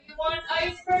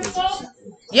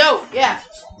Yo, yeah.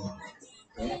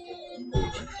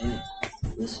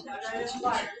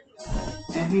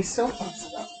 And he's so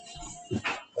fucked up.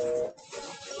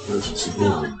 Emergency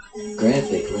warning.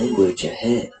 Graphic language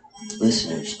ahead.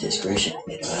 Listeners' discretion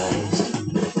advised.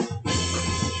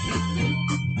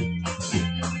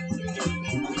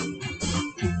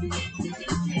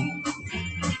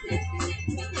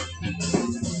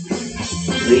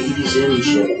 Ladies and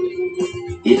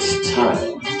gentlemen, it's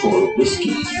time for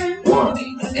Whiskey,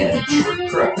 Wine, and True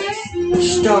Crime,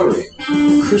 starring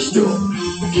Crystal,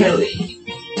 Kelly,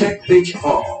 Tech Bitch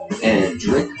Hall, and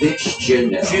Drink Bitch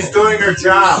Janelle. She's doing her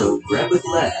job. So grab a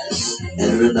glass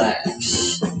and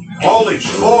relax. Holy Enjoy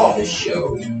fuck! the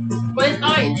show. Where's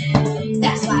mine?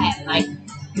 That's why I like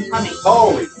coming.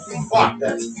 Holy fuck,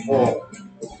 that's full.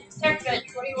 Tech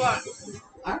bitch, what do you want?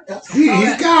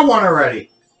 He's got one already.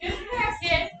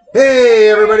 Hey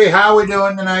everybody, how we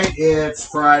doing tonight? It's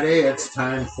Friday. It's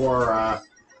time for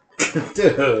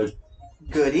dude.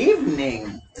 Good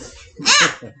evening.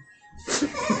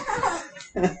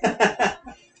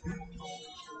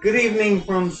 Good evening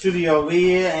from Studio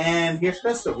V, and here's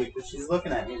Crystal because she's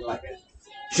looking at me like it.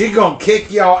 She gonna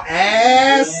kick your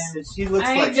ass. And she looks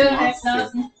I like ain't she doing wants that to.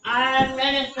 nothing. I'm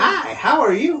ready. Hi, how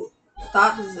are you?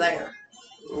 Thought was there.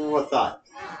 What thought?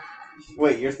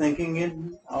 Wait, you're thinking it?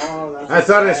 Oh, that's I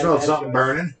thought I bad. smelled That's something good.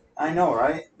 burning. I know,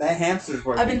 right? That hamster's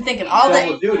working. I've been thinking all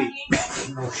Double day. duty.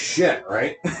 No shit,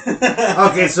 right?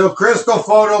 Okay, so Crystal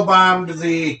photobombed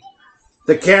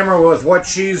the camera with what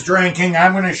she's drinking.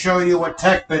 I'm gonna show you what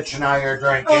Tech Bitch and I are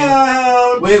drinking.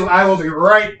 I will be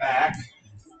right back.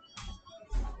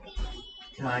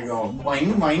 Can I go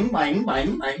boing, boing, boing,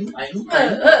 boing, boing,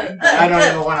 boing, I don't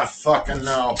even want to fucking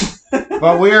know.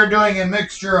 But we are doing a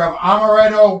mixture of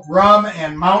amaretto, rum,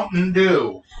 and Mountain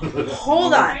Dew.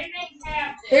 Hold on.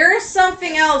 There is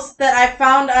something else that I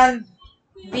found on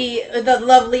the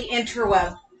lovely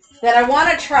interweb that I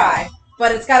want to try,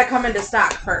 but it's got to come into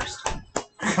stock first.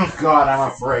 Oh, God,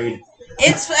 I'm afraid.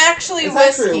 It's actually It's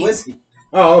whiskey. actually whiskey.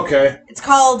 Oh, okay. It's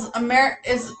called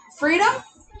is Freedom?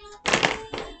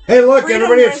 Hey, look, Freedom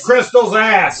everybody, it's whiskey. Crystal's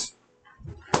ass.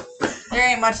 There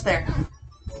ain't much there.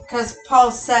 Because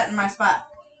Paul's set in my spot.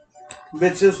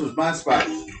 Bitch, this was my spot.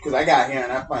 Because I got here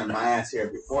and I found my ass here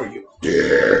before you.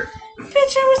 Yeah.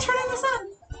 Bitch, I was turning this on.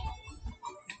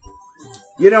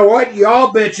 You know what?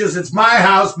 Y'all bitches, it's my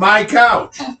house, my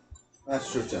couch.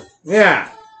 That's true, too. Yeah.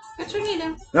 That's what you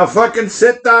do. Now fucking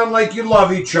sit down like you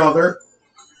love each other.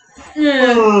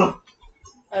 Yeah.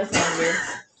 That sounds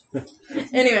weird.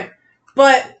 Anyway,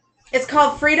 but it's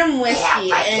called Freedom Whiskey.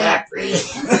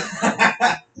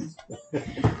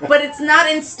 But it's not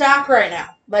in stock right now.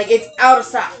 Like, it's out of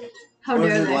stock. How What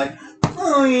is dare it they? like?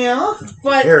 Oh, yeah?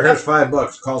 But Here's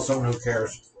 $5. Call someone who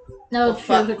cares. No, Oh, it's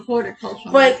fuck. a quarter culture.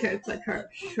 But- But her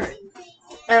shirt.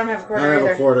 I don't have a I quarter have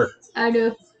either. a quarter. I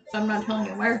do. I'm not telling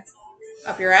you where.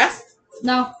 Up your ass?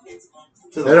 No,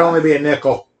 To the It'd only be a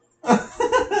nickel.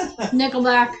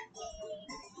 Nickelback.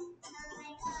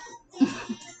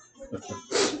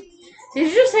 Did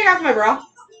you just take off my bra?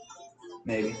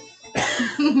 Maybe.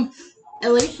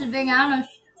 At least she's being honest.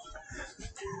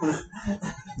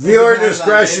 Viewer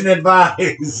discretion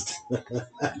advised.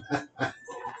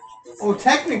 Well,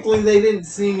 technically, they didn't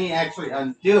see me actually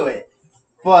undo it.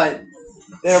 But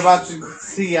they're about to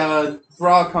see a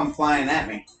bra come flying at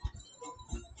me.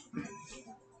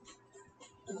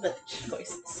 The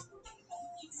choices.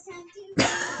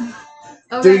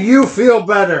 Okay. Do you feel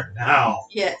better now?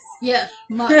 Yes. Yes,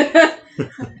 much.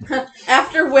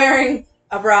 After wearing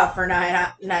a bra for 10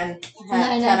 9 and a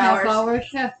half hours.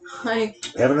 Yeah. like,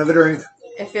 Have another drink.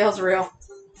 it feels real.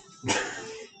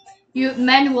 You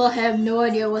men will have no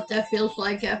idea what that feels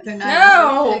like after 9 No!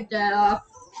 hours. Take that off.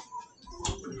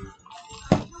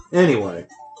 Anyway.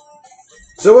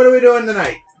 So what are we doing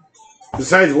tonight?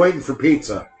 Besides waiting for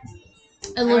pizza.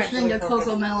 And Alright, listening to so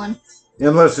Coco Melon.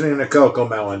 I'm listening to Coco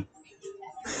Melon.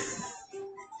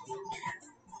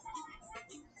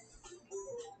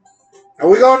 Are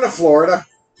we going to Florida?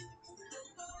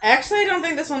 Actually, I don't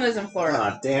think this one is in Florida.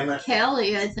 Ah, damn it.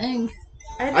 Cali, I think.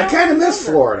 I kind of miss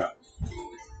Florida.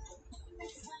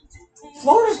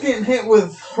 Florida's getting hit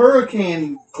with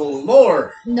hurricane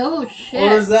galore. No Or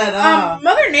shit. is that,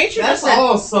 Mother Nature that's just said,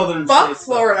 all southern fuck states,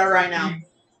 Florida right now.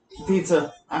 though.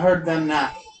 Pizza. I heard them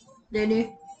not. Did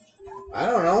you? I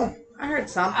don't know. I heard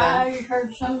something. I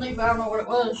heard something, but I don't know what it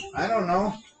was. I don't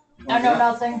know. I know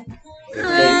nothing.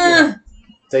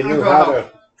 They knew how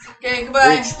to Okay,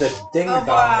 goodbye. reach the ding Oh,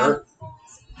 donger.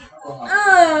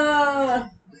 Uh,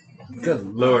 Good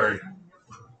lord.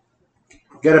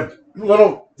 Get a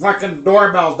little fucking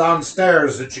doorbell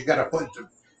downstairs that you gotta put.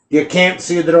 You can't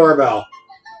see the doorbell.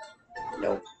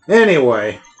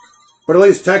 Anyway, but at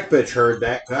least Tech Bitch heard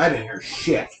that, 'cause I didn't hear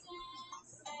shit.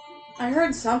 I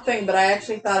heard something, but I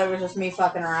actually thought it was just me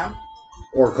fucking around.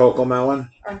 Or Coco Melon.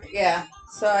 Yeah,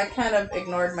 so I kind of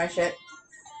ignored my shit.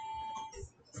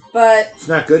 But It's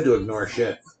not good to ignore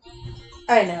shit.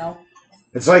 I know.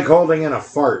 It's like holding in a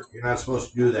fart. You're not supposed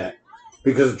to do that.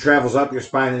 Because it travels up your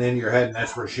spine and into your head, and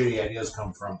that's where shitty ideas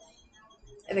come from.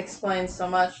 It explains so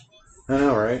much. I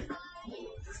know, right?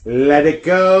 Let it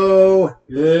go.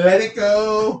 Let it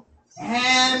go.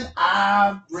 And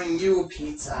I'll bring you a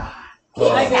pizza.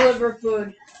 I deliver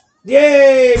food.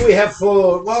 Yay, we have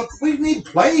food. Well, we need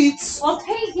plates. Well,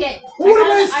 take it. What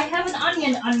am I- I have an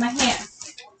onion on my hand.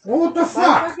 Well, what the Why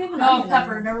fuck? would I give an Oh, onion?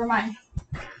 pepper. Never mind.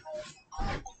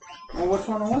 Well, which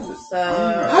one was it?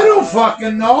 So- I don't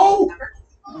fucking know.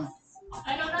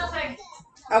 I know nothing.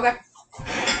 Okay.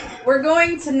 We're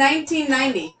going to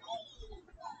 1990.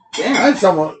 Damn. That's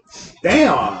someone.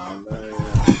 Damn.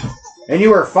 And you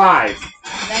were 5.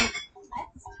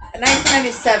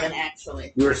 1997,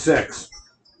 actually. You were 6.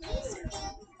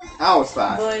 I was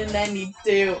 5. Born in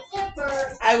 92.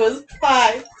 I was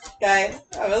 5, guys.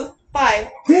 I was 5.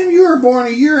 Then you were born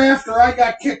a year after I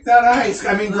got kicked out of high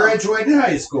school. I mean, graduated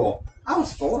high school. I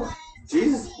was 4.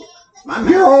 Jesus. My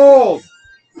You're man. old.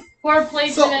 4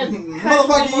 plates So, and a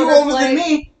motherfucker, you older than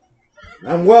me.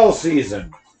 I'm well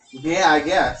seasoned. Yeah, I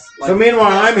guess. So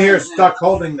meanwhile, I'm here stuck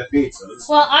holding the pizzas.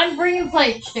 Well, I'm bringing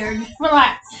plates, there. Just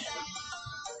relax.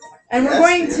 And we're Yes,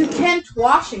 going dear. to Kent,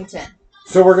 Washington.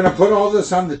 So we're gonna put all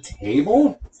this on the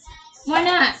table? Why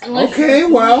not? Unless Okay,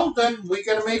 well then we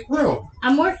gotta make room.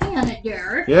 I'm working on it,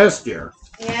 dear. Yes, dear.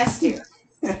 Yes, dear.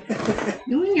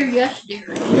 You and your yes, dear.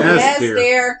 Yes, dear.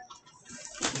 dear.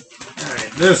 All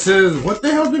right, this is what the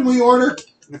hell did we order?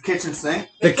 The kitchen sink.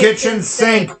 The kitchen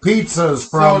sink pizzas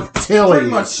from Pretty Tilly's.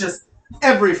 much just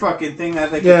every fucking thing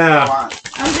that they could Yeah. want.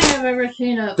 I don't think I've ever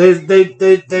seen a.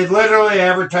 They literally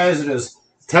advertise it as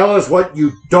tell us what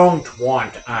you don't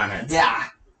want on it. Yeah.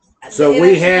 So It we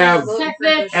actually have has gluten-free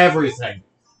Check fish. everything.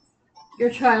 Your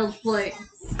child's plate.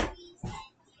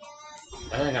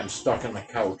 I think I'm stuck in the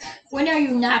couch. When are you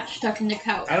not stuck in the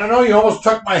couch? I don't know, you almost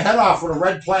took my head off with a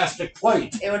red plastic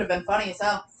plate. It would have been funny as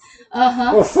hell.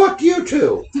 Uh-huh. Well, fuck you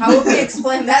too. How would we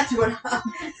explain that to,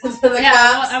 to the Yeah,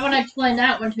 cops? I want to explain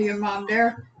that one to your mom,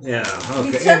 dear. Yeah, You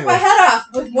okay. took my Anyway. head off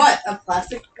with what? A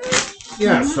plastic?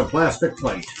 Yes, a plastic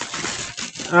plate.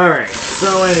 Alright,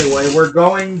 so anyway, we're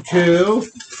going to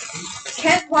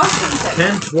Kent, Washington.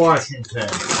 Kent, Washington.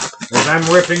 As I'm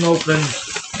ripping open.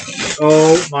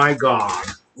 Oh my god.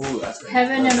 Ooh, that's good.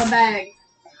 Heaven in a bag.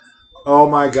 Oh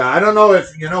my god. I don't know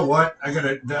if you know what. I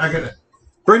gotta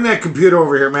bring that computer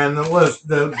over here, man.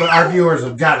 Our viewers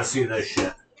have got to see this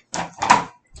shit.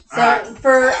 So,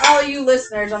 for all you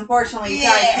listeners, unfortunately, you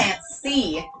guys can't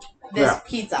see this Yeah.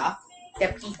 pizza. The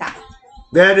pizza.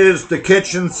 That is the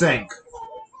kitchen sink.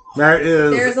 That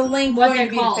is There's a link What going they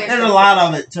to be call in it. the There's a lot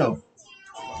of it too.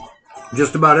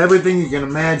 just about everything you can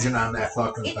imagine on that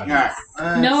fucking thing. Alright.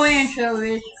 No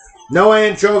anchovies. No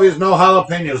anchovies, no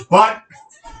jalapenos, but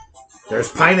there's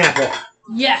pineapple.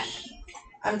 Yes.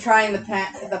 I'm trying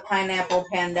the pineapple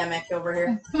pandemic over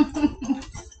here.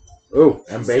 Ooh,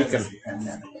 and bacon.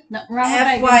 No, wrong with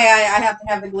FYI, bacon. I have to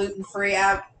have the gluten-free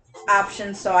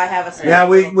option, so I have a snack. Yeah,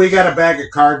 we got a bag of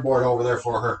cardboard over there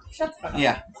for her. Shut the fuck up.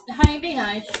 Yeah. Honey, be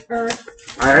nice. Or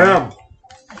I am.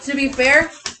 To be fair,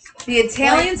 the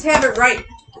Italians have it right.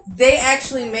 They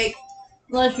actually make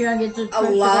unless you're gonna get this a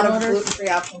lot of order. gluten-free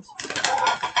options.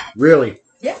 Really?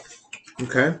 Yeah.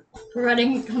 Okay.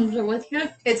 Reading comes with you.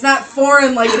 It's not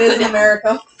foreign like it is in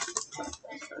America.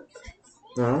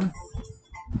 Uh-huh.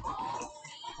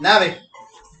 Navi.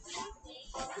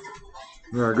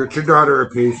 All right, get your daughter a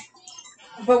piece.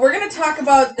 But we're going to talk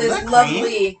about this that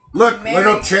lovely... Look, Mary.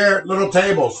 little chair, little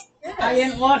tables. I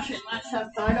didn't watch it last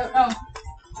time, so I don't know.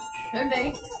 Should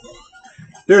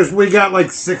be. We got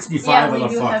like 65 Yeah, of we the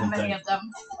do have fucking many thing. of them.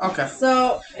 Okay.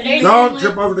 So, It ain't Don't only-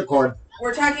 trip over the cord.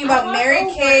 we're talking about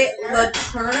Mary Kay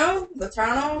Letourneau.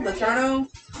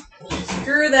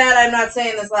 Screw that, I'm not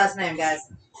saying this last name, guys.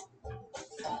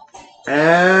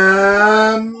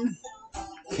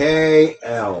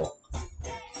 MKL.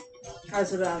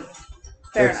 How's it,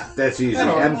 fair enough. That's easy.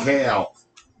 Hello. MKL.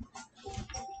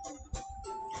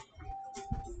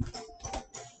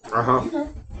 Uh-huh.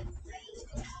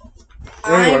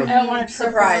 Anyway. I don't want to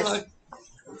Surprised.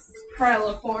 Try to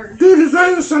look forward. Dude, is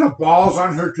that a son of balls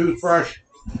on her toothbrush?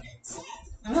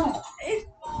 No.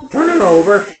 Turn it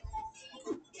over.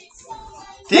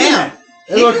 Damn.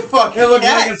 It He looks can fucking like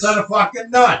catch. a son of fucking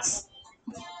nuts.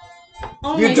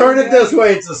 Oh You my turn it God. this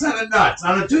way, it's a son of nuts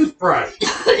on a toothbrush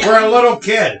for a little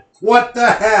kid. What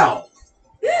the hell?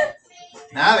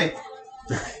 Navi.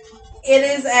 It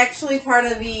is actually part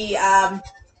of the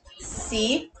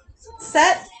C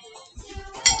set.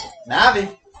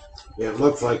 Navi. It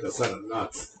looks like a set of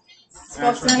nuts. It's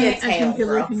supposed to be a I tail, think you're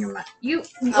bro. losing your mind. You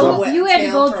Oh, you had to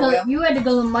tail go for a whale. you had to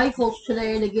go to Michael's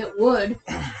today to get wood.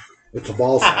 It's a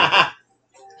ball sack.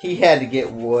 He had to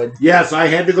get wood. Yes, I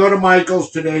had to go to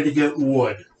Michael's today to get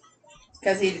wood.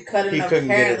 Because he couldn't He couldn't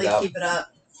get it apparently up. keep it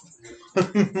up.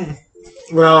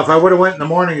 Well, if I would have went in the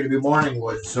morning, it'd be morning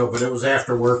wood. So, but it was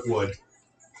after work wood.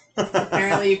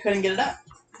 Apparently you couldn't get it up.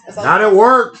 That's all. Not at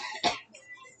work.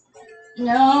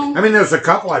 No. I mean, there's a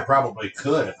couple I probably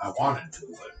could if I wanted to.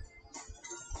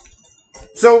 But...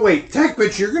 So wait, Tech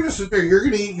Bitch, you're gonna sit there. You're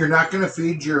gonna eat. You're not gonna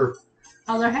feed your.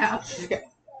 Other half.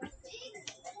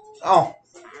 Oh.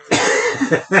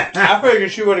 I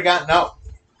figured she would have gotten up.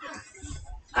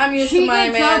 I'm used She to my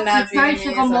gets man up, not the feeding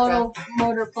me. tricycle It's okay.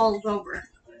 motor falls over.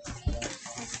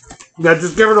 Yeah,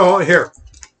 just give her the whole. Here,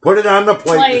 put it on the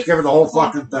plate. Just give her the whole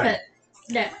fucking thing.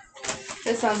 Yeah.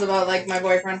 This sounds about like my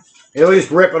boyfriend. At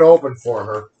least rip it open for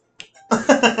her.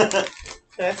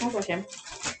 That sounds like him.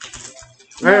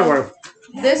 Anyway,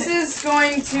 This is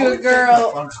going to a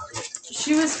girl.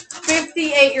 She was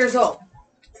 58 years old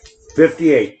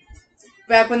 58.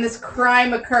 back when this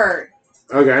crime occurred.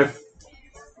 Okay.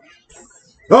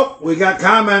 Oh, we got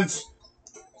comments.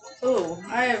 Ooh,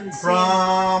 I haven't seen.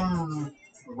 From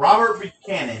Robert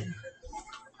Buchanan.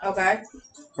 Okay.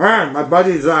 All right, my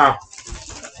buddy's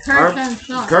Kirsten's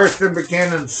son. Kirsten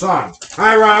Buchanan's son.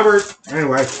 Hi, Robert.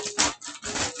 Anyway,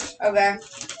 Okay.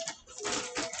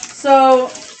 So,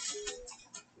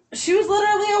 she was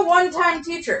literally a one-time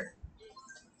teacher.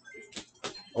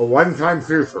 a one-time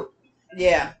teacher.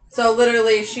 Yeah. So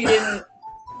literally, she didn't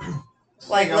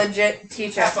like There you go. legit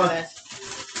teach Have after fun. this.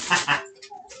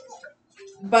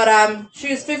 But she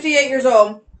was 58 years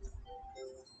old,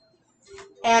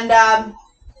 and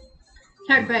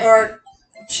Tech Bitch. or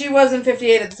she wasn't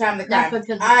 58 at the time of the That's crime.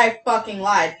 because- I fucking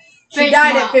lied. She Face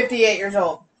died at mop. 58 years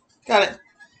old. Got it.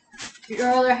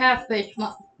 Your other half fish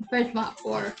mop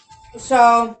for her.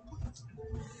 So,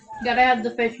 Gotta have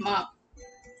the fish mop.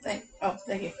 thank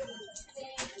you.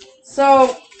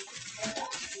 So,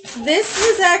 this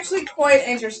is actually quite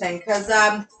interesting because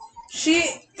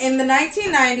she in the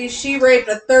 1990s she raped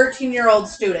a 13-year-old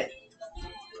student.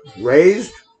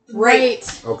 Raised?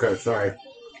 Raped. Okay, sorry.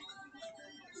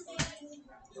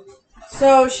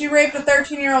 So she raped a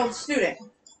 13-year-old student,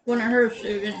 One of her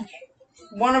students.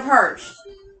 one of hers.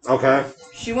 Okay.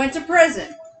 She went to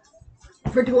prison.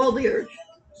 For 12 years.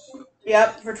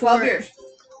 Yep, for 12 Right. years.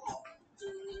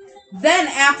 Then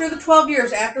after the 12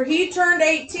 years, after he turned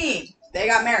 18, they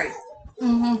got married.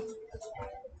 Mm-hmm.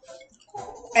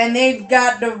 And they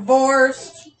got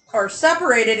divorced or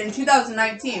separated in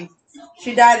 2019.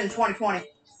 She died in 2020.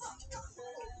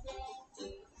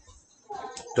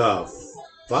 The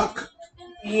fuck?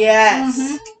 Yes.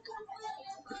 Mhm.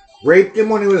 Raped him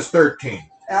when he was 13.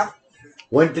 Yep.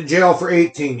 Went to jail for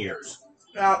 18 years.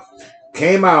 Yep.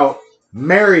 Came out,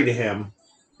 married him,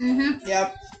 Mm-hmm.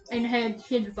 Yep. And had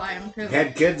kids by him too.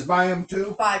 had kids by him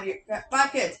too. 5 years.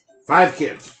 5 kids. 5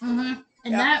 kids. Mm-hmm.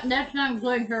 And Yeah. that's not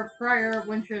including her prior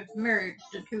when she was married,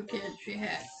 the 2 kids she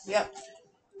had. Yep.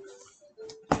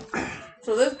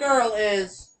 So this girl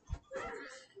is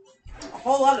a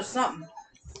whole lot of something.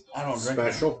 I don't drink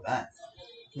Special. that.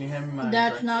 Can you hand me my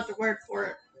That's drink? not the word for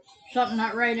it. Something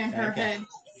not right in her Okay. head.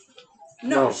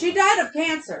 No, No. she died of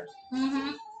cancer,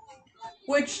 Mm-hmm.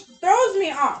 which throws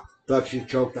me off. Thought she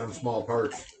choked on small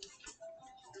parts.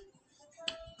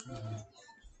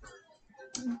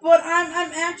 But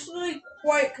I'm actually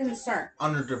quite concerned.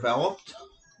 Underdeveloped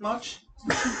much?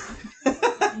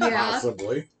 Yeah.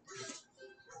 Possibly.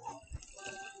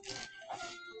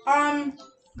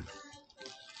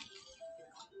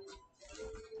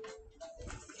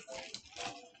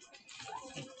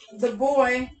 The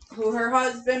boy who her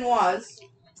husband was,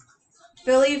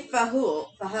 Philly Fahul,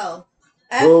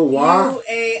 Who, what?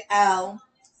 F-U-A-L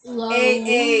Low.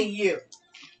 A-A-U.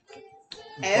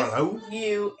 Hello?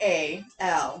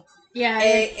 F-U-A-L Yeah,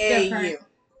 it's A-A-U. different.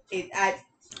 I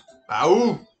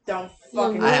Ow! don't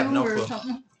fucking... I have no Or clue.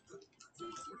 something.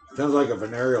 Sounds like a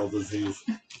venereal disease.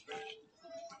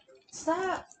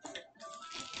 Stop.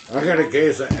 I got a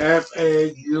case of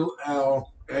F-A-U-L-A-A-U.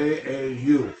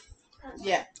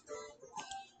 Yeah.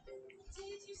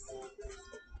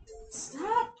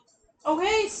 Stop.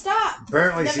 Okay, stop.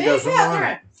 Apparently The she big doesn't want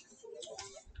Catherine. it.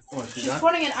 What, she She's done?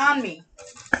 putting it on me.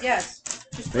 Yes.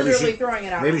 She's Maybe literally she- throwing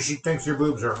it on Maybe me. she thinks your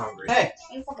boobs are hungry. Hey!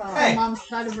 You fucking Hey. right. Mom's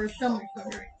side of her stomach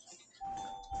hungry.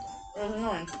 It was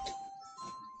annoying.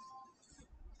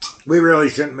 We really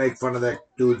shouldn't make fun of that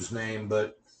dude's name,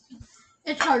 but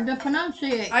It's hard to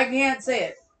pronunciate. I can't say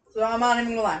it, so I'm not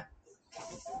even gonna lie.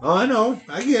 Oh, I know.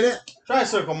 I get it.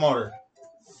 Tricycle motor.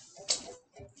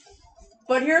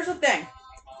 But here's the thing.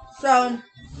 So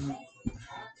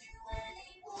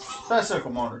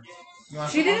Tricycle motor. You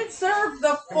want she some more? didn't serve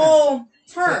the full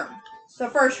term, the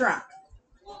first round.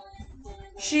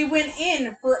 She went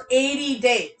in for 80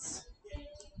 days.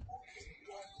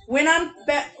 Went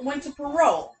to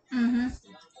parole. Mm-hmm.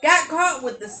 Got caught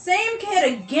with the same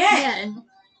kid again.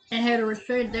 Yeah, and had a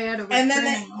restraining And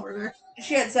then order.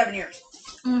 She had 7 years.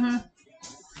 Mm-hmm.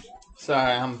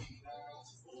 Sorry, I'm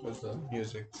with the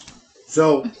music.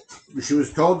 So she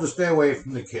was told to stay away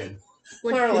from the kid.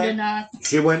 Which she Clearly. did not.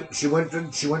 She went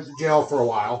to jail for a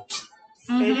while.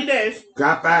 80 days.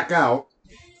 Got back out.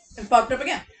 And fucked up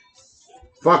again.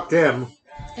 Fucked him.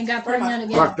 And got Pretty pregnant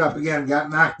again. Fucked up again. Got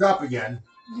knocked up again.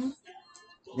 Mhm.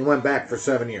 He went back for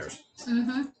 7 years.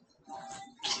 Mm-hmm.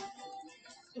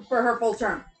 For her full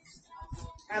term.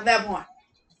 At that point.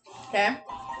 Okay?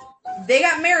 They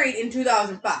got married in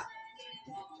 2005.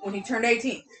 When he turned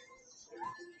 18.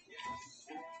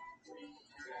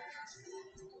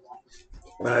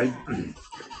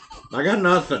 I got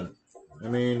nothing. I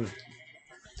mean,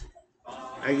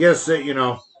 I guess that, You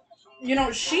know,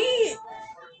 she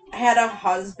had a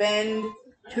husband,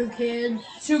 2 kids.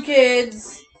 2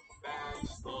 kids.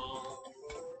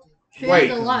 She Wait,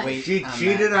 has a life. wait. she on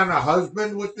cheated on a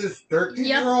husband with this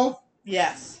 13-year-old?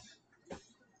 Yes.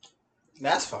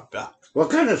 That's fucked up. What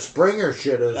kind of Springer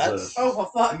shit is That's- this? Oh, well,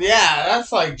 fuck. Yeah,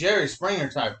 that's like Jerry Springer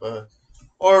type of.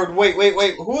 Or wait.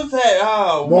 Who's that?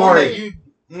 Maury. One that you?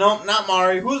 No, not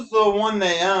Maury. Who's the one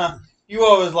that you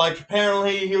always liked?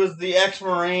 Apparently, he was the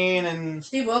ex-marine and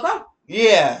Steve Wilco?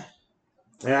 yeah.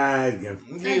 Yeah,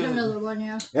 There's another one,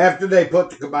 yeah. after they put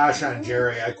the kibosh on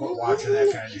Jerry, I quit watching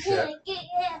that kind of shit.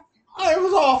 It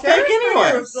was all Jerry fake Springer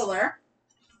anyway. was still there.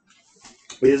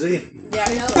 Is he? Yeah.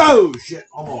 Yeah. Oh, shit.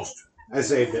 Almost. I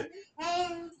saved it.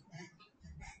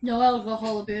 No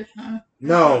alcohol abuse, huh?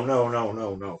 No.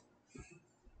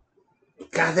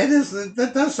 God,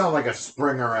 that does sound like a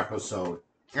Springer episode.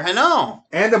 I know.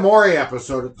 And a Maury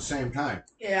episode at the same time.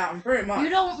 Yeah, pretty much. You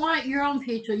don't want your own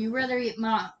pizza. You rather eat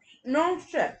mine. No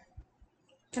shit.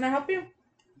 Can I help you?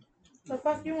 The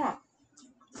fuck you want?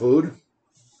 Food?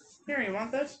 Here, you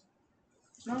want this?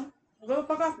 No? Go the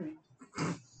fuck off me.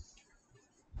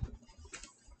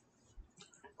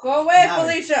 Go away, No.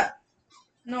 Felicia!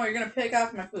 No, you're gonna pick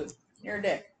off my food. You're a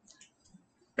dick.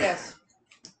 Yes.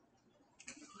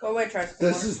 Go away, Tricycle.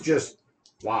 This is just,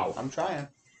 wow. I'm trying.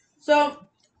 So,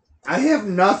 I have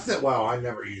nothing. Well, I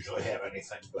never usually have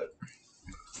anything, but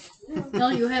No,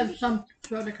 you have some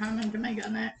sort of comment to make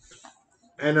on that.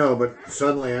 I know, but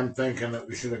suddenly I'm thinking that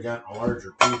we should have gotten a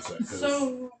larger pizza because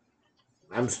so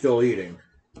I'm still eating.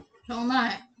 So am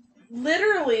I.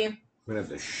 literally, I'm going to have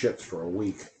the shits for a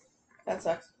week. that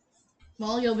sucks.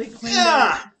 Well, you'll be cleaned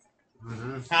Yeah. up.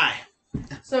 Mm-hmm. Hi.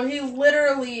 So he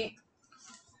literally,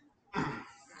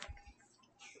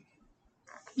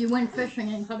 You went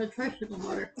fishing and caught a tricycle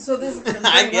motor. so this,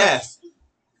 I guess.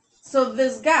 So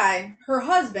this guy, her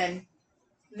husband,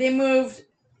 they moved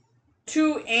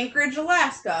to Anchorage,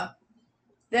 Alaska,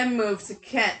 then moved to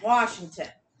Kent, Washington.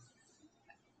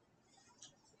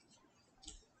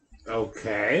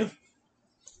 Okay.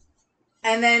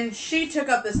 And then she took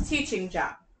up this teaching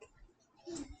job.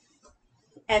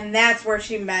 And that's where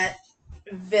she met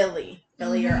Billy.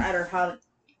 Billy, or I don't know how to...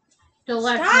 Still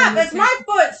left Stop! when It's you my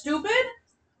foot, stupid!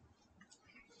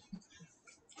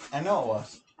 I know it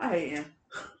was. I hate you.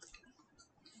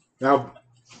 Now,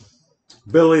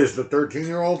 Billy is the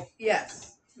 13-year-old?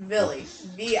 Yes. Billy.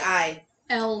 V-I-L-I.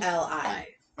 L-I.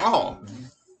 Oh.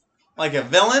 Like a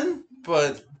villain,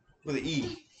 but with an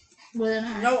E. With an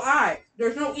I. No I.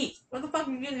 There's no E. What the fuck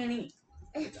are you getting an E?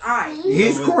 It's I.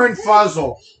 He's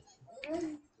cornfuzzle.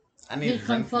 I need He's to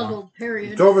drink more. confuzzled,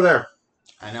 period. It's over there.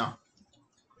 I know.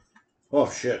 Oh,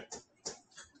 shit.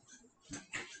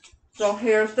 So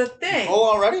here's the thing. Oh,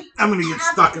 already? I'm going to get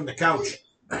stuck in the couch.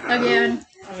 Again.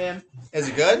 Okay. Is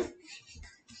it good?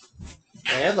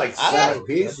 I had like I 7 like-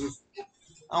 pieces.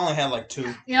 I only had like 2.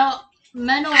 You know,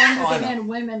 men don't I know. understand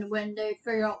women when they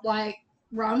figure out why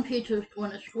round pizzas go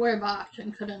in a square box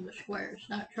and cut into squares,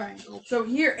 not triangles. So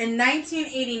here in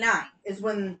 1989 is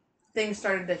when things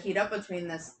started to heat up between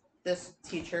this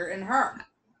teacher and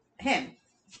him.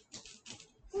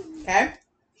 Okay?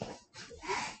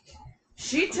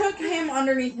 She took him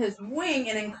underneath his wing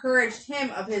and encouraged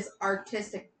him of his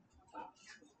artistic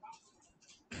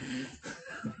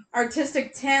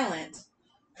talent.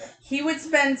 He would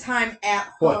spend time at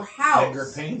her What? house.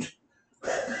 Anger paint?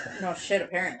 No shit,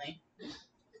 apparently.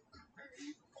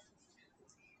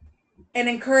 and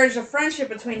encouraged a friendship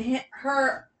between him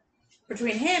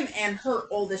and her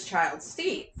oldest child,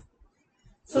 Steve.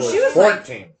 So she was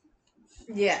 14. like,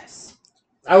 yes.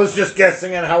 I was just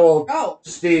guessing at how old Oh,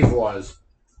 Steve was.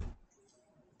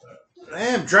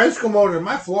 Damn, tricycle motor,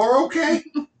 my floor okay?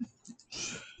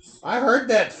 I heard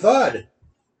that thud.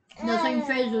 Nothing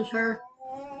phases her.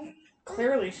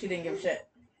 clearly she didn't give a shit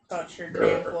about your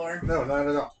damn floor. No, not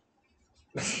at all.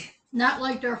 Not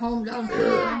like their home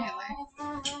downstairs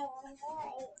anyway.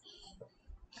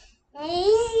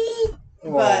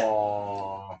 But-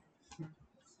 Aww.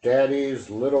 Daddy's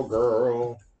little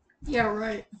girl. Yeah,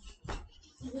 right.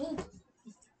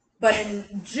 But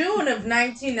in June of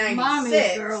Mommy's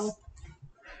 1996, girl.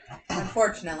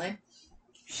 unfortunately,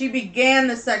 she began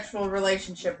the sexual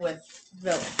relationship with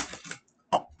Village.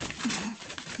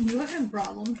 You having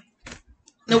problems?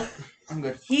 I'm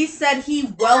good. He said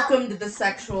he welcomed the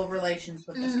sexual relations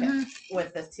with this kid,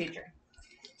 with this teacher.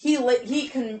 He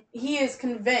is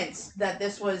convinced that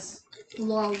this was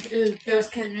Love is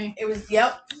destiny.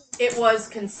 it was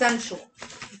consensual.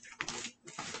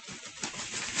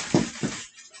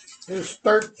 He was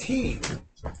 13.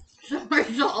 Some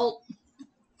result.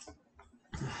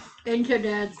 Into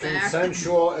Dad's back.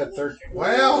 Consensual at 13.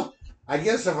 Well, I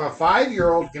guess if a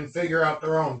 5-year-old can figure out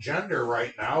their own gender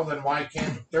right now, then why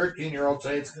can't a 13-year-old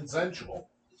say it's consensual?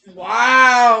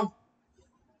 Wow.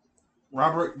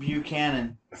 Robert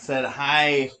Buchanan said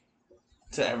hi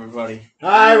to everybody.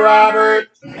 Hi, Robert.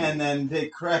 And then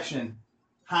did correction.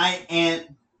 Hi, Aunt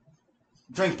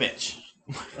Drink Bitch.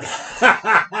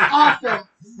 Awesome.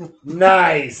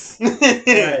 Nice.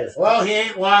 Nice. Well, he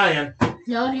ain't lying.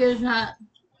 No, he is not.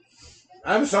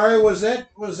 I'm sorry, was that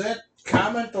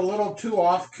comment a little too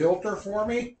off kilter for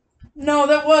me? No,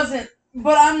 that wasn't.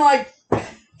 But I'm like,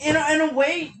 in a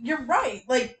way, you're right.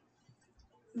 Like,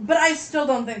 but I still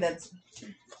don't think that's.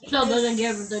 Still doesn't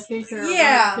give the teacher a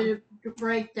Yeah. right to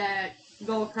break that,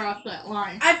 go across that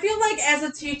line. I feel like as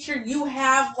a teacher, you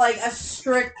have like a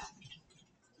strict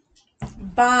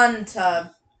bond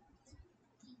to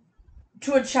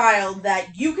a child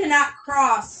that you cannot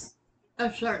cross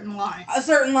A certain line. a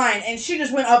certain line, and she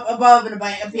just went up above and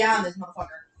beyond this motherfucker.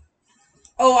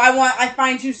 Oh, I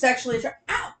find you sexually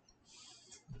attractive. Ow!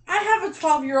 I have a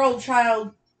 12-year-old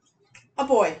child, a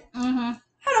boy. Mm-hmm.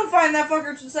 I don't find that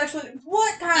fucker sexually.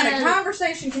 What kind of And-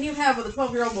 conversation can you have with a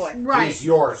 12-year-old boy? Right. He's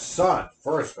your son,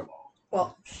 first of all.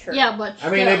 Well, sure. Yeah, but I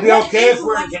mean, still. it'd be What okay is if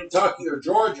we're in like- Kentucky or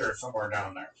Georgia or somewhere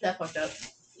down there. That fucked up.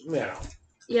 You know.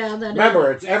 Yeah, that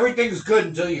Remember, it's everything's good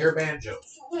until you hear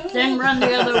banjos. is. Then run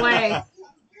the other way.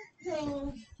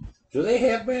 Do they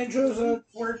have banjos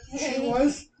where she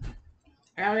was?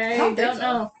 I don't don't think so.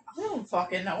 know. I don't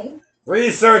fucking know.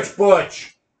 Research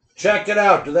Butch. Check it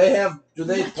out. Do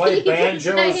they play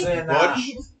banjos in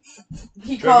Butch?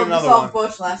 He Drink called another himself one.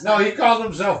 Bush last No, night. he called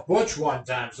himself Butch one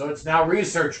time, so it's now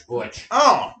Research Butch.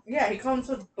 Oh. Yeah, he called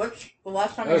himself Butch the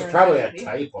last time That was we were probably in a the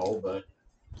typo, but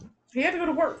He had to go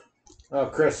to work. oh,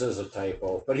 Chris is a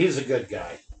typo, but he's a good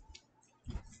guy.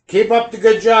 Keep up the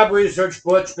good job, Research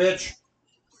Butch, bitch.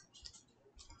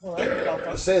 Well, that felt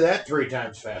good. Say that 3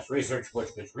 times fast. Research Butch,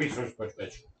 bitch. Research Butch,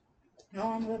 bitch. No,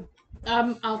 I'm good.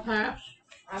 I'll pass.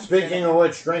 I'm Speaking kidding. of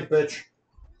which, drink, bitch.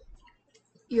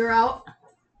 You're out.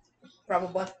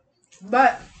 Probably.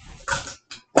 But,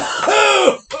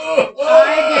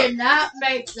 I did not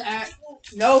make that.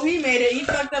 no, he made it. He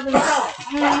fucked up himself.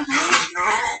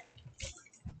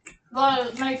 But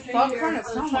it makes it Fuck, easier kind of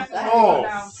for the sound second like one to go Oh,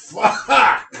 down.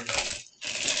 fuck!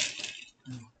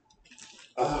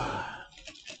 Ah,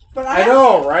 But I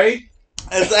know, right?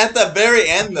 It's at the very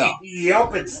end, though.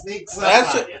 Yup, it sneaks up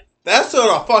That's on it. you. That's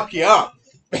what'll fuck you up.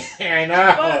 I know.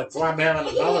 That's why I'm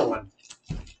having another one.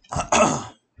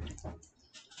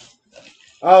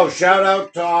 Oh, shout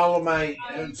out to all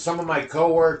of some of my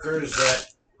coworkers that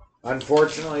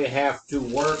unfortunately have to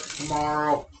work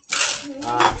tomorrow,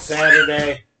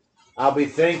 Saturday. I'll be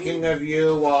thinking of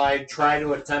you while I try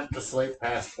to attempt to sleep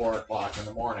past 4 o'clock in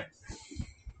the morning.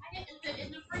 I get to sit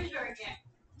in the freezer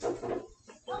again.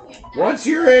 What's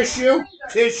your issue?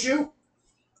 Tissue?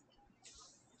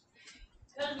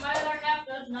 Because my other half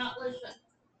does not listen.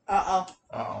 Uh-oh.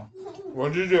 Oh.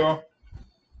 What'd you do?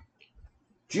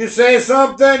 Did you say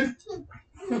something?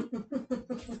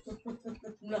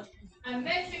 I'm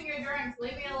mixing your drink.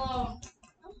 Leave me alone.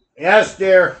 Yes,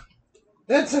 dear.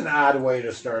 That's an odd way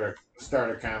to start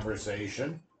a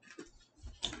conversation.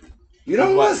 You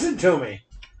don't What? listen to me.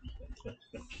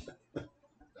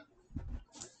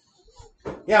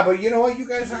 Yeah, but you know what? You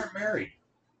guys aren't married.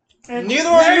 And Neither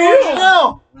are there you.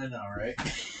 No. I know, right?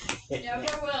 Never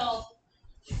will.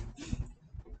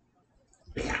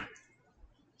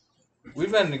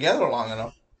 We've been together long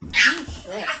enough.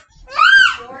 shit.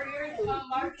 4 years from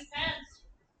March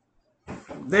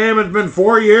 10th. Damn, it's been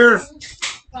 4 years.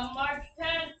 From March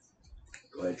 10th.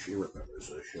 Glad she remembers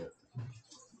this shit.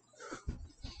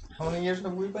 How many years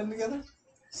have we been together?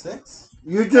 6?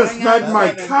 You just Going on fed my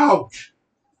 7. couch.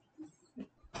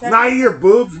 Not your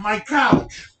boobs, my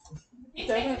couch.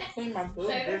 Doesn't clean my boobs.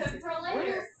 Save it for What are you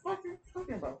later. fucking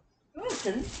talking about? No, it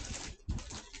didn't.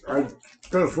 I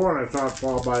could have sworn I saw it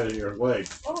fall by your leg.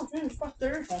 Oh, dude, fuck,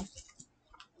 there it is.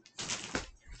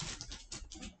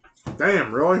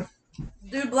 Damn, really?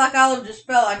 Dude, Black Olive just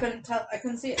fell. I couldn't tell. I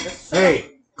couldn't see it. Just shut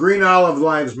Hey, green olive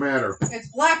lives matter. up. It's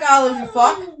Black Olive, you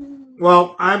fuck.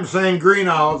 Well, I'm saying green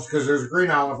olives because there's a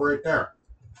green olive right there.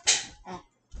 Oh.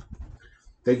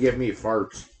 They give me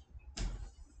farts.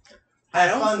 I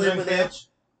Have don't fun, sleep drink with you. bitch.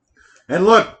 And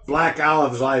look, black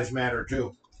olives lives matter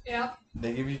too. Yep.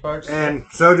 They give you parts. And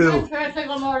so do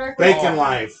Tricycle motor. bacon Oh.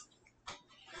 lives.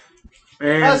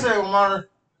 That's And it, Lamar.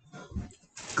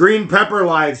 green pepper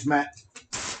lives matter.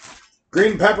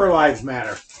 Green pepper lives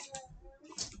matter.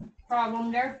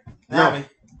 Problem there. No. Nabby,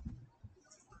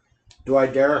 Do I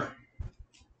dare?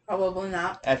 Probably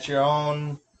not. at your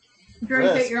own.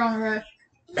 Drink Risk. at your own risk.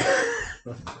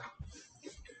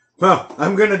 Well,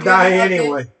 I'm gonna you die have an update?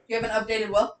 anyway. Do you have an updated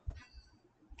will?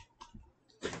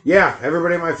 Yeah,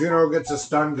 everybody at my funeral gets a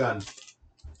stun gun.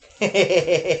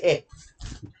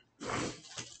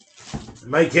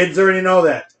 My kids already know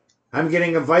that. I'm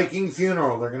getting a Viking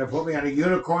funeral. They're gonna put me on a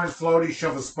unicorn floaty,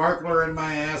 shove a sparkler in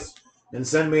my ass, and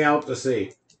send me out to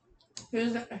sea.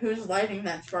 Who's lighting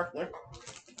that sparkler?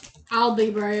 I'll be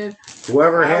brave.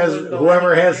 Whoever I has wouldn't go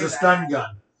whoever anywhere has near the that. stun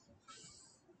gun.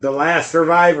 The last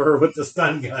survivor with the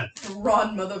stun gun.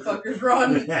 Run, motherfuckers,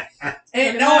 run! Ooh.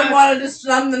 Ain't no one wanted to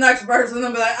stun the next person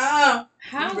and be like, How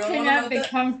You really can wanna that know be that?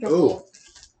 comfortable?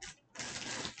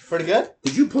 Pretty good.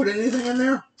 Did you put anything in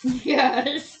there?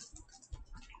 Yes.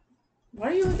 why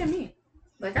do you look at me?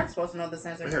 Like I'm supposed to know this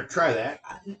answer. Here, try that.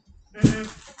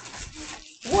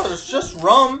 Mm-hmm. What? It's just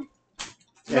rum.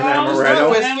 And No, amaretto.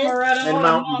 whiskey. Amaretto And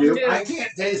Mountain Dew. Dew. I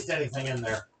can't taste anything in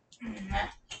there.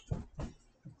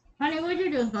 Honey, what'd you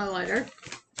do with my lighter?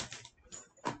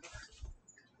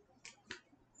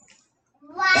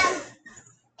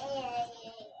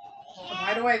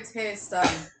 Why do I taste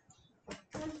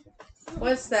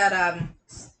what's that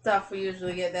stuff we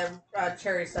usually get, that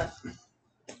cherry stuff?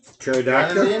 Cherry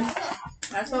Doctor. Grenadine?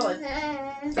 That's all it.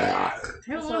 I don't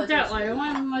That's all want it that is. lighter.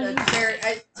 Why The cherry.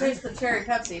 I taste the cherry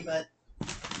Pepsi, but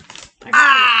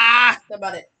Ah! that's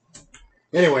about it.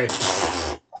 Anyway.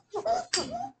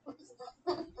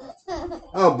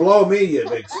 Oh, blow me, you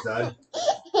big stud.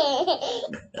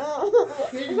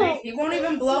 Excuse me. He won't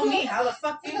even blow me. How the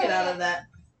fuck do you get out of that?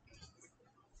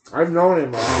 I've known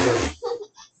him longer.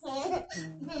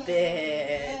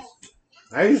 Bitch.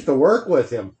 I used to work with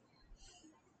him.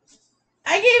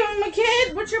 I gave him a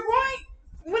kid. What's your point?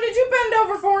 What did you bend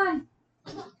over for him?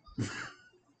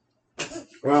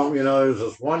 Well, you know, there was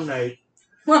this one night,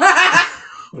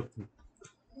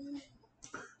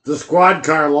 the squad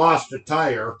car lost a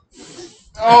tire,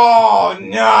 Oh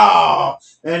no!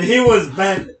 and he was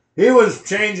bent. He was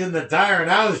changing the tire, and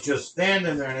I was just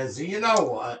standing there, and I said, you know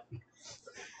what?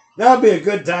 That would be a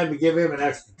good time to give him an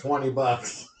extra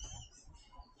 $20.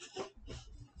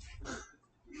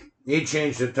 He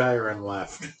changed the tire and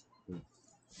left.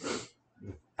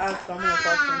 I have so many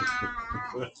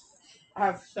questions. I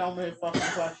have so many fucking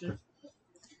questions.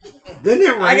 Didn't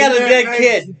it rain I got a that dead night?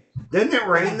 kid. Didn't it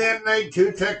rain that night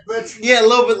too, Tech Bitch? Yeah, a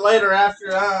little bit later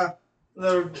after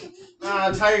the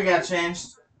tire got changed.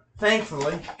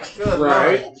 Thankfully. Good.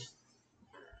 Right. Lord.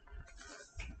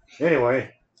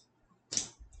 Anyway,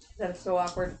 That is so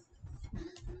awkward.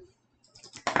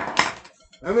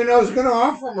 I mean, I was going to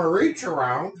offer him a reach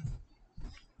around.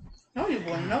 No, you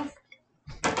wouldn't know.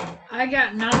 I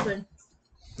got nothing.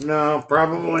 No,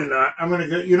 probably not. I'm going to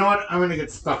get, you know what? I'm going to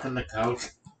get stuck in the couch.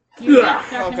 You get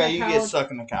stuck in Okay, the you couch. get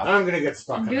stuck in the couch. I'm going to get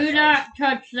stuck in the Do couch. not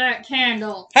touch that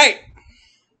candle. Hey!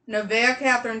 Nevaeh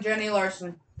Catherine Jenny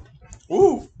Larson.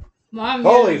 Ooh. Mom,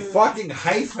 Holy you- fucking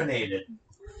hyphenated.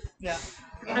 Yeah.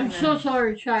 I'm so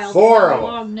sorry, child. Four That's of a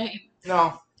 'em. long name.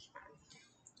 No.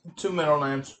 2 middle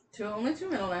names. Only two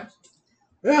middle names.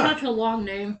 Yeah, Such a long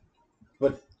name.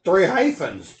 but 3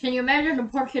 hyphens. Can you imagine the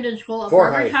poor kid in school? Four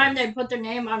For every time hyphens. they put their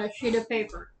name on a sheet of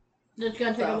paper, it's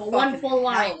gonna take A them one fucking full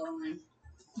line. hell of a name.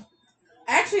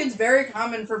 Actually, it's very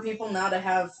common for people now to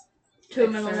have Two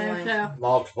middle extra names. names. Yeah.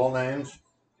 Multiple names.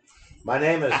 My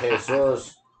name is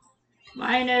Jesus.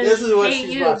 Mine is. This is what Hey,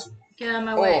 she's you. watching. Get out of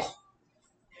my way. Oh.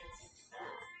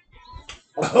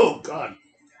 Oh, God.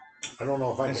 I don't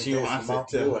know if I And can she taste wants the it,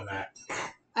 Mountain too. Dew in that.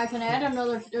 I can add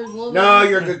another. There's a little No, bit.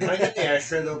 you're good. Can I get the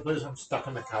ashtray though, please? I'm stuck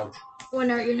on the couch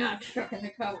When are you not stuck in the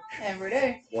couch? Every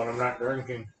day. when I'm not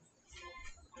drinking.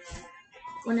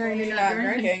 When are When you you're not not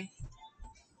drinking?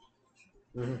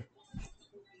 drinking.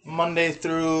 Monday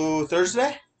through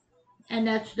Thursday? And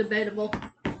that's debatable.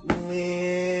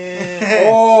 Yeah.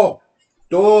 Oh,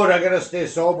 dude, I gotta stay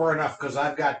sober enough because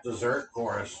I've got dessert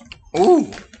for us.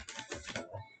 Ooh.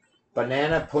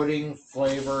 Banana pudding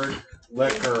flavored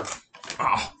liquor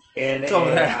Oh, in It's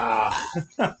over in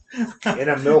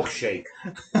a milkshake.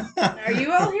 Are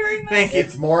you all hearing that? thank you.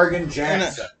 It's Morgan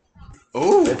Jackson.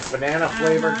 Ooh. It's banana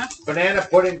flavored, Uh-huh. banana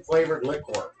pudding flavored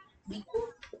liquor.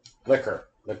 Liquor.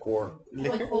 Liqueur. And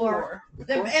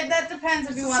that depends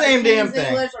if you want Same the damn King's thing.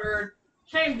 English or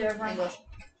Same difference. English.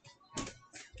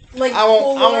 Like I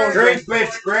won't Drink,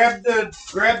 bitch. Grab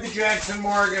the Jackson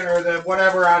Morgan or the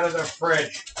whatever out of the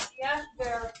fridge. Yes,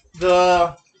 there.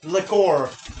 The liqueur.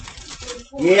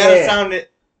 Yeah. Gotta sound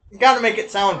it. You gotta make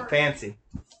it sound fancy.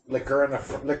 Liquor in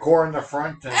the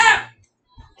front and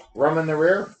rum in the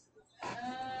rear.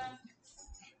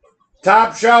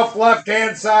 Top shelf, left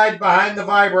hand side, behind the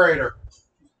vibrator.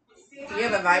 Do you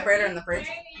have a vibrator in the fridge?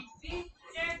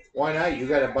 Why not? You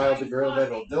got a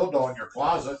biodegradable dildo in your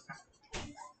closet.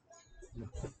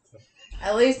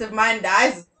 At least if mine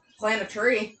dies, plant a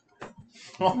tree.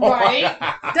 Right.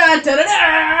 Dun, dun, dun,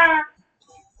 dun.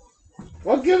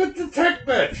 Well, give it to Tech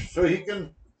Bitch so he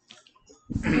can.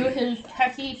 Do his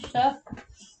techie stuff.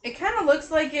 It kind of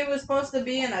looks like it was supposed to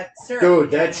be in a syrup.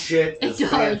 Dude, that shit It is does.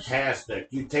 fantastic.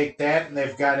 You take that and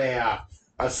they've got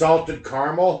a salted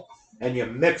caramel and you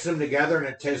mix them together and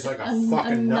it tastes like a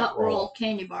fucking a nut roll.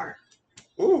 candy bar.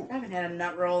 Ooh. I haven't had a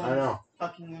nut roll I in a know.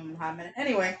 fucking hot minute.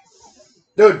 Anyway,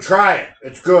 Dude, try it.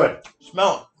 It's good.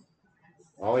 Smell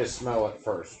Always smell it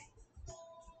first.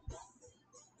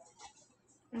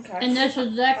 okay. And this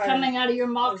is that Fine. coming out of your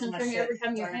mouth Those are my considering shit. every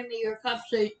time you Sorry. hand me your cup,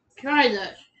 say, try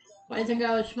this. But I think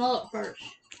I would smell it first.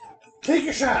 Take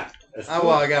a shot. It's Oh, cool.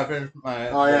 well, I gotta finish my.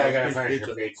 Oh, yeah, I gotta finish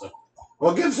your pizza.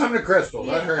 Well, give some to Crystal.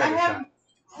 Let her I have a have. shot.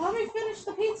 Let me finish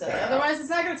the pizza. Yeah. Otherwise, it's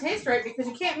not going to taste right because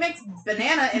you can't mix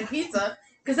banana and pizza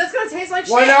because that's going to taste like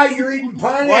Why shit. not? You're eating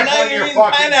pineapple Why not? on You're your eating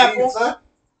fucking pineapple. pizza.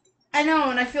 I know,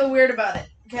 and I feel weird about it.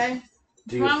 Okay,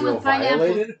 Do you What's wrong feel with pineapple?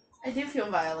 violated? I do feel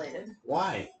violated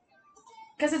Why?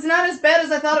 because it's not as bad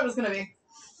as I thought it was going to be.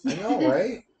 I know,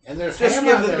 right? And there's Just ham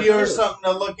give on the there, viewers too. something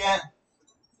to look at.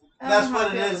 I don't That's know how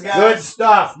what I it feel is, about guys. Good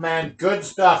stuff, man. Good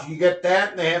stuff. You get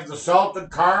that, and they have the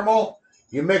salted caramel.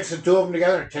 You mix the two of them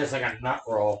together, it tastes like a nut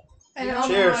roll. I don't know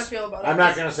Cheers. how I feel about it. I'm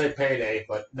not gonna say payday,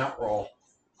 but nut roll.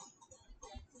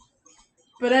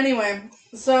 But anyway,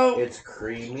 so It's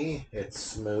creamy, it's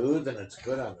smooth, and it's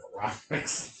good on the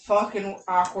rocks. fucking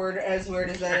awkward, as weird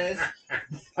as that is.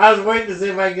 I was waiting to see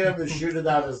if I can get him to shoot it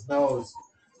out his nose.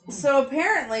 So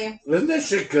apparently, Isn't this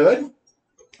shit good?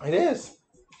 It is.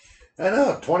 I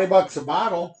know, $20 a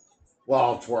bottle.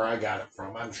 Well, it's where I got it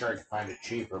from. I'm sure I can find it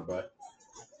cheaper, but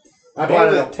I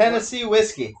bought Made it with at Tennessee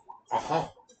whiskey. Uh-huh.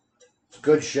 It's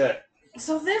good shit.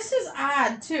 so this is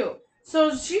odd too.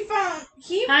 So she found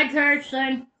Hi,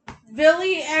 Kirsten.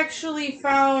 Billy actually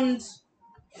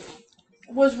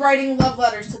was writing love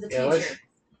letters to the teacher. Eilish?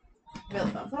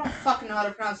 Billy, I don't fucking know how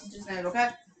to pronounce his name. Okay,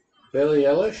 Billie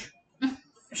Eilish?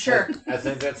 sure. I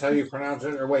think that's how you pronounce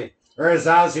it. Or wait. Or as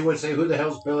Ozzy would say, who the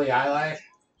hell's Billie Eilish?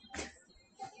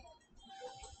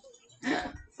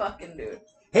 Fucking dude.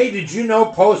 Hey, did you know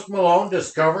Post Malone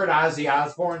discovered Ozzy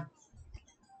Osbourne?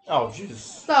 Oh,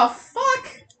 Jesus. The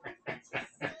fuck?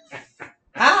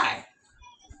 Hi.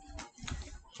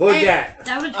 Who's Hey. that?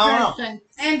 That was I don't know. Kirsten.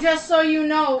 And just so you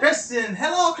know, Kristen.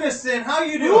 Hello, Kristen. How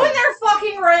you who doing? in their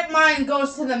fucking right mind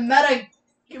goes to the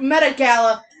Meta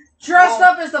Gala dressed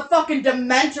Well- up as the fucking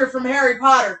Dementor from Harry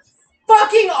Potter?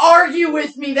 Fucking argue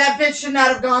with me. That bitch should not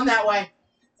have gone that way.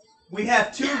 We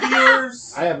have 2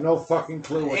 viewers I have no fucking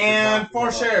clue what and you're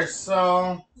 4 talking about. shares,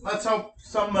 so let's hope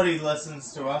somebody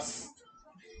listens to us.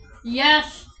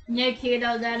 Yes,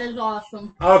 Nikita, that is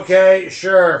awesome. Okay,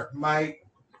 sure.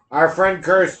 Our friend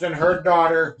Kirsten, her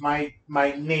daughter, my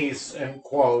niece, in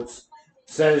quotes,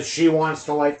 says she wants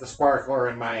to light the sparkler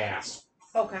in my ass.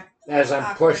 Okay. As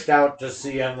I'm pushed out to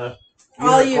sea on the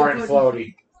All you unicorn good-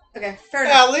 floaty. Okay, fair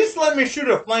Yeah, enough. at least let me shoot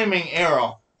a flaming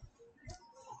arrow.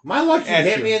 My luck, you At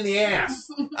hit you. me in the ass.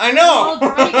 I Oh,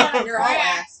 know. great, got it You're all right.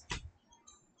 ass.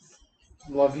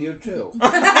 Love you too.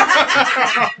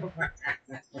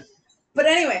 But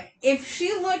anyway, if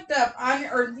she looked up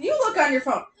or you look on your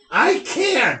phone. I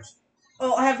can't.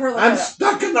 Oh, have her look I'm it up.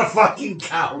 stuck in the fucking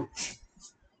couch.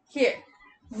 Here.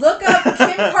 Look up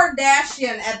Kim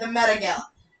Kardashian at the Met Gala.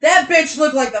 That bitch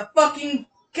looked like the fucking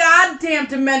goddamn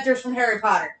Dementors from Harry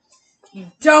Potter. You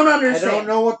don't I understand. don't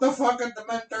know what the fuck a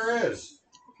Dementor is.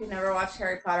 If you've never watched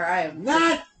Harry Potter, I am.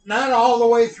 Not all the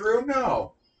way through,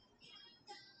 no.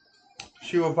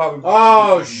 She will probably.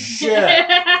 Oh, shit.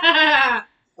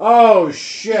 Oh,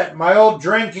 shit. My old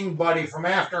drinking buddy from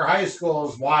after high school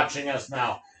is watching us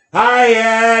now. Hi,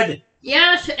 Ed.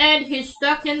 Yes, Ed, he's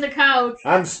stuck in the couch.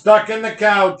 I'm stuck in the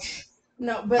couch.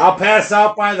 No, but I'll pass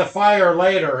out by the fire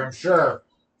later, I'm sure.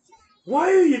 Why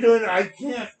are you doing it? I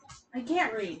can't. I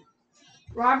can't read.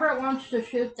 Robert wants to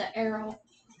shoot the arrow.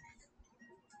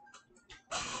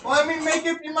 Well, I mean, make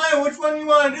up your mind which one you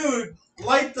want to do.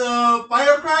 Light the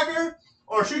firecracker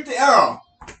or shoot the arrow.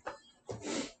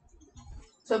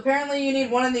 So apparently you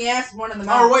need one in the ass and one in the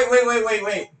Oh, mouth.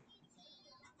 wait.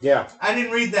 Yeah. I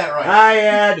didn't read that right. Hi,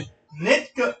 Ed.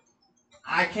 Nitka.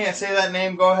 I can't say that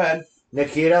name. Go ahead.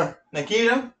 Nikita.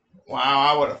 Nikita? Wow,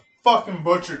 I would have fucking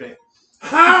butchered it.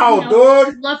 How, No.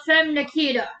 dude? La Femme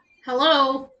Nikita.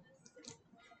 Hello.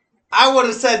 I would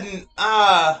have said,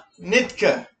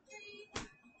 Nitka.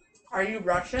 Are you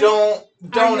Russian? Don't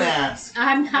Are you- ask.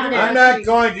 I'm not. I'm not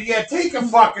going to. Yeah, take a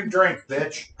fucking drink,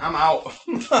 bitch. I'm out.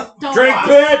 Don't- Drink,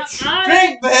 bitch.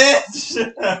 Drink,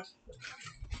 bitch!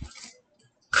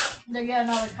 They get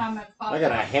another comment. I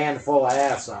got a handful of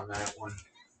ass on that one.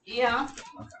 Yeah.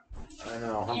 I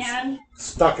know. I'm And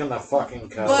stuck in the fucking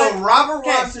cup. So Robert Okay.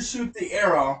 wants to shoot the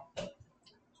arrow,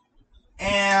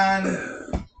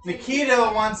 and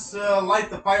Nikita wants to light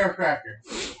the firecracker.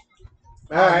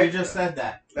 All right. You just said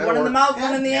that. That'll One in the work. mouth,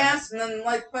 one Yeah, in the yeah. ass, and then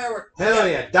like fireworks. Hell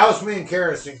yeah. Douse me in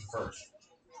kerosene first.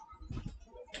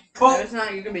 But If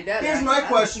not, you're gonna be dead. here's after my that.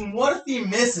 question: what if he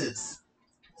misses?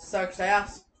 Sucks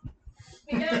ass.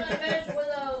 he doesn't miss with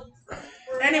a.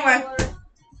 Anyway.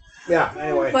 Yeah,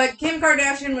 anyway. But Kim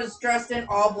Kardashian was dressed in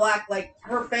all black. Like,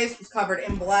 her face was covered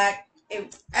in black.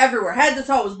 Everywhere. Head to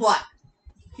toe was black.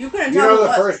 You couldn't You tell know who it the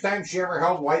was. first time she ever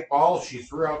held white balls, she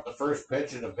threw out the first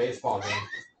pitch in a baseball game.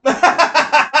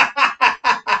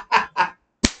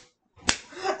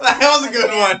 That was a good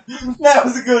one. That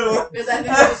was a good one. Because I think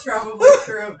that was probably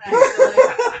true,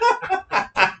 actually.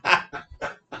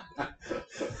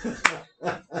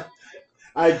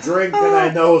 I drink and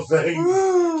I know things.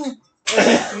 You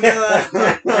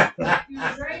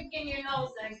drink and you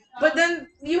know things. But then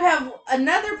you have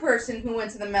another person who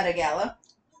went to the Met Gala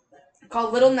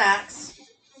called Little Nax.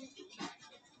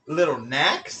 Little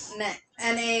Nax?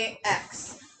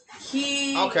 N-A-X.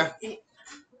 He... Okay.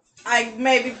 I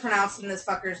may be pronouncing this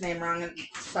fucker's name wrong. And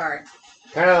sorry.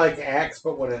 Kind of like Axe,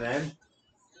 but with an N.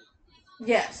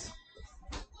 Yes.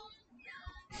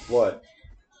 What?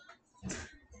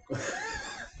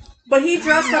 But he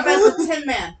dressed up as a Tin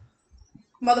Man.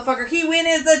 Motherfucker, he went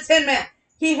as a Tin Man.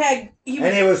 And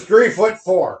he was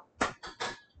 3'4".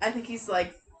 I think he's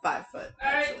like 5 foot.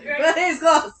 Alright, Actually. great. But he's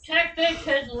close. Tech Bitch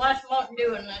has less Mountain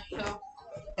Dew in this, so.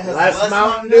 Last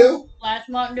Mountain Dew? Last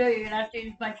Mountain Dew, you're gonna have to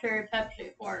use my cherry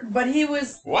Pepsi for it. But he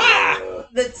was Wow!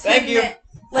 the Tin Thank you. Man.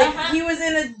 Like, Uh-huh. he was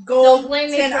in a Don't gold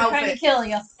blame me tin for trying to outfit kill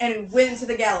you. and he went into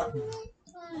the gala.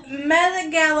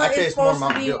 Met Gala I is taste more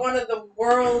supposed to be Mountain Dew. one of the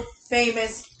world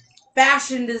famous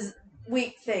fashion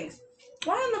week things.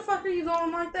 Why in the fuck are you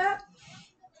going like that?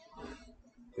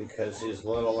 Because he's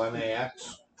little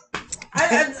NAX.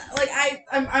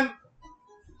 I'm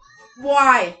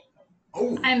why?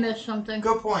 Oh, I missed something.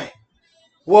 good point.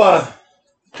 What?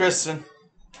 Kristen.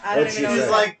 I don't What'd even she know. He's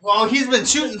say? like, well, he's been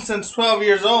shooting since 12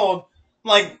 years old.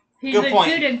 Like, He's Good been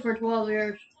point. shooting for 12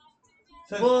 years.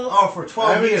 for 12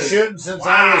 I've been years. shooting since Wow.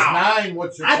 I was 9.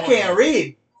 What's your I point? can't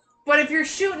read. But if you're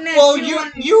shooting at Well, you you-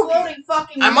 on you- floating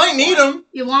fucking, I might need them.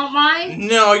 You want mine?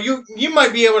 No, you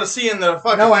might be able to see in the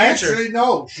fucking No, future. actually,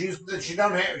 no. She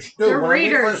don't have. Dude, They're when we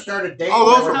readers. first started dating, Oh,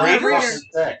 those they are were fucking readers?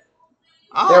 thick.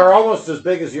 Oh, They were almost as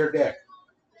big as your dick.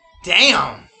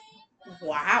 damn.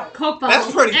 wow. Coke That's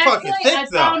bottles. pretty fucking Actually, thick, I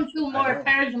though. found 2 I more know.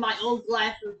 pairs of my old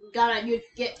glasses. Gotta just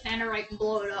get Tannerite and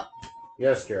blow it up.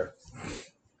 Yes, dear.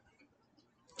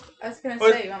 I was gonna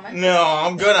But- say you want my. No,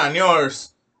 I'm good on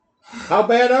yours. How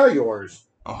bad are yours?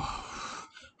 Oh.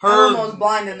 I'm Her almost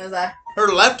blind in his eye.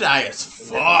 her left eye is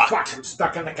fucked. Fuck, I'm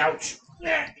stuck on the couch.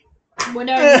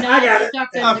 Whenever I you're not got it. stuck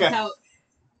in Okay. the couch.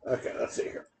 Okay, let's see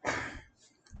here.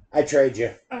 I trade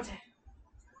you. Okay.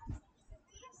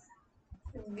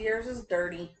 Yours is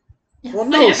dirty. Well,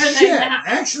 no Whenever they're shit. not.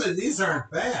 Actually, these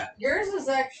aren't bad. Yours is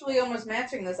actually almost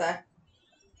matching this eye.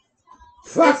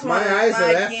 Fuck, This my one, eyes I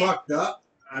are that can't- fucked up.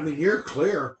 I mean, you're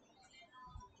clear.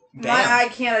 My Damn. eye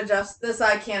can't adjust. This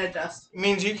eye can't adjust.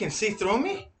 Means you can see through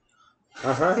me?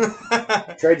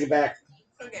 Uh-huh. Trade you back.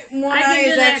 Okay. One I eye can do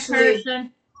is that, actually.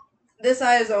 person. This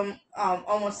eye is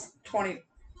almost 20.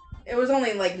 It was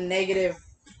only like negative.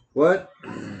 What?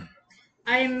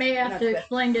 I may have Not to bad.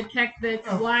 explain to Tech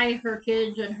Bitch why her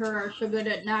kids and her are so good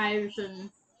at knives and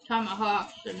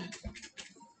tomahawks and.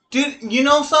 Dude, you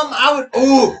know something? I would.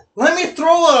 Ooh, let me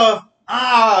throw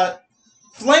a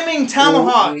flaming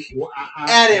tomahawk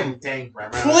at him.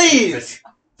 Please.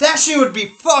 That shit would be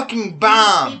fucking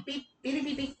bomb. Beep, beep,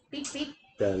 beep, beep, beep, beep.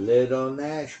 The little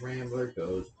Nash Rambler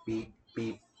goes beep,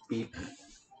 beep, beep.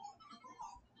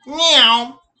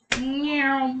 Meow.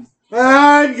 Meow.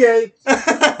 Okay.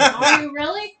 Are you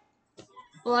really?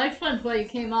 Well, that explains why you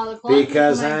came out of the closet.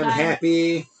 Because so many I'm times.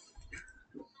 happy.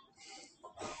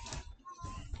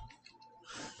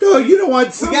 No, you know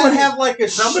what? We gotta have like a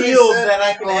somebody shield said- that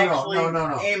I can Oh, no, actually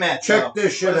no. aim at. Check though.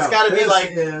 this shit But out. it's gotta be This like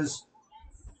is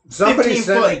somebody 15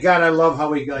 said, foot. God, I love how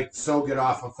we like so get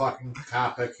off a fucking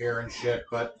topic here and shit,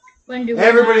 but When do we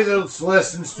everybody not that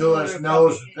listens to us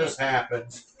knows that this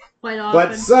happens. quite But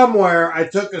often? somewhere I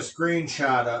took a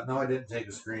screenshot of. No, I didn't take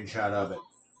a screenshot of it.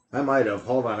 I might have.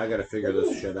 Hold on, I gotta figure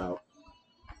this shit out.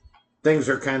 Things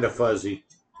are kind of fuzzy.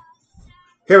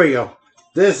 Here we go.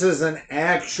 This is an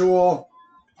actual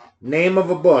name of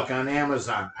a book on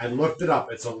Amazon. I looked it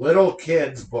up. It's a little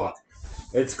kid's book.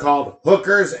 It's called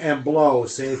Hookers and Blow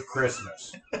Save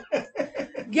Christmas.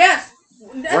 Yes.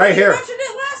 Right here. You mentioned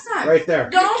it last time. Right there.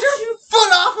 Don't you?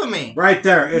 foot off of me. Right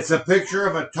there. It's a picture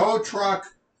of a tow truck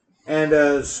and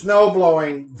a snow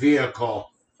blowing vehicle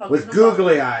with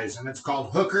googly eyes, and it's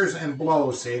called Hookers and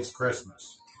Blow Saves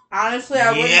Christmas. Honestly,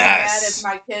 I wouldn't be mad Yes. if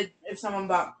my kid, if someone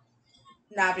bought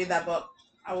Navi that book.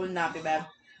 I would not be mad.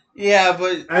 Yeah,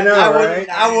 but I know, wouldn't. right?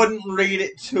 I wouldn't read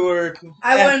it to her.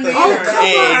 I at wouldn't the either. Oh, current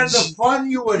come on, age. the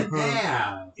fun you would have.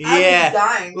 I Yeah. was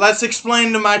dying. Let's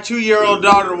explain to my 2-year-old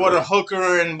daughter what a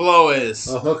hooker and blow is.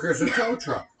 A hooker's a tow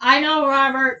truck. I know,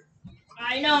 Robert.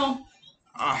 I know.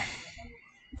 Oh.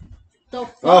 The A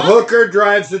fuck? hooker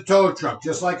drives the tow truck,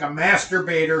 just like a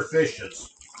masturbator fishes.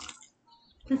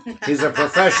 He's a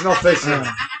professional fisherman.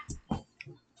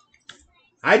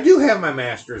 I do have my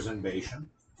master's in Bayesian.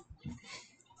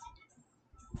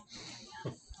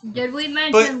 Did we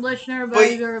mention listener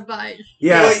advisor advice?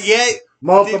 Yes, But yeah,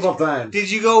 multiple times.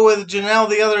 did you go with Janelle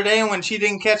the other day when she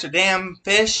didn't catch a damn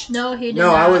fish? No, he did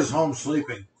No, not. I was home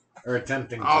sleeping. Or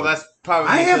attempting to. Oh, that's probably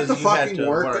I have because to you had fucking to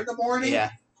work in the morning.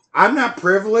 Yeah. I'm not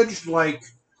privileged like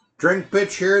Drink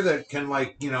Bitch here that can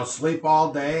sleep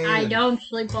all day. I and don't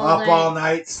sleep all up day. all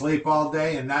night, sleep all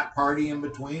day, and not party in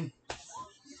between.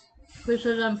 Who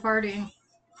says I'm partying?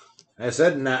 I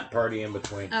said not party in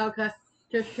between. Oh, okay.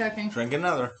 Just checking. Drink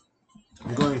another.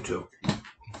 I'm going to.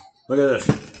 Look at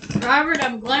this. Robert,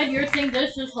 I'm glad you think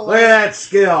this is Look at hilarious. that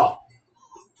skill.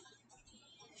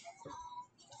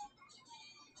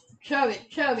 Chug it,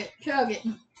 chug it, chug it.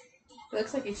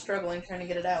 Looks like he's struggling trying to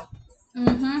get it out.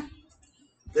 Mm-hmm.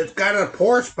 It's got a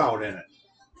pour spout in it.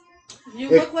 You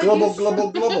It's look like global, you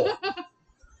global, global.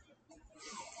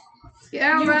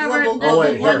 Yeah, You Robert, global, that's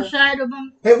global, the one global. side of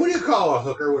him. Hey, what do you call a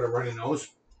hooker with a runny nose?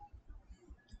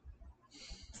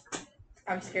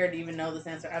 I'm scared to even know this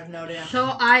answer. I have no idea.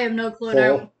 So I have no clue.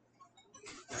 Full.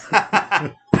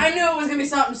 Now. I knew it was gonna be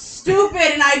something stupid,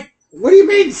 and I. What do you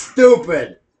mean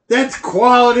stupid? That's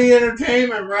quality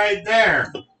entertainment right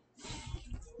there.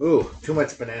 Ooh, too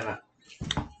much banana.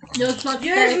 No such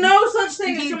There's thing. no such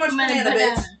thing as Eat too much many banana, bitch.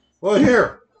 bananas. Well,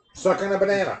 here. Suck on a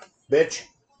banana, bitch.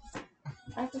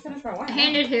 I have to finish my wine.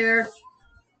 Hand it here.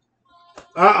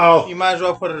 Uh-oh. You might as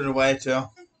well put it away too.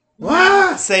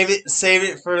 What? Save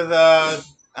it for the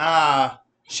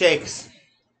shakes.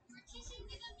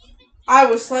 I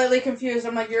was slightly confused.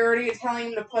 I'm like, you're already telling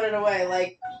him to put it away.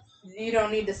 Like, you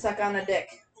don't need to suck on a dick.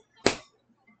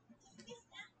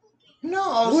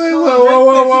 No, Wait, whoa,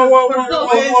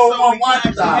 what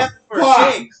the for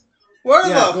fuck? shakes? Where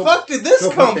Yeah, the go- fuck did this Go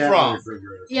put come that in the from?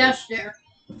 refrigerator. Yes, dear.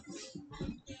 And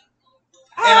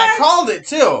I called it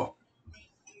too.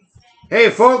 Hey,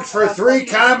 folks, for 3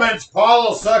 comments, Paul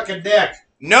will suck a dick.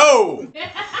 No.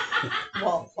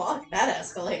 Well, fuck, that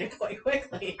escalated quite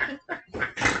quickly.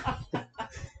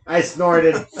 I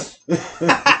snorted.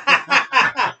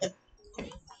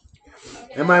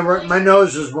 And my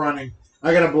nose is running.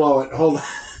 I gotta blow it. Hold on.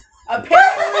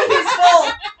 Apparently he's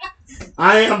full.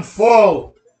 I am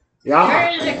full. There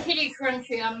Yeah. is a kitty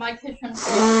crunchy on my kitchen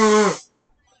floor.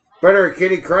 Better a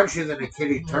kitty crunchy than a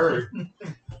kitty turd.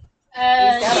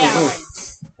 Yeah.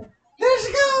 There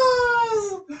she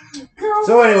goes. Girl.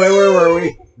 So anyway, where were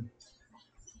we?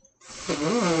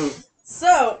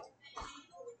 So,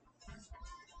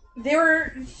 they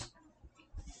were.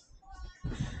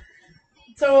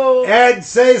 So. Ed,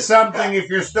 say something if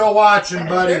you're still watching,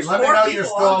 buddy. There's Let me 4 know you're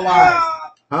people still on there. alive.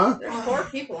 Huh? There's 4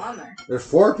 people on there. There's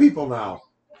 4 people now.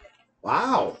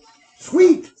 Wow.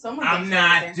 Sweet. Someone I'm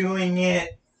not doing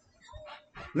it.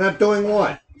 Not doing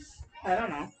what? I don't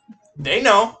know. They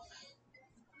know.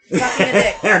 Sucking a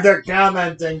dick. They're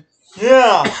commenting.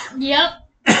 Yeah. Yep.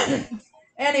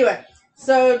 Anyway,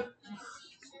 so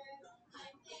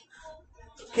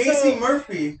Casey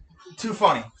Murphy. Too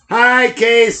funny. Hi,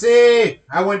 Casey.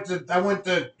 I went to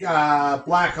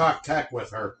Blackhawk Tech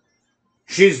with her.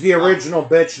 She's the original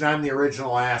bitch, and I'm the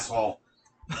original asshole.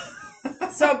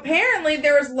 So apparently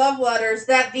there was love letters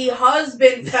that the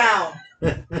husband found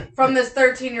from this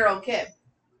 13-year-old kid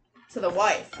to the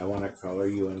wife. I want to color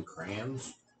you in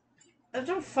crayons. I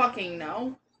don't fucking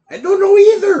know. I don't know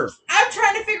either. I'm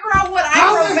trying to figure out what I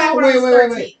How wrote the back hell? when I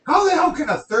was 13. How the hell can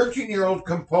a 13-year-old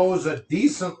compose a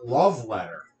decent love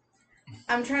letter?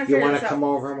 I'm trying to You figure want this to out. come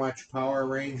over and watch Power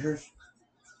Rangers?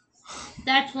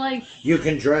 That's like You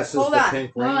can dress as Hold the on.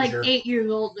 Pink we're like Ranger. 8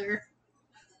 years older.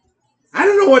 I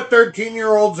don't know what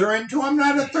 13-year-olds are into. I'm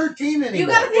not a 13 anymore. You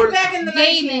gotta think back in the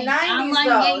Gaming. 1990s, Online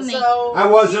though. gaming. So I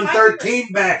wasn't he might be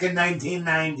 13 back in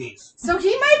 1990s. So he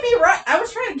might be right. I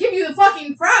was trying to give you the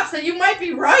fucking props that you might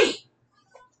be right.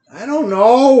 I don't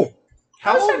know.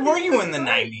 How old were you in the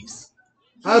 90s?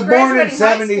 I was born in graduating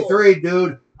high school. 73,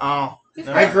 dude. Oh. He's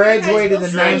I graduated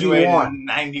in Graduated 91. in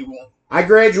 91. I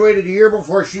graduated a year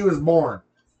before she was born.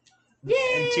 Yay!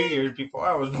 And 2 years before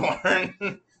I was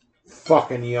born.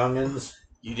 Fucking youngins.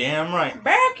 You damn right.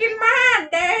 Back in my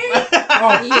day. Oh,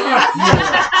 fuck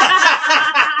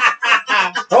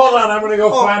you. Hold on, I'm going to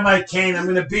go Oh. find my cane. I'm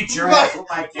going to beat your ass with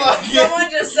my cane. Fuck yeah. Someone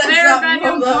just said Spare something.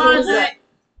 bedroom What was closet. that?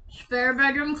 Spare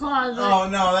bedroom closet. Oh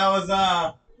no, that was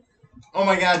oh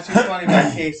my god, too funny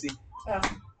by Casey. Oh.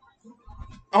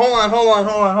 Hold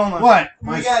on. What?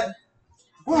 We got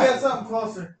What? something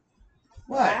closer.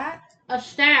 What? That? A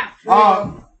staff.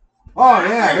 Oh,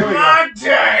 yeah, here we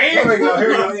go. Here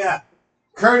we go, yeah.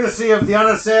 Courtesy of the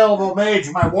unassailable mage,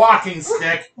 my walking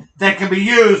stick that can be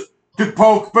used to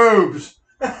poke boobs.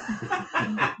 Poof!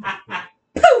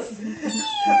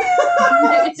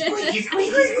 Squeaky,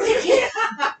 squeaky, squeaky.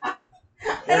 I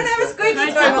don't have a squeaky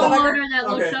Nice toy, apple motherfucker. motor that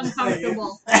looks Okay.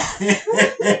 uncomfortable.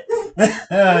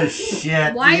 Oh,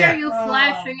 shit. Why yeah. are you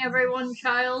flashing everyone,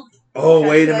 child? Oh,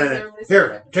 wait a Like minute. everybody's Here,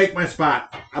 favorite. take my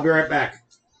spot. I'll be right back.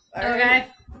 Okay.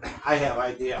 I have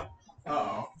idea.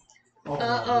 Uh-oh.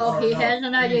 Uh-oh, he has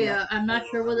an idea. I'm not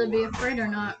sure whether to be afraid or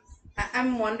not.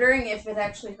 I'm wondering if it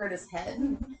actually hurt his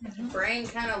head. His brain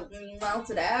kind of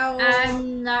melted out.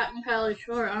 I'm not entirely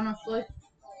sure, honestly.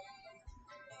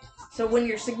 So when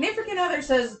your significant other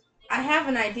says, I have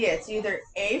an idea, it's either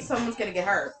A, someone's going to get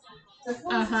hurt,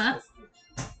 Uh-huh.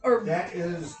 or That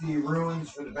is the ruins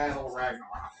for the Battle of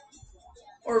Ragnarok.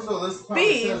 or So this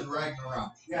B,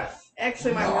 Ragnarok. Yes.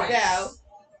 actually might work Nice. out.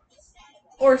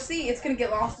 Or C, it's going to get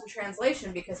lost in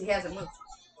translation because he hasn't moved.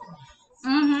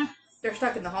 Mm-hmm. They're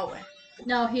stuck in the hallway.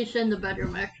 No, he's in the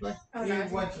bedroom, actually. Oh, He no.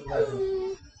 went to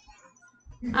the...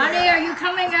 Honey, are you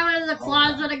coming out of the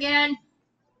closet again?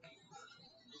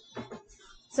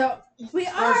 So we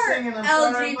Start are singing, I'm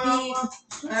sorry, LGBT.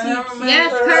 Mama.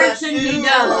 Yes, person, he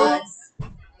does.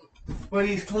 But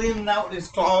he's cleaning out his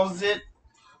closet.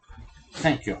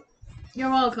 Thank you. You're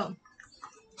welcome.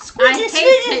 Squeaky, I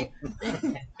hate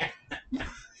squeaky. it.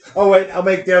 Oh, wait. I'll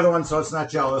make the other one so it's not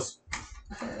jealous.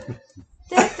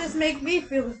 That just makes me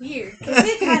feel weird. Because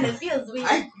it kind of feels weird.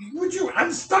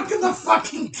 I'm stuck in the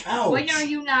fucking couch. When are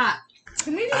you not?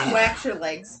 Can we just wax your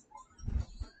legs?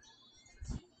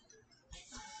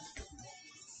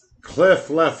 Cliff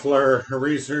Leffler, a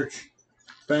research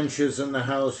benches in the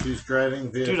house who's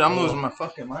driving vehicle. Dude, I'm losing my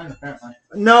fucking mind apparently.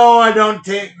 No, I don't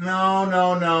take. No.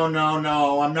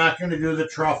 I'm not going to do the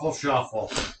truffle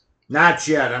shuffle. Not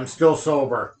yet. I'm still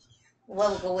sober.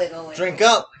 Wiggle. Drink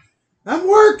up. I'm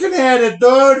working at it,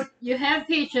 dude. You have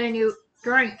pizza and you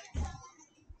drink.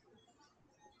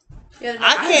 I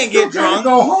I can't still get gotta drunk.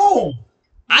 Go home.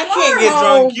 I You can't are get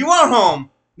home. drunk. You are home.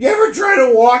 You ever try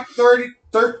to walk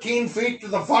 13 feet to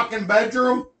the fucking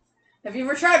bedroom? Have you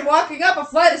ever tried walking up a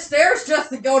flight of stairs just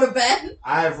to go to bed?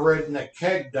 I've ridden a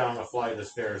keg down a flight of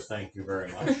stairs. Thank you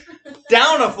very much.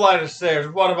 Down a flight of stairs.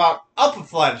 What about up a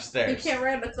flight of You stairs? can't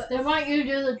ride a They want you to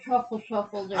do the truffle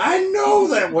shuffle there. I know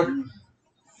that would.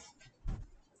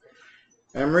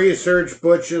 I'm research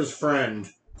Butch's friend,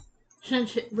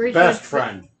 Since research, best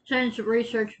friend. Since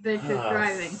research bitch is Ah,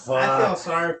 driving. I feel fuck.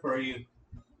 sorry for you.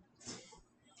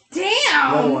 Another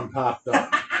Damn! one popped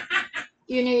up.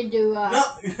 You need to, No,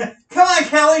 come on,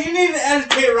 Kelly. You need to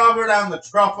educate Robert on the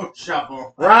truffle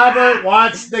shuffle. Robert,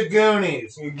 watch the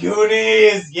Goonies.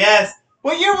 Goonies, yes.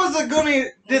 What year was the Goonies?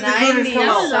 Did the 90s. Goonies come that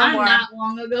out? was on somewhere. not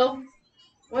long ago.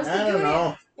 What's the I don't Goonies?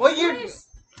 know. What year? Goonies?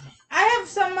 I have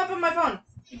something up on my phone.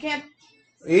 You can't.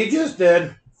 He just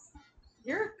did.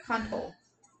 You're a cunthole.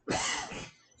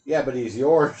 Yeah, but he's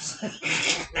yours.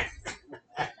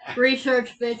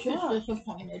 Research bitch Yeah. is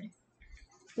disappointed.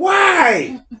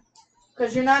 Why?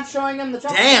 Because you're not showing them the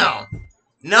truffle. Damn.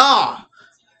 No.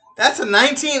 That's a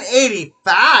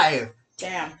 1985.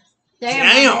 Damn.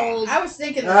 Damn. Old. I was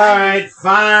thinking All right,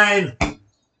 fine.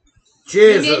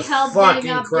 Jesus help fucking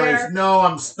getting up Christ. there? No,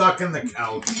 I'm stuck in the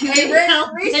couch. Hey,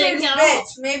 research bitch.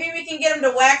 Maybe we can get him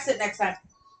to wax it next time.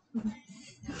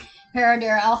 Here,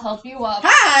 dear, I'll help you up.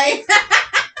 Hi!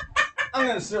 I'm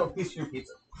gonna steal a piece of your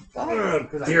pizza. Oh,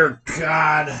 dear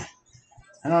God.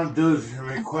 I don't do this to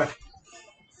me quick.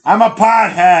 I'm a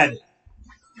pothead.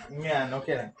 Yeah, no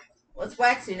kidding. Let's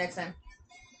wax you next time.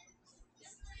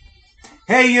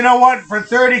 Hey, you know what? For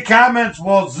 30 comments,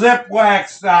 we'll zip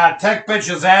wax Tech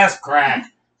Bitch's ass crack.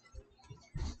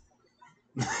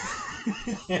 And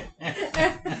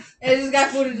he just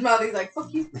got food in his mouth. He's like,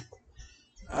 fuck you.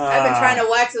 I've been trying to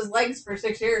wax his legs for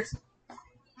 6 years.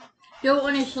 Do it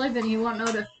when he's sleeping, he won't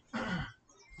notice.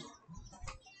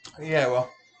 Yeah,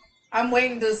 well. I'm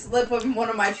waiting to slip him one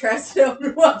of my chests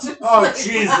and watch him Oh,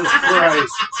 sleep. Jesus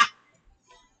Christ.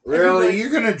 Really? You're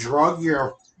going to drug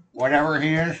your whatever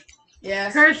he is?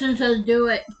 Yes. Kirsten says do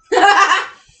it.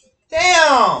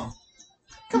 Damn.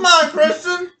 Come on,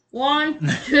 Kristen. 1,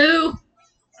 2,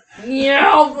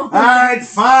 All right,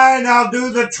 fine. I'll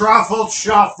do the truffle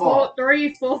shuffle.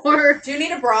 3, 4. Do you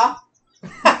need a bra?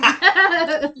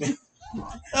 No,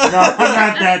 I'm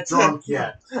not that drunk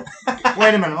yet.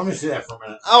 Wait a minute. Let me see that for a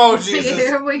minute. Oh, Jesus.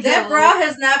 Here we go. That bra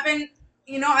has not been...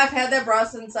 You know, I've had that bra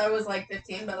since I was like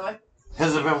 15, by the way.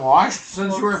 Has it been washed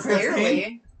since you were 15?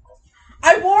 Clearly.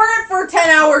 I wore it for 10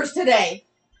 hours today.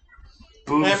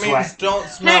 Boob That sweat. means don't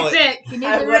smell Heck, it. Vic, you need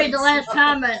I to read wouldn't the last smell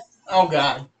comment. Oh,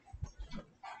 God.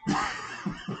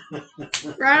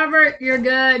 Robert, you're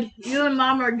good. You and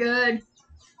Mom are good.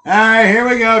 All right, here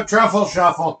we go. Truffle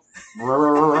shuffle.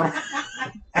 I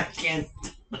can't.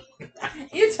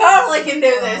 You totally can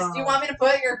do this. Do you want me to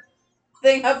put your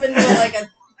thing up into like a...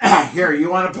 Here, you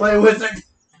want to play with it?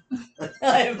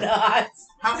 I'm not.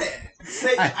 How did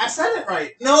I said it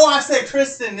right. No, I said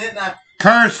Kristen, didn't I?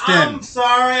 Kirsten. I'm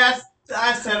sorry.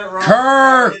 I said it wrong.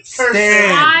 It's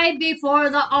Kirsten. I before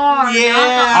the R.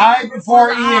 Yeah. I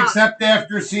before E Ah. except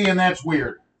after C, and that's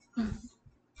weird.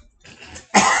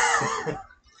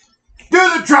 Do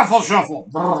the truffle shuffle.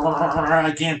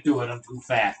 I can't do it. I'm too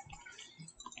fat.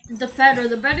 The fatter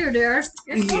the better, dear.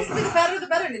 You're supposed to be fatter the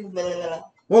better.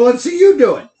 Well, let's see you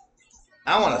do it.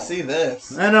 I want to see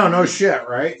this. I know, no shit,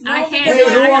 right? I can't Hey, do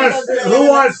it. who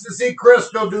wants to see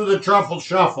Crystal do the truffle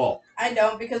shuffle? I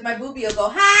don't, because my boobie will go,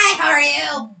 hi, how are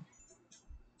you?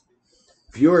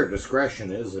 Viewer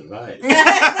discretion is advised.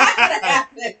 That's not gonna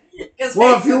happen. 'Cause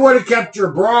Well, if you would have kept your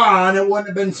bra on, it wouldn't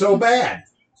have been so bad.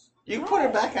 You put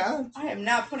it back on. I am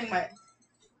not putting my...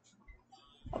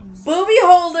 Booby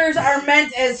holders are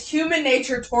meant as human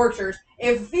nature tortures.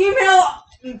 If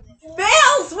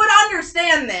males would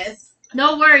understand this.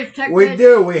 No worries, check We this.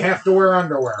 do. We have to wear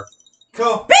underwear.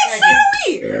 Cool. Bitch, Thank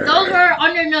so you. do we! Those are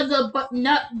under the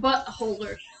nut butt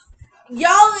holders.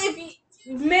 Y'all,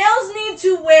 males need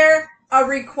to wear a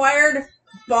required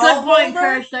ball Good point,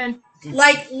 holder, Kirsten.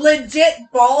 like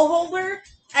legit ball holder,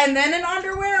 and then an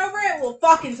underwear over it, we'll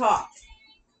fucking talk.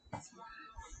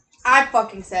 I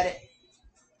fucking said it.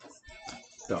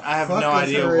 I have no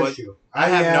idea what. Issue? I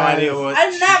have no idea what.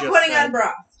 I'm she not just putting said. on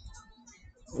bra.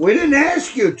 We didn't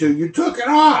ask you to. You took it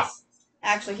off.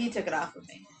 Actually, he took it off of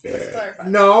me. Let's clarify.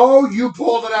 No, you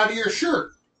pulled it out of your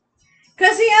shirt.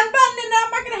 Because he unbuttoned it, now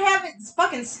I'm not going to have it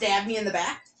fucking stab me in the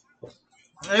back.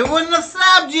 It wouldn't have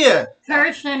stabbed you.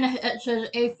 Kirsten, it says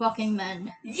a fucking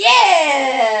men.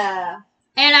 Yeah!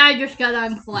 And I just got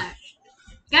unflashed.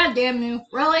 God damn you.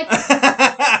 Really?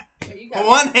 You got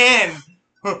One hand.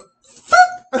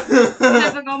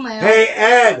 Typical man. Hey,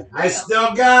 Ed, I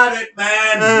still got it,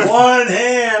 man. One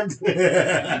hand.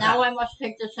 Now I must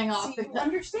take this thing off. So you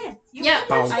understand. You Yeah,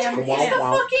 understand. I It's the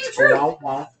fucking truth.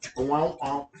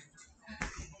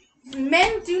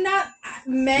 Men do not...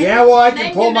 Men... Yeah, well, I can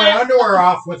Men pull do my not- underwear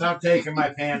off without taking my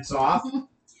pants off.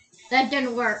 That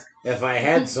didn't work. If I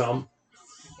had some.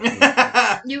 You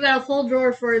got a full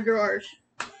drawer for your drawers.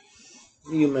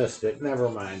 You missed it. Never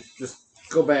mind. Just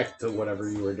go back to whatever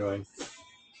you were doing.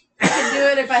 I could do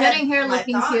it if I had Sitting here my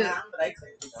looking thong cute. on, but I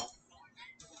clearly don't.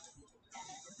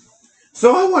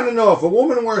 So I want to know, if a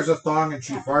woman wears a thong and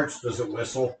she farts, does it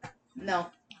whistle? No.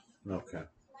 Okay.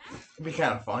 It'd be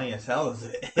kind of funny as hell, is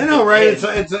it? I know, right?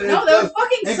 No, that was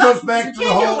fucking it sucks. goes back You to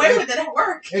can't the get whole- away with it at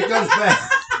work. It goes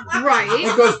back. Right.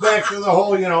 It goes back to the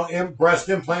whole, breast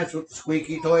implants with the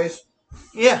squeaky toys.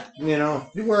 Yeah.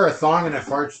 You wear a thong and it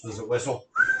farts, does it whistle?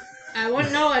 I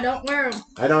wouldn't know. I don't wear them.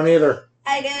 I don't either.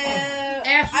 I do.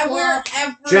 I wear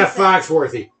everything. Jeff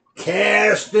Foxworthy.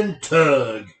 Cast and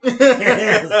tug.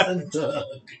 Cast and tug.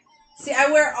 See,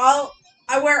 I wear all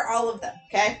of them,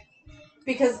 okay?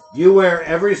 Because You wear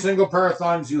every single pair of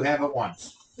thongs you have at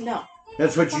once. no.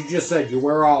 That's what you just said. You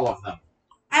wear all of them.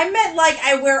 I meant like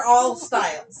I wear all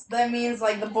styles. That means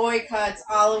like the boy cuts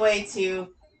all the way to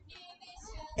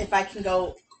if I can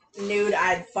go nude,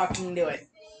 I'd fucking do it.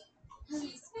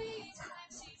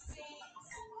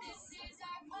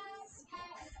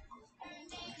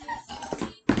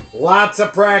 Lots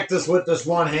of practice with this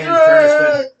one hand,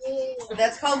 Kirsten.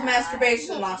 That's called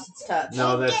masturbation lost its touch.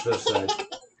 No, that's this side.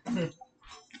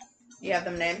 You have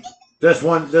them named? This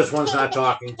one's not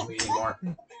talking to me anymore.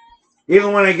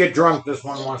 Even when I get drunk, this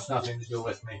one wants nothing to do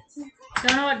with me.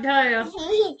 Don't know what to tell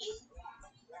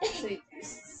you.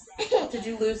 Did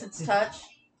you lose its touch?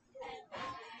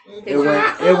 It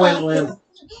went limp.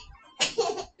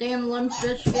 Damn limp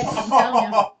biscuit, I'm telling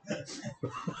you. What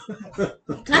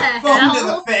the Phone to the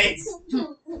hell? face.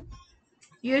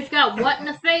 You just got what in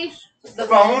the face? The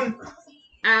phone.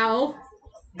 Ow.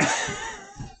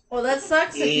 Well, that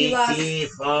sucks that you lost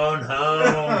phone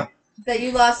home.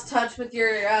 touch with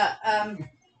your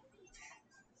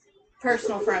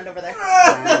personal friend over there.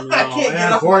 I can't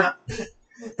get up.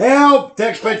 Help!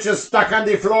 Tech bitch is stuck on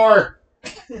the floor.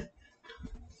 You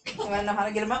wanna know how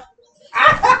to get him up?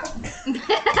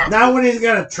 Now when he's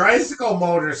got a tricycle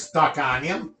motor stuck on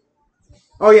him.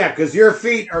 Oh yeah, because your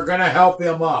feet are gonna help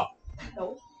him up.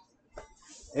 No.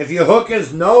 If you hook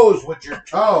his nose with your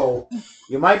toe,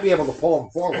 you might be able to pull him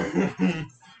forward.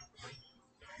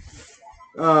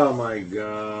 Oh my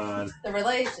god. The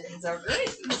relations are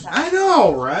great. I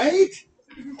know, right?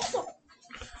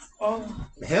 Oh.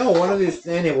 Hell, one of these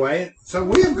anyway. So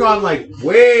we have gone like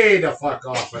way the fuck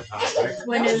off the topic.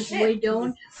 When is we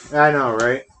don't? I know,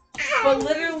 right? But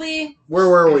literally, Where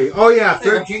were we? Oh yeah,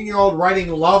 13-year-old writing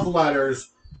love letters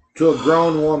to a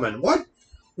grown woman. What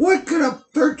could a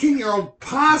 13-year-old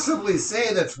possibly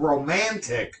say that's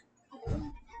romantic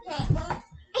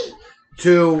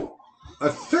to a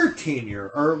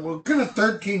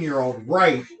 13-year-old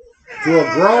write to a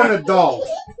grown adult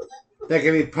that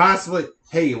can be possibly,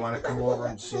 hey, you want to come over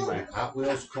and see my Hot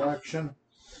Wheels collection?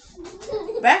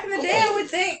 back in the day, I would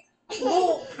think.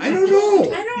 Well, I don't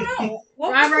know. I don't know.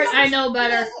 What Robert, was I know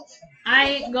better. I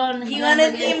ain't gonna. You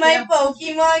wanna see my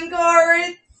Pokemon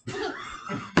card?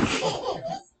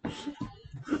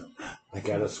 I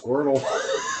got a Squirtle.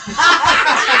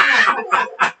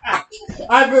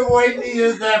 I've been waiting to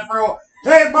use that for a while.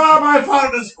 Hey, Mom, I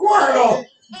found a Squirtle!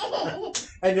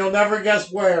 And you'll never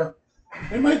guess where.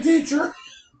 In my teacher.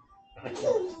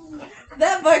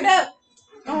 That fucked up.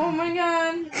 Oh my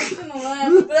god. I shouldn't have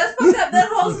laughed. But that's fucked up, that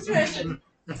whole situation.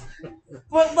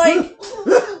 But like,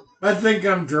 I think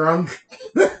I'm drunk.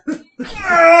 The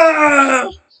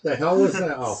hell was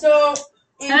that? Oh. so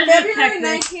in How's your February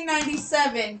technique?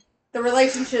 1997, the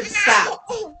relationship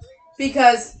stopped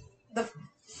because the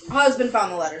husband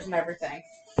found the letters and everything.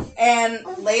 And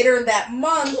later that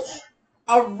month,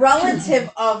 a relative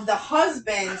of the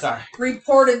husband Sorry.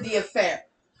 reported the affair.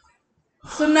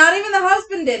 So not even the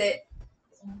husband did it,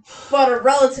 but a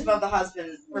relative of the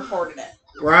husband reported it.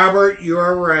 Robert, you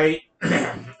are right.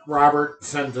 Robert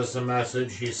sent us a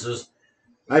message. He says,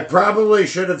 I probably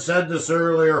should have said this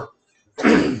earlier,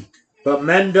 but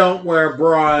men don't wear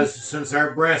bras since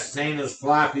our breasts ain't as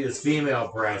floppy as female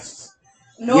breasts.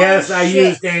 No yes, I shit.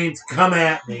 used ain't. Come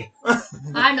at me.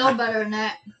 I know better than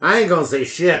that. I ain't gonna say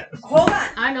shit. Hold on.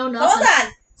 I know Hold nothing.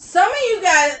 on. Some of you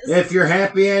guys. If you're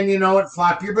happy and you know it,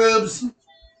 flop your boobs.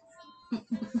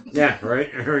 Yeah, right?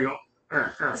 Here we go.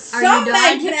 Some you men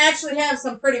done? can actually have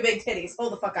some pretty big titties.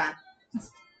 Hold the fuck on.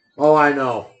 Oh, I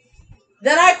know.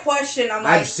 Then I question. I'm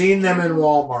like, I've seen them in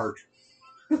Walmart.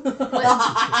 Don't mention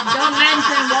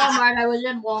Walmart. I was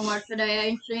in Walmart today. I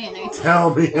ain't seeing it.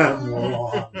 Tell me I'm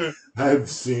wrong. I've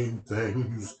seen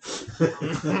things.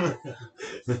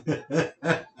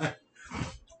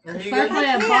 Especially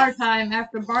at bar time.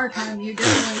 After bar time, you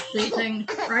definitely see things.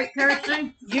 Right,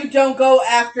 Kirsten? You don't go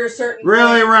after certain.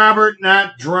 Really, Robert?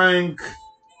 Not drink.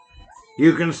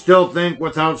 You can still think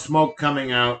without smoke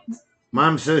coming out.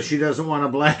 Mom says she doesn't want a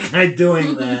black guy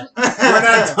doing that. We're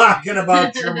not talking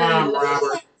about your mom,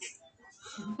 Robert.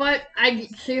 But I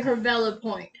see her valid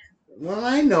point. Well,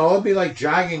 I know. It'd be like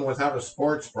jogging without a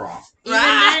sports bra. Even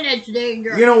then, it's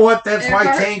dangerous. You know what? That's why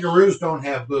Ever? kangaroos don't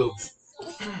have boobs.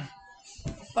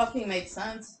 Fucking makes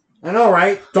sense. I know,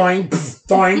 right? Doink,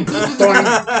 doink,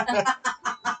 doink.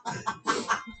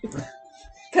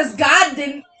 Because God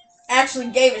didn't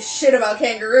actually give a shit about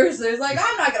kangaroos. So he's like,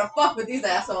 I'm not gonna fuck with these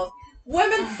assholes.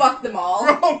 Women fuck them all.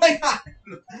 Oh my god.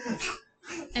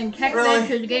 And Tech Really?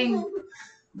 Bitch is getting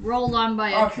rolled on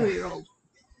by a Okay. 2-year-old.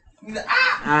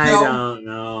 I No. don't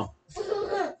know.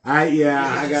 I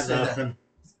got just said that. nothing.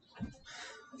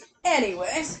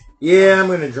 Anyways, Yeah, I'm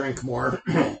gonna drink more.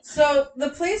 so the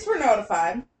police were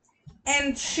notified,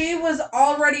 and she was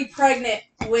already pregnant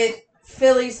with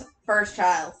Philly's first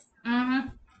child. Mm-hmm.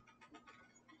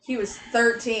 He was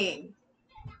 13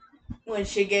 when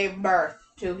she gave birth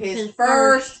to his His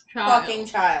first first child. fucking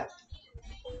child.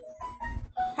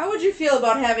 How would you feel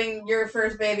about having your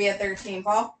first baby at 13,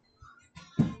 Paul?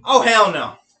 Oh, hell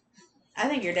no. I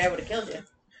think your dad would have killed you.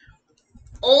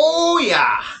 Oh,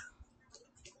 yeah.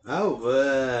 Oh,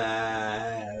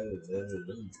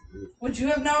 Would you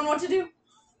have known what to do?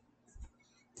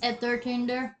 At 13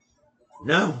 there?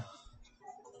 no.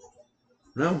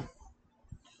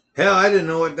 Hell, I didn't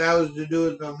know what that was to do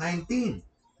until 19.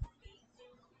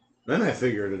 Then I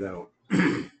figured it out.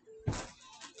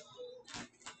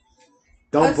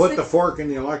 Don't put the fork in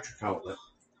the electric outlet.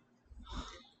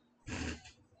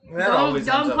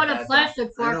 Don't put a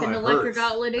plastic fork know, in the it electric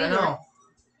hurts. outlet I either. know.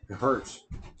 It hurts.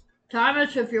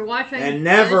 Thomas, if you're watching, And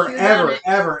never, yes, you done ever, it.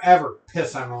 ever, ever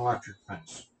piss on an electric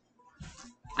fence.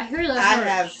 I hear that I hurts.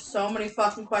 have so many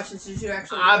fucking questions. Did you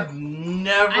actually? I've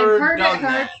never I've heard it done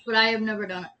hurts, that. but I have never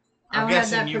done it. I I'm don't have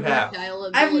guessing that you have. projectile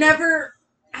I've ability. never.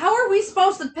 How are we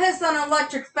supposed to piss on an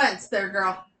electric fence, there,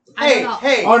 girl? I Hey, don't know.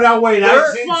 hey. Oh, no, wait. I've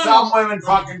They're seen funnel. some women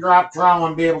fucking drop trowel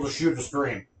and be able to shoot a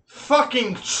stream.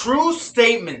 Fucking true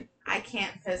statement. I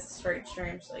can't piss straight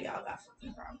stream, so y'all got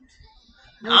fucking problems.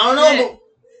 No I don't know, shit. but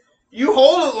you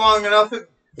hold it long enough, it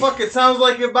fucking sounds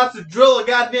like you're about to drill a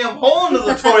goddamn hole into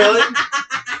the toilet.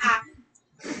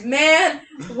 Man,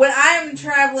 when I'm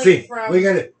traveling See, from. we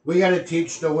gotta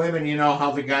teach the women. You know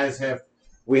how the guys have.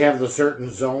 We have the certain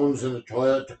zones in the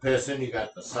toilet to piss in. You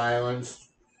got the silence,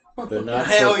 the nuts.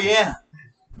 Hell yeah.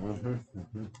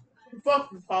 Fuck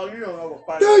you, Paul. You don't know what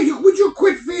fuck. No, would you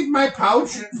quit feeding my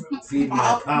pouch? Feed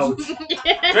my pouch.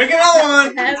 Drink another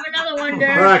one. Have another one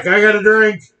there. Rock, I got a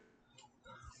drink.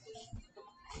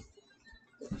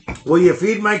 Will you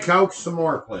feed my couch some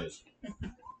more, please?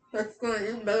 That's gonna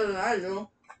eat better than I do.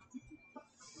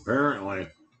 Apparently.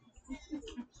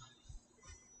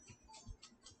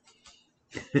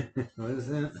 What is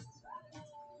that?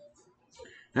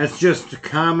 That's just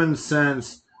common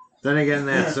sense. Then again,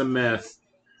 that's a myth.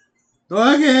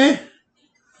 Okay.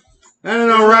 I don't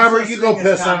know, There's no Robert, such you go thing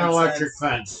as piss on an common electric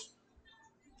fence.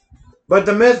 But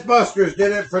the Mythbusters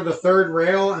did it for the third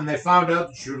rail, and they found out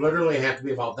that you literally have to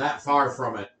be about that far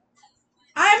from it.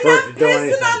 I'm For not it to do pissing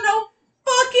anything. on no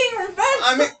fucking revenge.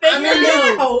 I mean,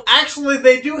 Figure it out. actually,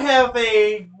 they do have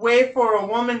a way for a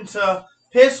woman to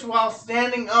piss while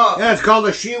standing up. Yeah, it's called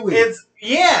a shiwi. It's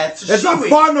It's a shiwi.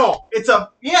 funnel. It's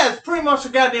pretty much a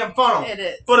goddamn funnel. It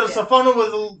is. But it's a funnel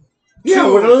with a... Yeah,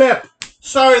 with a lip.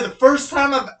 Sorry, the first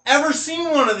time I've ever seen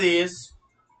one of these,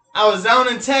 I was down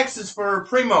in Texas for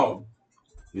Primo.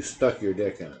 You stuck your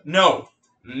dick in it. No.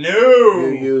 You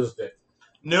used it.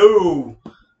 No.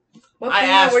 What I thing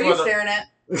asked were you for the- staring at?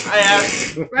 I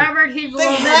asked... Robert, he's a They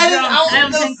little bit had it drunk. out I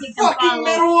in don't think the he can fucking follow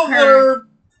middle of her. their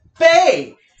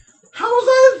bay. How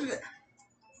was that?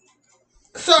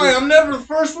 Sorry, I'm never the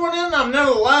first one in. I'm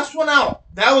never the last one out.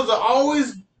 That was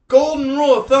always golden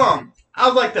rule of thumb. I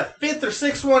was like the 5th or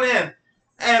 6th one in,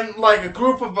 and like a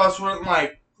group of us were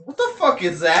like, "What the fuck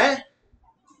is that?"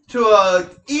 To a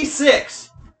E6.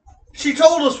 She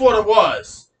told us what it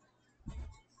was.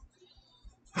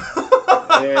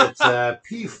 It's a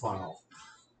pee funnel.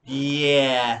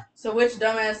 Yeah. So which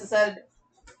dumbass decided to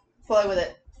play with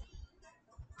it?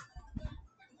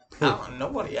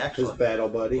 Nobody His actually. battle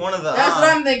buddy. One of the That's what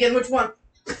I'm thinking. Which one?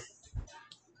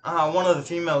 one of the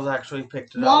females actually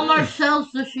picked it up. Walmart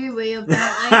sells the shiwi,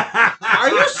 apparently. Are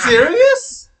you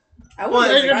serious? I What,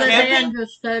 wouldn't is it have Elizabeth camping? Ann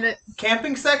just said it.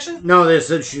 Camping section? No, they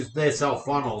said they sell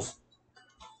funnels.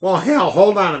 Well, hell,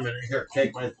 hold on a minute here.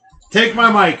 Take my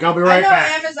mic. I'll be I right know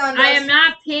back. Amazon does. I am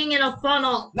not peeing in a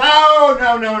funnel. No. I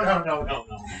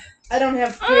don't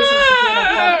have patience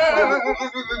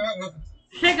to put up.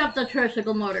 Shake up the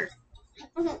tricycle motor.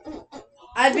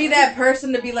 I'd be that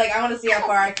person to be like, I want to see how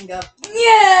far I can go.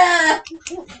 Yeah.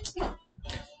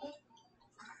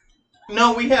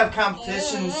 No, we have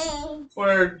competitions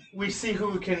where we see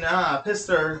who can piss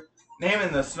their name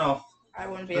in the snow. I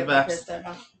wouldn't be The able to piss best. that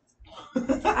much.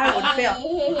 I would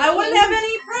fail. I wouldn't have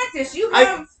any practice. You I-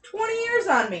 have 20 years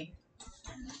on me.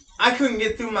 I couldn't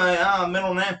get through my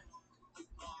middle name.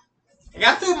 I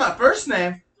got through my first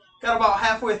name, got about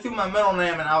halfway through my middle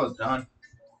name, and I was done.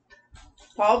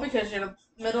 Paul, because your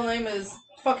middle name is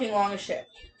fucking long as shit.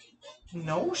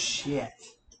 No shit.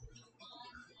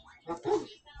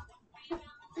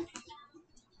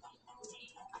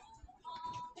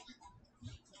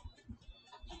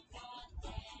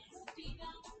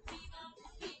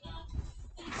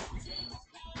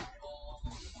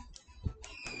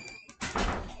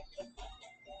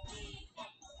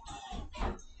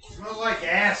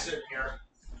 ass in here.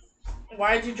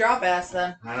 Why'd you drop ass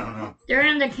then? I don't know. They're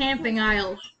in the camping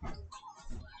aisles.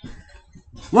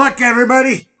 Look,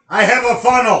 everybody, I have a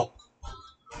funnel.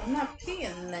 I'm not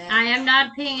peeing that. I am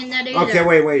not peeing in that either.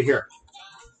 Okay, wait here.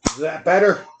 Is that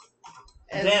better?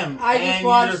 Damn, I just and you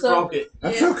watched just some. broke it.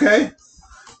 That's Yeah. okay.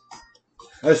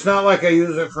 It's not like I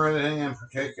use it for anything in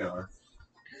particular.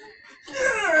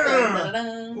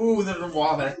 Ooh, there's a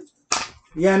water.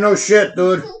 Yeah, no shit,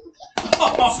 dude.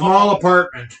 Small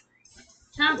apartment.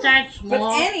 Not that But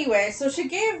small. anyway, so she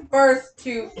gave birth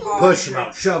to Push him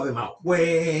out, shove him out,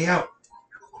 way out.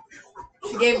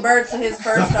 She gave birth to his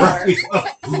first daughter.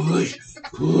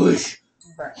 Push.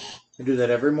 I do that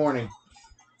every morning.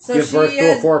 So Give she birth to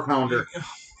a had, 4-pounder.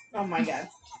 oh my god.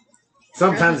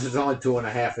 Sometimes it's only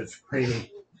 2.5. It's preemie.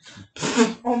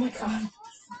 Oh my god.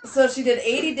 So she did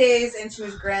 80 days and she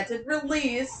was granted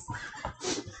release.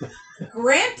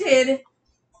 Granted,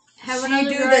 Have she another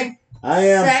do drink. I the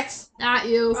am. sex Not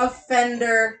you.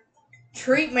 offender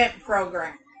treatment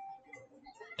program.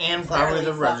 And probably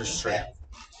the Clearly registry. fucking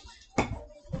failed.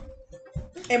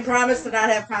 And promised to not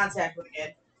have contact with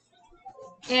it.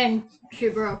 And she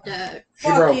broke that. She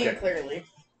broke Fucking it. clearly.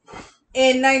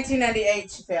 In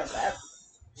 1998, she failed that.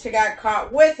 She got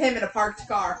caught with him in a parked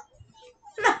car.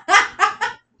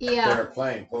 Yeah. They're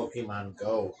playing Pokemon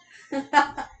Go.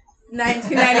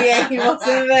 1998, he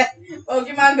wasn't there.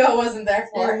 Pokemon Go wasn't there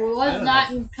for It it. was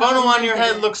not in Funnel on your head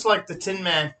common looks like the Tin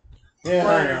Man. Yeah,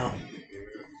 I know.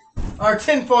 Or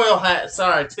tinfoil hat.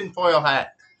 Sorry, tinfoil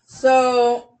hat.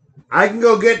 So, I can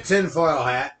go get tinfoil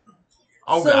hat.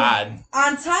 Oh, So- God.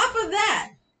 on top of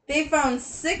that, they found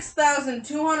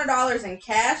 $6,200 in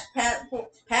cash,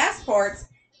 passports,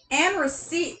 and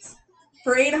receipts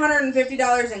for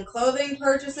 $850 in clothing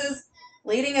purchases,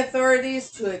 leading authorities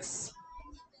to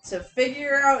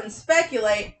figure out and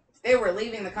speculate if they were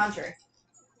leaving the country.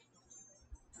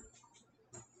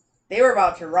 They were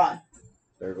about to run.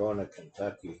 They're going to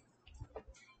Kentucky.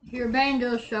 Your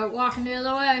banjos start walking the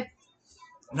other way.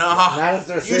 No. Not if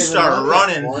they're You saving start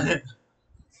money for running. it.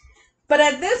 But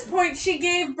at this point, she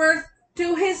gave birth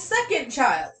to his second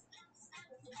child.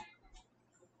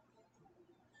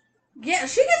 Yeah,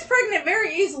 she gets pregnant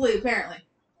very easily, apparently.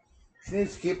 She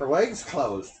needs to keep her legs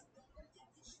closed.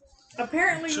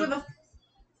 Apparently Sure. with a...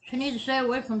 She needs to stay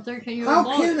away from 13-year-old How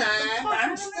boys. can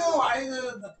I'm still.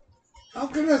 How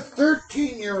can a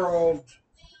 13-year-old?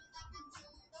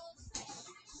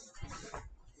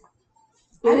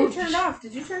 I didn't turn it off.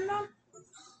 Did you turn it on?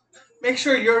 Make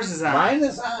sure yours is on. Mine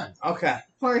is on. Okay.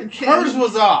 For a change. Hers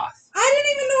was off. I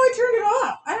didn't even know I turned it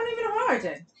off. I don't even know how I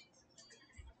did.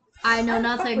 I know didn't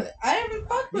fuck nothing. with it. I didn't even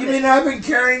fuck with You it. mean I've been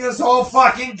carrying this whole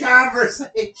fucking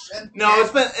conversation? No,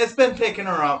 it's been picking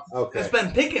her up. Okay. It's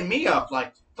been picking me up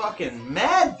like fucking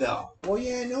mad though. Well,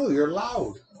 yeah, I know you're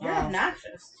loud. You're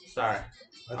obnoxious. Sorry.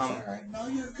 That's all right. No,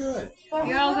 you're good.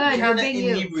 You're all good. You're Kind of being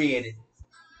you. inebriated.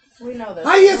 We know this.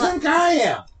 How you think I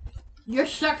am? You're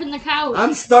stuck in the couch.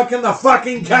 I'm stuck in the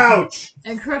fucking couch.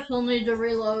 And Crystal needs to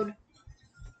reload.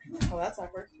 Oh, that's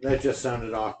awkward. That just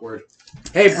sounded awkward.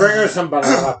 Hey, bring her some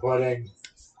banana pudding.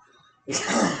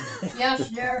 Yes,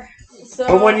 dear. So,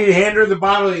 But when you hand her the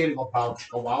bottle, you go pouch,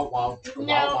 go wow, wow, go wow,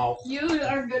 No, wow. you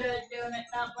are good at doing it,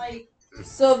 not like...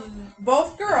 so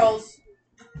both girls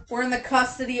were in the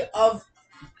custody of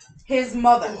his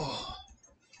mother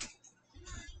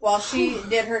while she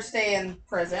did her stay in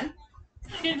prison.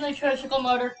 Excuse me, tricycle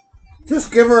motor.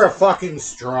 Just give her a fucking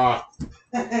straw.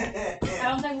 I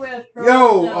don't think we have... Yo!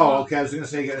 straws, so- Oh, okay. I was gonna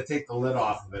say you gotta take the lid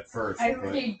off of it first. I but-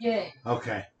 already did.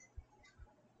 Okay.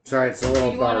 Sorry, it's a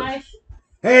little You want dark. ice?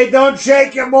 Hey, don't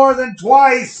shake it more than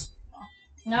twice.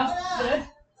 No? Good?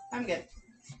 I'm good.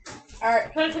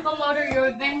 Alright, Tricycle motor, you're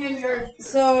abandoned your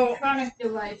so, electronic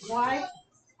device. Why?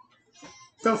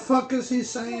 The fuck is he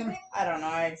saying? I don't know,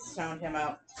 I found him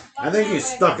out. I think he's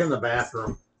stuck in the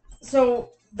bathroom. So,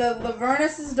 the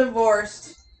Lavernus is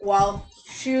divorced while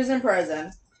she was in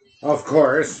prison, Of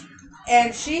course.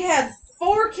 and she had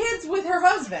 4 kids with her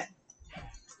husband.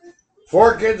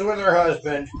 4 kids with her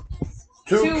husband.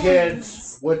 2 Two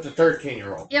kids with the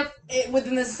 13-year-old.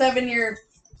 Within the 7-year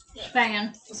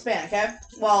Span. span, okay?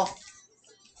 Well,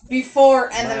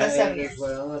 before and then the 7 years.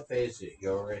 Well, let's face it,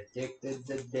 you're addicted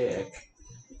to dick.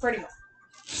 Pretty much.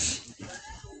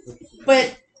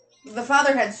 But the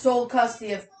father had sole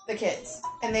custody of the kids,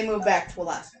 and they moved back to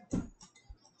Alaska.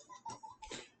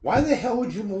 Why the hell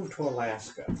would you move to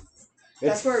Alaska?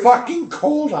 That's It's where he's fucking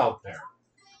cold out there.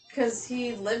 Because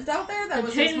he lived out there? That The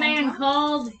was his Tin Man hometown?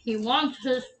 called. He wants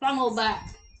his funnel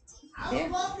back. Yeah.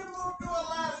 love to move to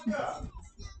Alaska.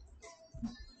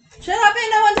 Shut up,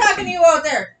 ain't no one talking to you out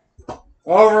there.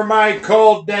 Over my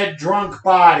cold, dead, drunk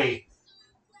body.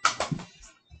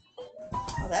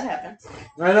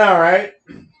 I know, right?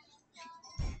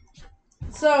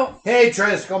 So, Hey,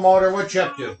 Trisco Motor, what you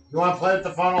up to? You want to play with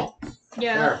the funnel?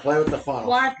 Yeah. There, play with the funnel.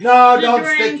 Watch No, the don't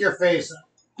drink. stick your face.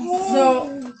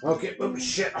 so Okay, oh,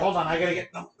 shit, hold on, I gotta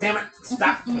get. No, damn it,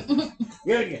 stop.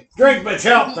 Drink, bitch,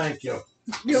 help, thank you.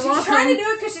 You're she's trying to welcome. do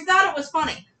it because she thought it was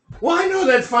funny. Well, I know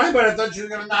that's fine, but I thought you were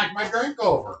gonna knock my drink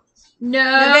over. No.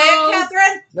 Nevaeh,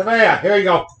 Catherine? Nevaeh, here you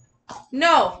go.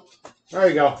 No. There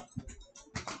you go.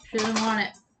 She doesn't want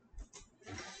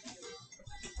it.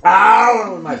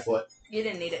 Ow, with my foot. You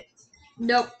didn't need it.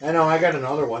 Nope. I know, I got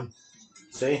another one.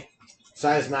 See?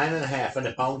 Size 9.5, and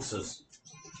it bounces.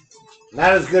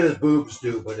 Not as good as boobs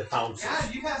do, but it bounces.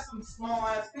 God, you have some small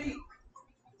ass feet.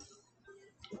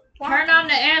 Turn on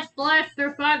the Ass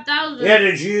Blaster 5000. Yeah,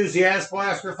 did you use the Ass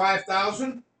Blaster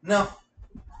 5000? No,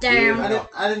 Damn.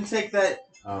 I didn't take that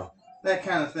Oh. that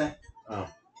kind of thing. Oh.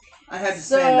 I had to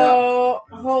stand up.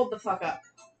 So, hold the fuck up.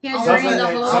 Can't Something drain the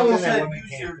that- whole. something Something said that women use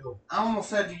can't your- do. I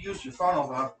almost had to use your funnel,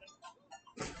 though.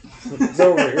 It's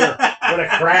over here with a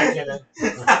crack in it.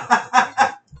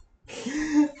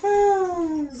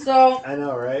 So, I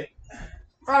know, right?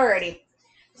 alrighty.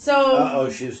 So, Uh-oh,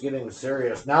 she's getting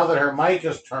serious. Now that her mic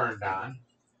is turned on.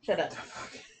 shut up.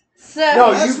 So, No,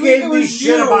 Last you week gave it me was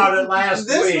shit you. about it last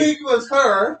This week was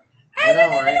her. I I know,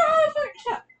 didn't even right?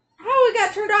 know how it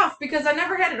got turned off because I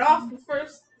never had it off for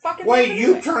fucking. Wait, you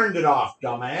anyway. turned it off,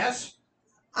 dumbass.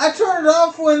 I turned it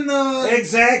off when the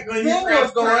Exactly. thing You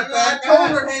was going. turned it I back told on.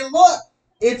 her, "Hey, look,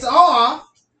 it's off,"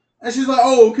 and she's like,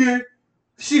 "Oh, okay."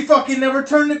 She fucking never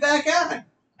turned it back on.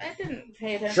 I didn't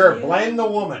pay attention. Sure, to you. blame the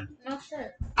woman. No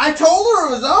shit. I told her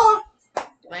it was off.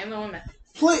 Blame the woman.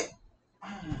 Please.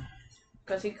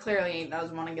 Because he clearly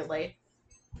doesn't want to get laid.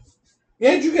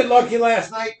 Yeah, did you get lucky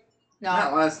last night? No.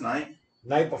 Not last night.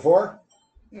 Night before?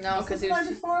 No, Was because it he the was.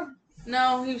 night before?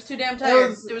 No, he was too damn tired.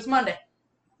 was- It was Monday.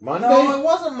 Monday? No, it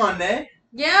wasn't Monday.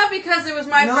 Yeah, because it was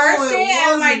my No, first it day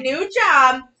at my wasn't. new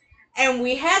job, and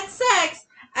we had sex,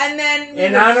 and then he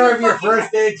In was honor too of your fucking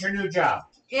first day at your new job.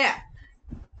 Yeah.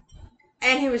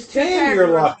 And he was too Damn, tired. you're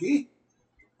to work. lucky.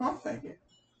 Oh, thank you.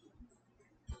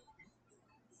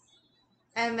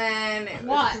 And then it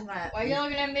What? was my- What are you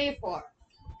looking at me for?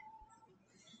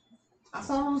 I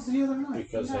thought it was the other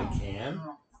night. Because No. I can.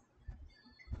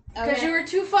 Because Okay. you were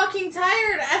too fucking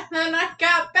tired, and then I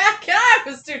got back and I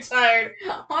was too tired.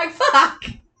 I'm like, fuck.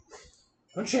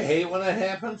 Don't you hate when that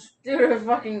happens? Dude, it was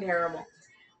fucking terrible.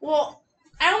 Well,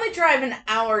 I only drive an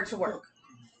hour to work.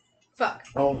 Fuck.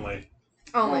 Only.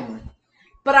 Only.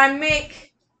 But I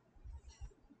make...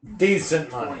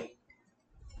 Decent money.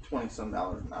 $20 some an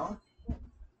hour.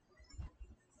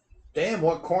 Damn,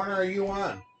 what corner are you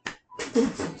on?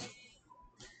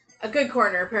 a good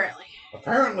corner, apparently.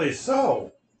 Apparently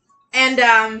so. And,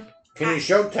 Can you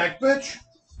show Tech Bitch?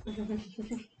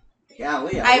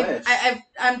 Golly, I wish.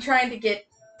 I'm trying to get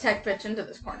Tech Bitch into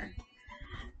this corner.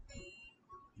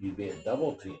 You'd be a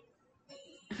double team.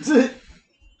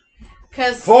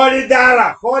 Because $40!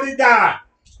 $40!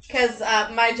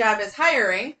 my job is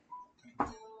hiring.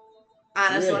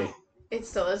 Honestly. Really? It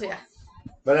still is, yeah.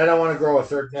 But I don't want to grow a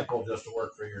third nipple just to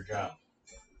work for your job.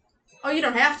 Oh, you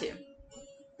don't have to.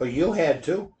 But you had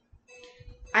to.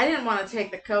 I didn't want to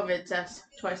take the COVID test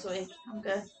twice a week. I'm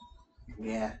good.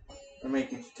 Yeah. They're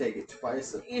making you take it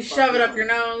twice. You shove it up your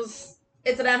nose.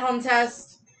 It's an at-home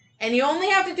test, and you only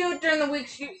have to do it during the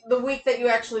week that you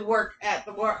actually work at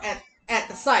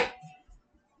the site.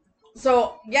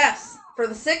 So yes, for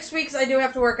the 6 weeks I do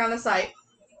have to work on the site.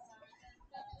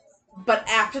 But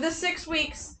after the 6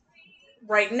 weeks,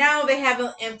 right now they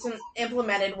have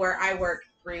implemented where I work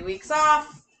 3 weeks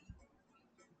off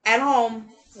at home,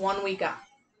 1 week off.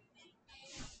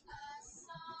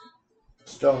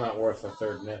 Still not worth a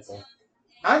third nipple.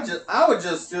 I would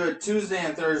just do it Tuesday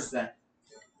and Thursday.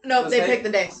 Nope, Does they they- pick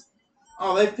the days.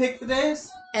 Oh, they pick the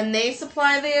days? And they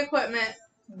supply the equipment.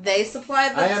 They supply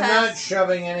the I am not tests.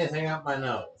 shoving anything up my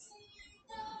nose.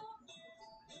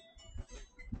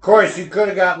 Of course, you could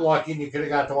have gotten lucky and you could have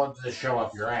got the one to show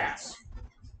up your ass.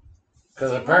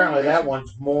 Because apparently that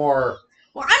one's more...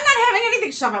 Well, I'm not having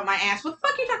anything shoved up my ass. What the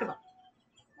fuck are you talking about?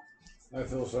 I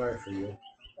feel sorry for you.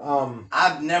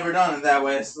 I've never done it that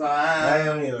way, so I I'm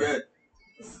don't either. good.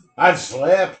 I've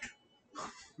slipped.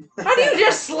 How do you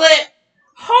just slip?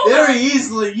 Hold Very on.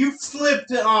 easily. You've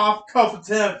slipped it off a couple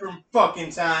different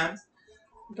fucking times.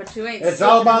 But you ain't. It's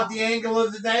all slipping. about the angle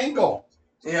of the dangle.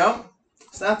 Yep.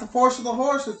 It's not the force of the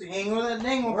horse, it's the angle of that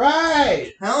dangle.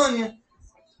 Right. Telling you.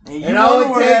 And you And all know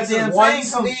it where that takes is damn one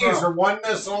thing comes sneeze from. or one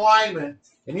misalignment,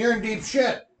 and you're in deep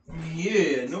shit.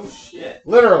 Yeah, no shit.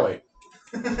 Literally.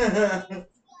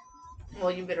 Well,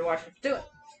 you better watch what you do it.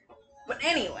 But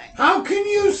anyway, How can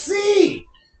you see?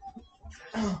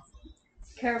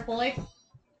 Carefully.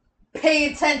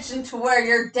 Pay attention to where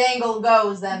your dangle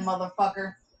goes, then,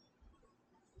 motherfucker.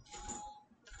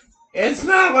 It's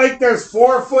not like there's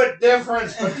 4 foot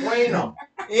difference between them.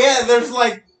 Yeah, there's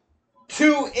like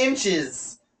 2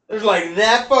 inches. There's like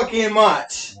that fucking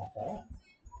much.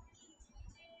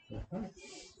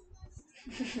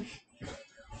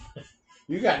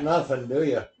 You got nothing, do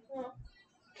you?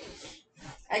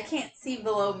 I can't see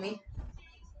below me.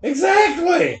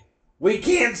 Exactly. We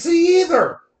can't see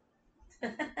either.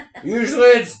 Usually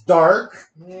it's dark.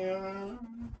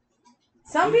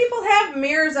 Some people have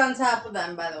mirrors on top of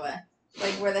them, by the way.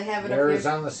 Like where they have it Mirrors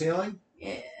up on the ceiling.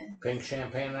 here. Pink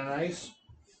champagne and ice.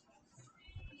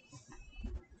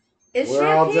 Yeah. Is We're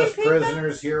all champagne just pink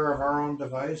prisoners here of our own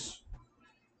device.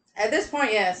 though? At this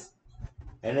point, yes.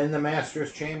 And in the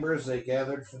master's chambers they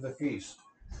gathered for the feast.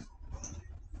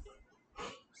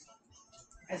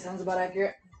 That sounds about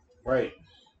accurate. Right.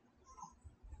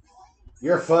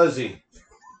 You're fuzzy.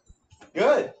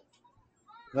 Good.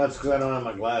 That's because I don't have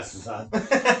my glasses on.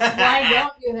 Why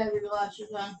don't you have your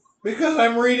glasses on? Because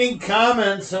I'm reading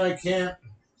comments and I can't.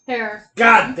 Here.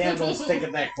 God damn, don't stick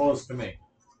it that close to me.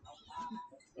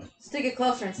 Stick it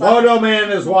closer and slap. Moto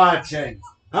Man is watching.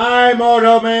 Hi,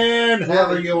 Moto Man,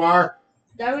 whoever you are.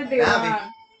 That would be Navi.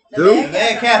 Ron. Who?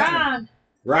 Hey, Catherine.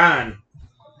 Ron. Ron.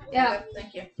 Yeah.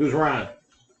 Thank you. Who's Ron?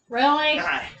 Really?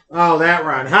 Hi. Oh, that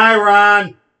Ron. Hi,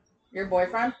 Ron. Your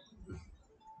boyfriend?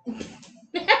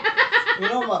 You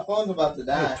know my phone's about to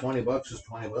die. Hey, $20 is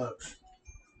 $20.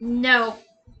 No.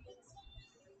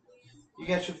 You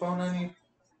got your phone on you?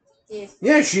 Yes.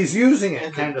 Yeah, she's using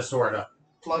it, kind of, sort of.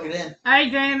 Plug it in. Hi,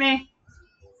 Jamie.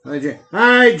 Hi,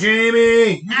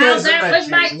 Jamie. You Ow, guys have that met was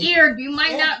my Jamie. ear. Do you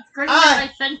mind not scratching Hi.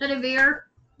 my sensitive ear?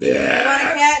 You want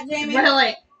a cat, Jamie?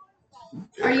 Really?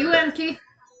 Are you empty?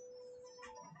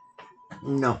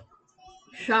 No.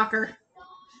 Shocker.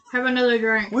 Have another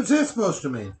drink. What's that supposed to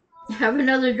mean? Have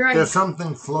another drink. There's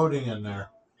something floating in there.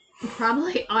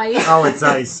 Probably ice. Oh, it's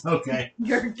ice. Okay.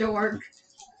 You're George.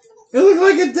 It looked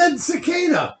like a dead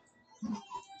cicada.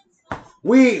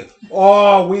 We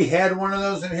had one of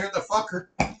those in here, the fucker.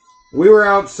 We were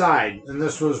outside, and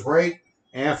this was right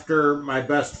after my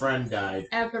best friend died.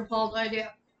 After Paul's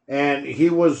idea. And he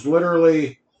was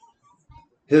literally,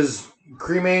 his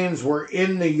cremains were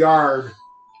in the yard,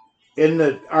 in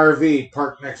the RV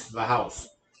parked next to the house.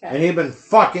 Okay. And he'd been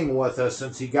fucking with us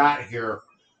since he got here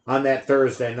on that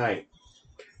Thursday night.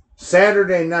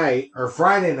 Saturday night, or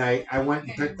Friday night, I went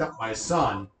and picked up my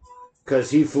son, because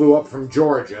he flew up from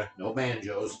Georgia, no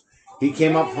banjos. He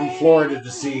came up from Florida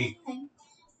to see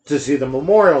the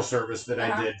memorial service that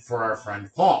I did for our friend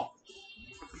Paul.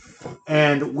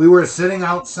 And we were sitting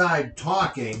outside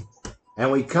talking,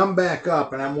 and we come back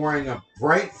up, and I'm wearing a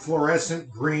bright fluorescent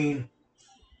green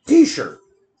t-shirt.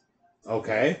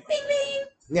 Okay? Bing, bing.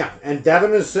 Yeah, and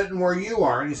Devin is sitting where you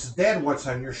are, and he says, Dad, what's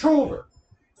on your shoulder?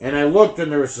 And I looked,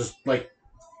 and there was this, like,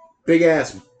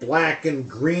 big-ass black and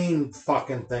green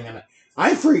fucking thing, and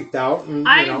I freaked out, and,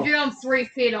 I jumped 3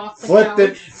 feet off the flipped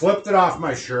couch. it off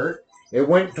my shirt. It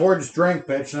went towards Drink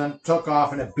Bitch, and then took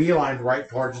off, and it beelined right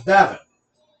towards Devin.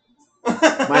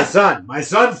 My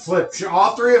son flipped.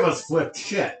 All 3 of us flipped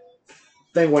shit.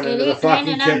 Thing went into the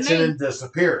fucking kitchen and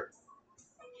disappeared.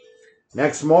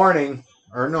 Next morning,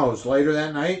 or no, it was later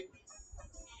that night.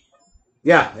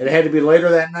 Yeah, it had to be later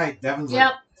that night. Devin's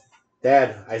like,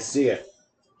 Dad, I see it.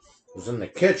 It was in the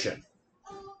kitchen.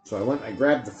 So I went and I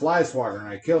grabbed the fly swatter and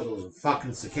I killed it. It was a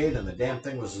fucking cicada, and the damn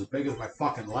thing was as big as my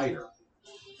fucking lighter.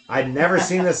 I'd never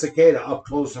seen a cicada up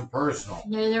close and personal.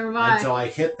 Neither have I. Until I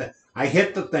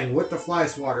hit the thing with the fly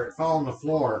swatter. It fell on the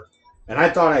floor, and I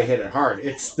thought I hit it hard.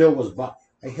 It still was.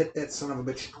 I hit that son of a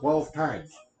bitch 12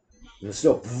 times, and it's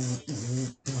still.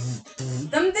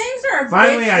 Them things are a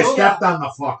Finally, bitch I to stepped kill. on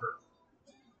the fucker.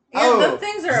 Yeah, them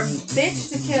things are a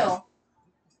bitch to kill.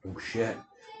 Oh shit!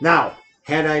 Now,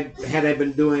 had I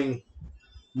been doing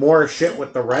more shit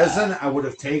with the resin, I would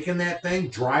have taken that thing,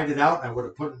 dried it out, and I would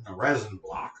have put it in a resin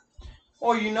block.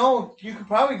 Or you could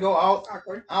probably go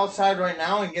outside right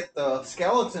now and get the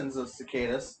skeletons of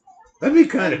cicadas. That'd be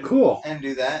kind of cool. And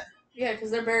do that. Yeah, because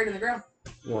they're buried in the ground.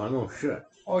 Well, no shit.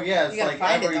 Oh yeah, it's You gotta like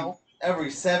find it, though. every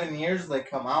 7 years they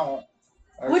come out.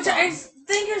 or Which I something.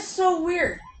 think is so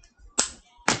weird.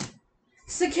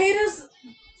 Cicadas'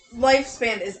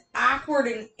 lifespan is awkward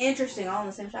and interesting all in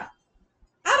the same shot.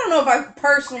 I don't know if I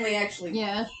personally actually.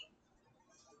 Yes.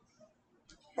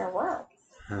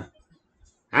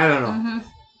 I don't know. Mm-hmm.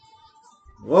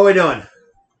 What are we doing?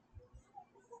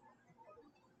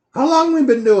 How long we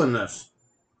been doing this?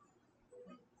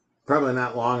 Probably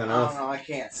not long I enough. don't know. I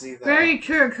can't see that. Very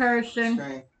true, Kirsten.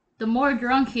 Screen. The more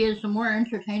drunk he is, the more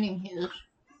entertaining he is.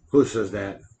 Who says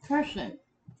that? Person.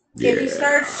 If you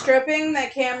start stripping,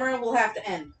 that camera will have to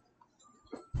end.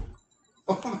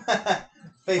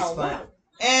 Face Oh, plant. wow.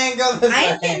 And go this I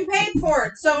ain't way. getting paid for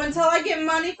it, so until I get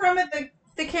money from it,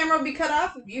 the camera will be cut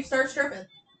off if you start stripping.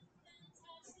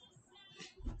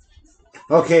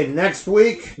 Okay, next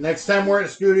week, next time we're at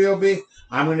Studio B,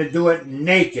 I'm going to do it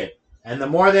naked. And the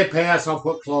more they pay us, I'll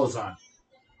put clothes on.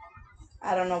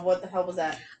 I don't know what the hell was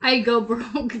that. I go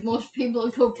broke. Most people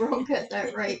go broke at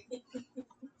that rate.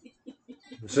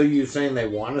 So you saying they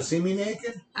want to see me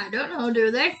naked? I don't know,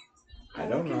 do they? I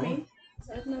don't Look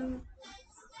at know. me.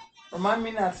 Remind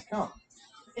me not to come.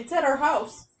 It's at our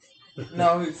house.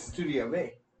 No, it's Studio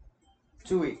B.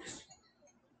 2 weeks.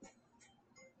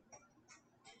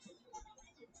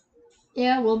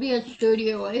 Yeah, we'll be at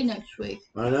Studio A next week.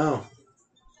 I know.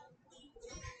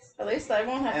 At least I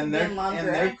won't have And to be they're in and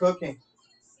lingerie. they're cooking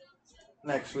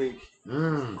next week.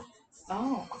 Mm.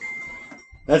 Oh.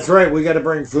 That's right. We got to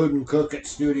bring food and cook at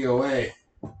Studio A.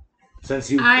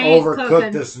 Since you I ain't overcooked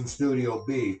cooking. us in Studio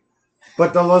B.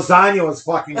 But the lasagna was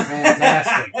fucking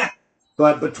fantastic.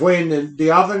 But between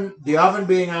the oven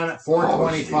being on at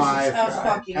 425 That was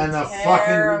fucking and the terrible,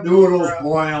 fucking noodles bro.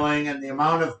 boiling and the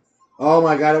amount of, oh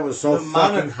my god, it was so The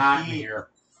amount fucking of hot in heat. here.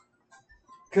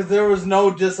 Because there was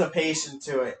no dissipation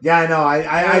to it. Yeah, I know. I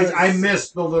Yes.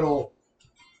 missed the little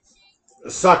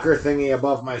sucker thingy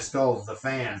above my stove, the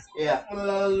fan. Yeah.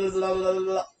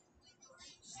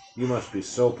 You must be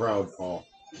so proud, Paul.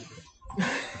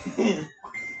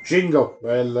 She can go.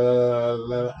 I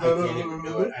can't even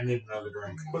do it. I need another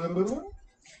drink.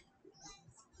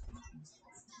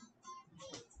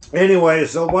 Anyway,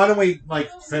 so why don't we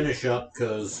finish up?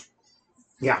 Cause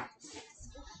yeah,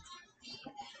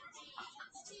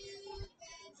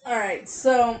 Alright,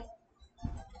 so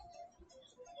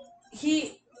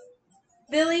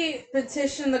Billy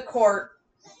petitioned the court.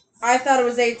 I thought it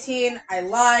was 18. I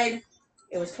lied.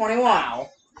 It was 21. Wow.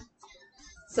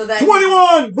 So that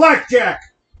 21 blackjack.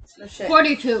 No shit.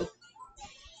 42.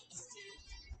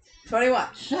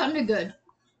 21. Sounded good.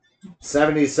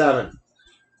 77.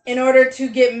 In order to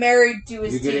get married to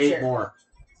his You get teacher. 8 more.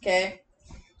 Okay.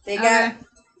 They Okay.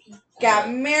 got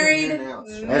married At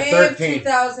May of 13.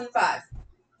 2005.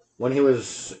 When he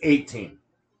was 18.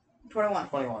 21.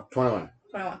 21. 21.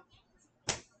 21.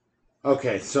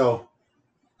 Okay, so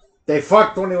they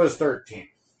fucked when he was 13.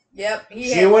 Yep. He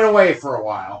She had, went away for a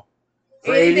while.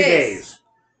 For 80 80 days. days.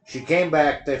 She came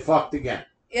back. They fucked again.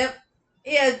 Yep.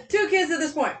 He had 2 kids at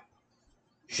this point.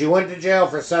 She went to jail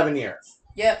for 7 years.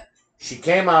 Yep. She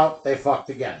came out. They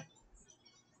fucked again.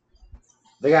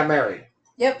 They got married.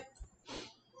 Yep.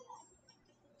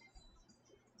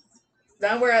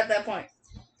 Now we're at that point.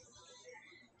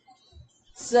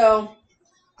 So,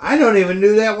 I don't even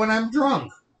do that when I'm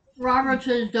drunk. Robert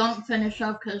says don't finish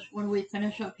up because when we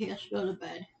finish up, he has to go to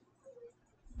bed.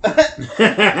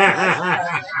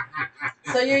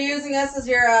 so you're using us as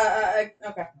your,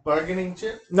 okay. Bargaining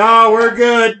chip? No, we're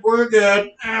good. We're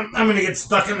good. I'm going to get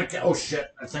stuck in the couch. Oh,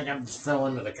 shit. I think I just fell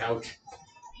into the couch.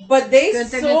 But they Good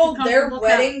thing it's a sold their comfortable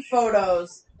wedding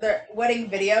photos, their wedding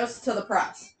videos to the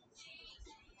press.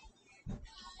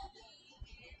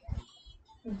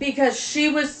 Because she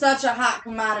was such a hot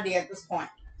commodity at this point.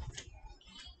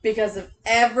 Because of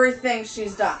everything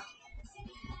she's done.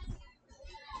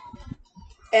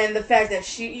 And the fact that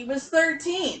she was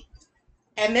 13.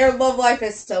 And their love life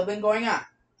has still been going on.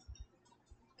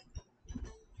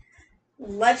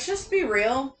 Let's just be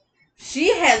real.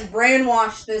 She has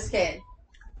brainwashed this kid.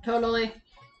 Totally.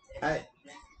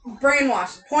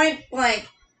 Brainwashed. Point blank.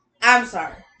 I'm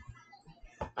sorry.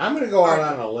 I'm going to go out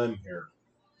on a limb here.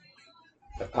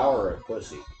 The power of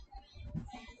pussy.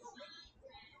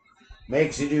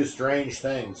 Makes you do strange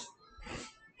things.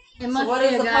 It must So what be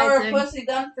has a the guy power thing. of pussy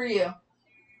done for you?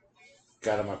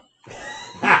 Got him up.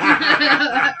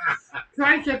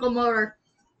 Tricycle motor.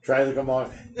 Try to come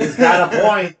on. He's got a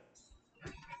point.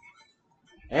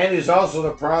 And he's also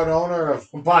the proud owner of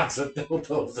a box of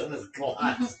dildos in his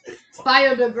closet.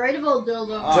 Biodegradable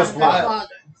dildo. Just in one. his closet.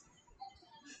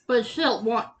 But still,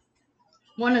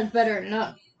 one is better than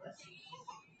none.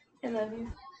 I love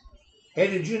you. Hey,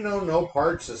 did you know no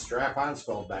parts is strap-on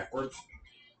spelled backwards?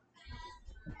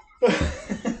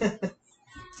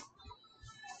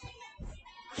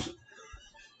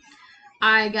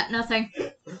 I got nothing.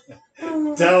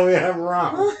 Tell me I'm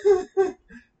wrong.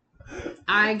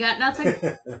 I got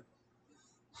nothing.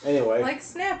 Anyway. Like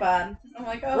Snap-on. I'm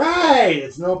like, oh. Right!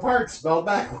 It's no parts spelled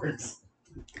backwards.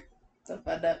 So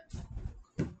fed up.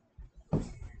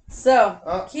 So,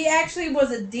 Oh. he actually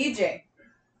was a DJ.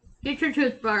 Get your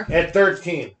toothbrush. At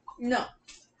 13. No.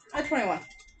 At 21.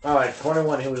 Oh, at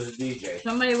 21, he was a DJ.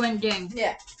 Somebody went ding.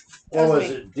 Yeah. What was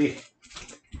was it?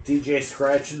 DJ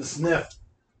Scratch and Sniff.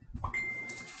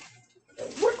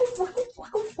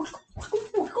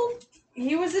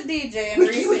 He was a DJ in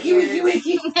recent years.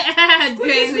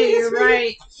 Jamie, you're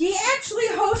right. He actually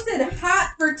hosted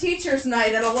Hot for Teachers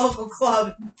Night at a local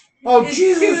club Oh, in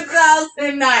Jesus.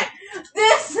 2009.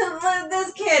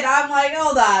 This kid, I'm like,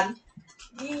 hold on.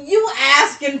 You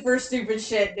asking for stupid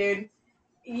shit, dude.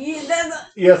 You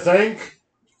think?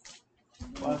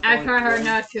 I try hard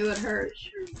not to, it hurts.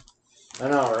 I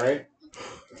know, right?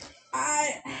 Oh.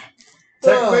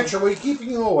 Tech Bitch, are we keeping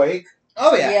you awake?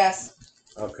 Oh yeah. Yes.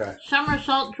 Okay.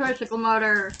 Somersault tricycle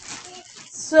motor.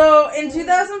 So, in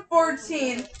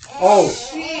 2014, Oh,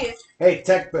 she... hey,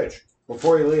 Tech Bitch,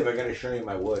 before you leave, I gotta show you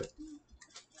my wood.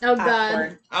 Oh, God.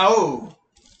 Awkward. Oh.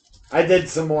 I did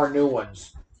some more new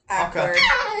ones. Awkward.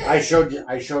 I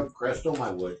showed Crystal my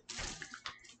wood.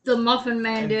 The Muffin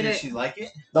Man And did did it. she like it?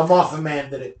 The Muffin Man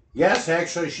did it. Yes,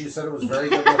 actually, she said it was very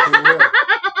good looking wood.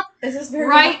 This is very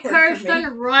Right, awkward for me.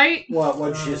 Kirsten, right?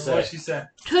 What'd she say? What'd she say?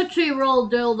 Tootsie Roll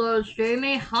dildos,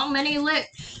 Jamie. How many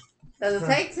licks? Does it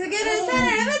take to get a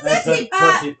center of a That's Tootsie a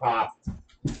Pop? Tootsie Pop.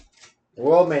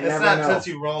 World may It's never not know.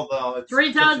 Tootsie Roll though. It's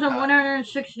Tootsie Pop.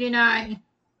 3,169.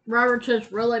 Robert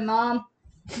says, really, Mom?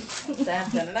 Dun,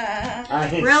 dun, dun. I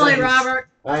ain't Really, saying, Robert?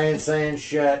 I ain't saying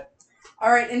shit.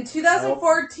 Alright, in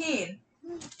 2014,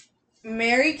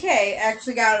 Mary Kay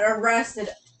actually got arrested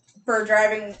for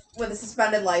driving with a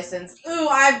suspended license. Ooh,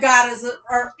 I've got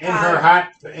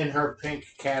In her pink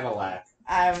Cadillac.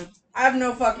 I have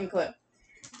no fucking clue.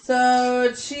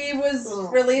 So she was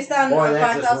released on Boy, a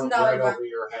that just $5,000 went right bond over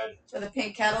your head. with a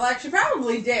pink Cadillac. She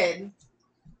probably did.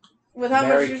 With how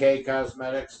Mary much? Kay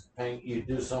Cosmetics, pink. You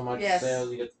do so much Yes.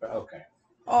 sales, you get. Okay.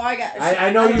 Oh, I got.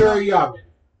 I know don't you're a young.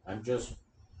 I'm just.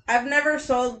 I've never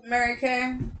sold Mary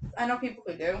Kay. I know people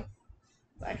who do.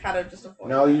 I kind of just avoid.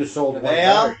 No, you sold one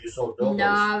Well, better. You sold dildos.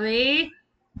 Navi.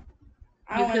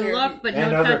 I You don't can wanna look, hear but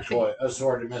And no other touching. toy,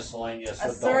 assorted miscellaneous.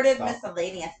 adult assorted stuff.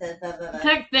 miscellaneous.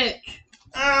 Tech bitch.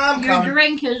 I'm Your coming.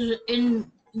 drink is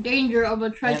in danger of a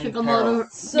tricycle peril. motor.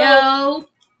 So, no.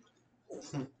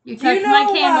 You do you touch my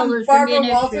know candle, there's going to be Barbara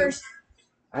an Walters?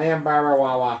 I am Barbara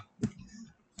Wawa.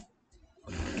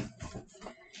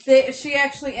 She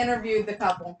actually interviewed the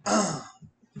couple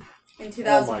in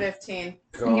 2015.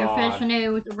 issue. And you're God.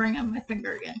 fascinated with the ring on my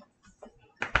finger again.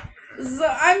 So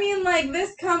I mean, like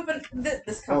this company,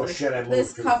 this Oh company, shit! I moved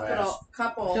this too couple,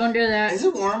 fast. Don't do that. Is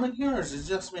it warm in here or is it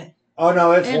just me? Oh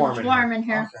no, it's It's warm in warm here. in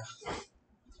here.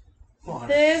 Okay.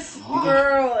 This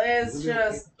girl is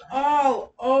just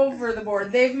all over the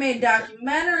board. They've made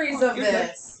documentaries of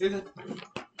this, You're good.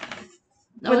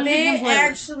 That was but a they good flavor.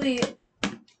 actually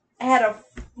had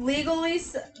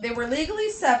they were legally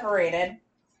separated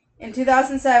in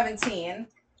 2017,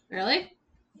 Really?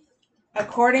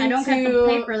 according I don't to get the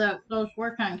paper that those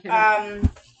work on kids.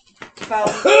 Fel-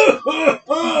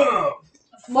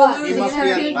 What? You Is it must gonna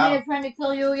be at the accuse me bottom. of trying to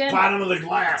kill you again? Bottom of the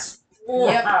glass.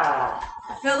 Yep.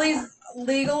 Philly's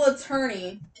legal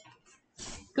attorney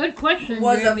Good question,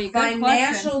 was Jamie. a Good question.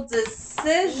 financial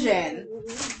decision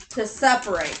to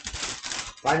separate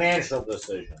Financial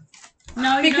decision.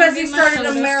 No, you because don't he get my started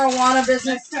a soda. marijuana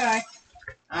business. Next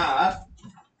try.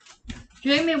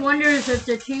 Jamie wonders if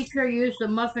the teacher used the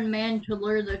Muffin Man to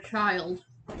lure the child.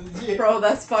 Bro,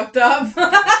 that's fucked up.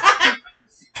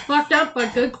 Fucked up,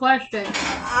 but good question.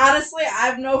 Honestly, I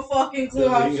have no fucking clue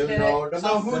how she did it.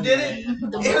 So who did it?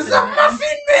 The It was Muffin the Man.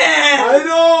 Muffin Man! I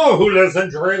know who lives in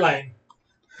Drury Lane.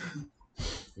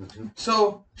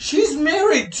 So she's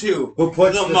married to Who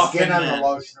puts The the, Muffin skin on Man. the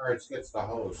lotion or it gets the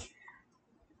hose?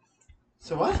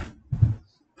 So what?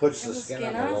 Puts the Put the skin skin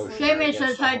on the on? lotion. or it Jamie gets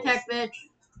says the high hose. tech bitch.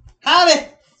 Howdy!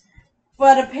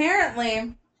 But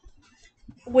apparently,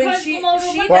 when But she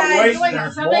Komodo she went But died. wait, Wait,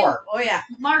 there's something? more. Oh yeah,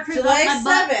 Markers July on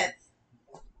my butt.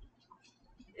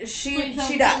 7th. She Please don't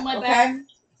she feel died. my Okay, back.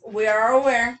 we are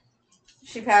aware.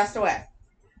 She passed away.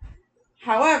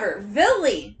 However,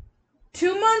 Billy,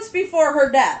 2 months before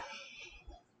her death,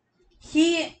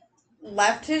 he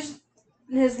left his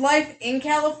life in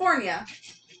California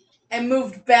and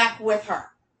moved back with her.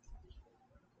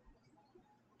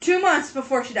 2 months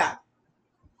before she died.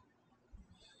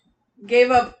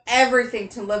 Gave up everything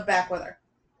to live back with her.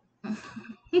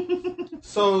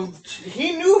 So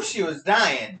he knew she was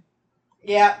dying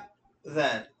Yep,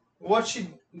 then. What she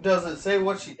does it say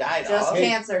what she died just of?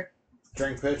 cancer.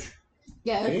 Drink pitch.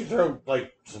 Yeah. Can you throw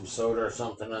like some soda or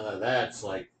something under that? It's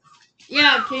like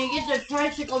Yeah, can you get the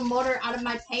tricycle motor out of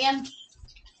my pants?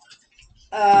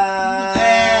 Uh,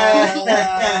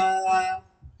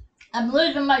 I'm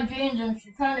losing my jeans and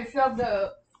she's trying to shove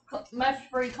the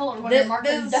mess-free color when they're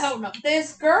marking down.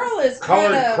 This girl is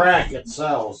Colored kind of crack it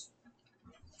sells.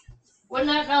 Wouldn't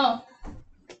that know?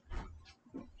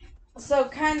 so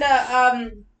kind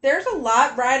of there's a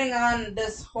lot riding on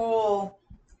this whole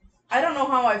I don't know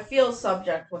how I feel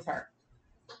subject with her.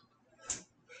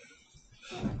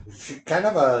 She's kind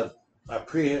of a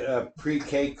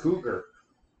pre-K cougar.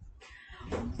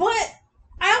 But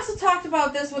I also talked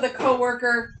about this with a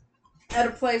coworker at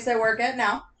a place I work at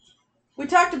now. We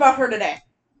talked about her today,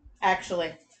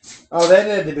 actually. Oh, that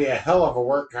had to be a hell of a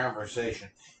work conversation.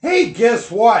 Hey, guess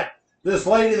what? This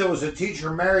lady that was a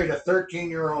teacher married a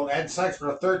 13-year-old, had sex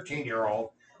with a 13-year-old.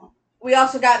 We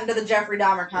also got into the Jeffrey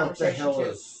Dahmer conversation, What the hell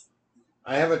too. is...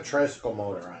 I have a tricycle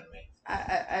motor on me.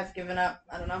 I've given up.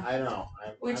 I don't know. I know.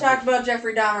 We talked about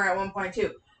Jeffrey Dahmer at one point,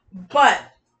 too. But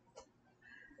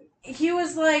he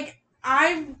was like,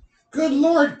 Good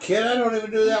Lord, kid, I don't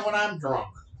even do that when I'm drunk.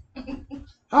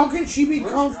 How can she be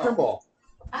comfortable?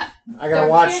 I gotta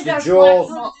watch the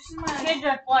jewels. Kids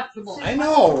are flexible. I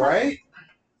know, right?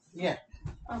 Yeah.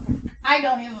 Okay. I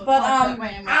don't even But, that way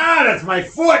anymore. That's my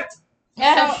foot!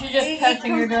 Yeah, So, she's just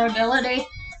testing your durability.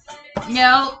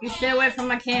 No, you stay away from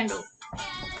my candle.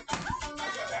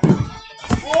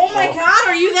 oh my God,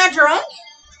 are you that drunk?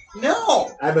 No!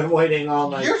 I've been waiting all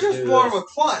night. You're to just do bored this. with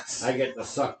klutz. I get to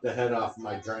suck the head off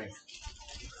my drink.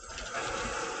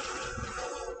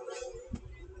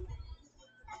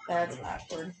 That's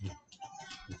awkward.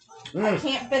 I Mm.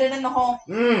 can't fit it in the hole.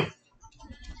 Mm.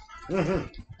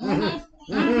 Mm-hmm.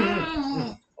 Mm-hmm.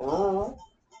 Mm-hmm. Oh.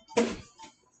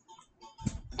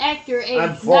 Act your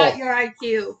I'm age, full. not your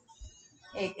IQ.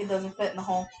 It doesn't fit in the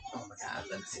hole. Oh my God,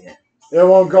 let me see it. It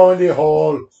won't go in the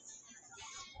hole.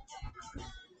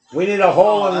 We need a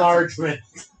hole Oh, that's enlargement.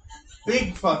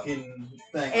 Big fucking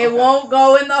thing. It won't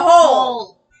go in the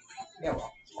hole. Yeah,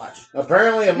 well, watch.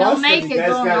 Apparently, it You'll must make have. it You guys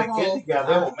go in got the a kid hole. I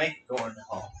together. will make it go in the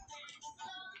hole.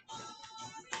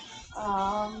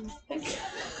 Thank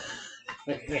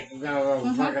you.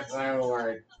 No, fucking silent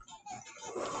word.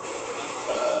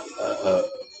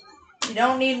 You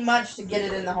don't need much to get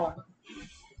it in the hole.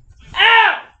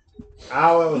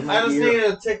 Ow, it was my I just ear. need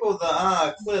to tickle the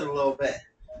clit a little bit.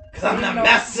 Because I'm the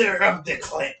master of the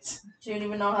clit. Do you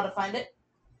even know how to find it?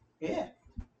 Yeah.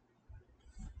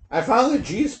 I found the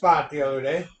G spot the other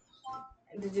day.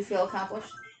 Did you feel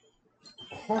accomplished?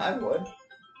 I would.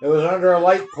 It was under a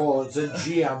light pole. It said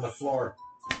G on the floor.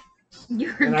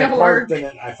 You're And a I dork. parked in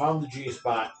it. I found the G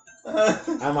spot.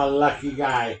 I'm a lucky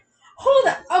guy. Hold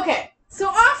on. Okay, so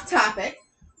off topic.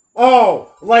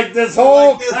 Oh, like this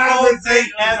whole Like this whole conversation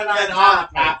thing hasn't been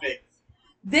off topic.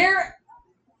 There,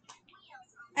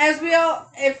 as we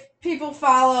all, if people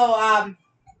follow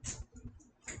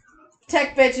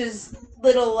Tech Bitch's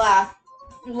little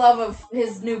love of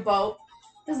his new boat,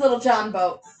 his little John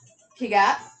boat he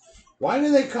got. Why do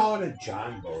they call it a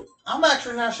John boat? I'm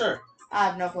actually not sure. I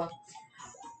have no clue.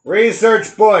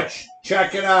 Research Butch.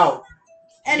 Check it out.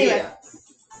 Anyway, Yeah.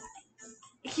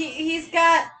 he's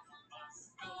got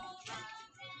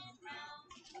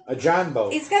A John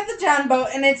boat. he's got the John boat,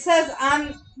 and it says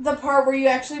on the part where you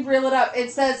actually reel it up,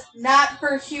 it says not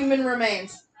for human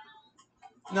remains.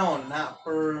 No, not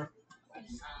for.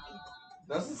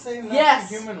 Doesn't say not Yes.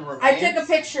 for human remains. I took a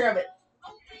picture of it.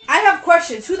 I have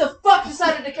questions. Who the fuck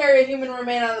decided to carry a human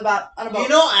remain on a boat? You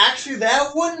know, actually,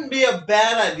 that wouldn't be a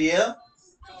bad idea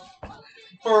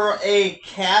for a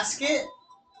casket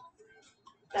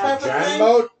type of John thing.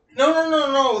 boat?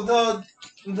 No.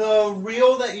 The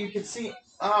reel that you could see.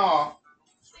 Oh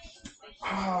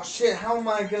shit! How am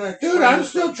I gonna? Dude, explain I'm this?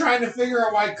 still trying to figure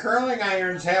out why curling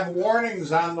irons have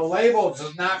warnings on the labels.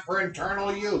 It's not for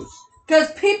internal use.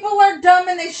 Because people are dumb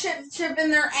and they ship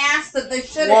in their ass that they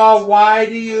shouldn't. Well, why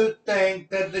do you think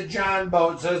that the John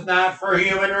boat says not for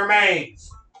human remains?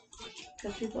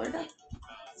 Because people are dumb.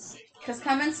 Because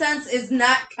common sense is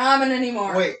not common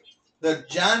anymore. Wait, the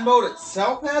John boat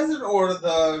itself has it, or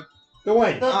the The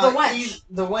winch. The wench.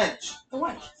 The winch. The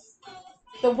wench.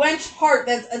 The wench part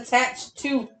that's attached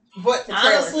to. But The trailer.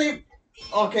 honestly,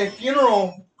 okay,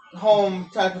 funeral home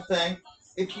type of thing.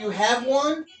 If you have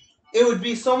one, it would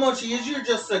be so much easier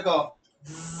just to go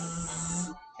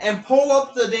zzz and pull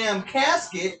up the damn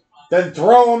casket Then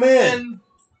throw them in. and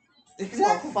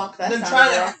exactly. Oh, fuck, that Then sounded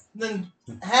try rough. to then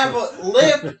have a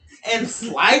lip and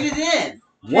slide it in.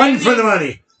 One for the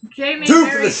money. Jamie, Two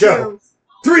for very the show. true.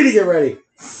 3 to get ready.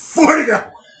 4 to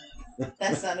go.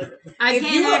 That sounded. I If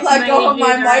can't you would act let go of my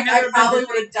either. I've mic, I never probably been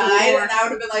would have to died, war. and I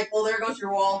would have been like, well, there goes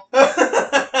your wall.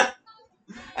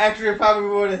 Actually, it probably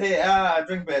would have hit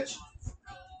drink bitch.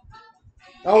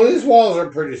 Oh, these walls are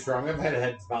pretty strong. I've had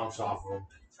heads bounce off of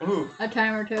them. Ooh. A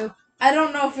time or two. I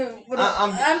don't know if it would.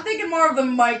 I'm thinking more of the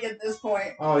mic at this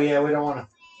point. Oh yeah, we don't want to.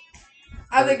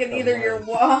 I'm thinking either your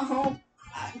wall,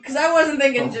 because I wasn't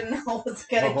thinking Janelle was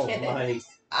gonna get it. Mike.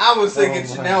 I was thinking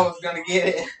Oh, Janelle was gonna get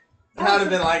it. I would have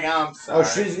been like, I'm sorry. Oh,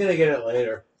 she's gonna get it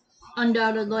later.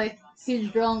 Undoubtedly. He's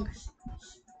drunk.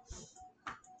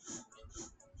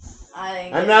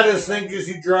 I'm not as thinking as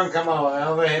you drunk. I'm all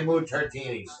Elva mood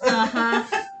tartinis. Uh-huh.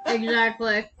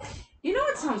 Exactly. You know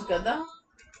what sounds good though?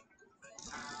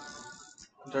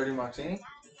 Dirty martini?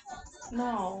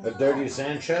 No. A dirty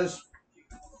Sanchez.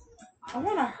 I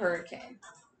want a hurricane.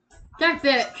 That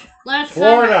bitch. Last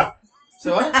Florida.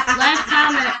 So what? comment. Last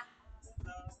comment.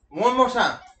 One more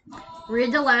time.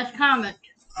 Read the last comment.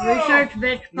 Research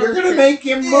bitch posted. You're gonna make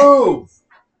him move.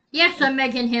 Yes, I'm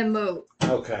making him move.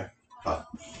 Okay.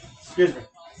 Excuse me.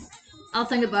 I'll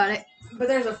think about it.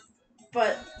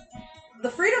 But the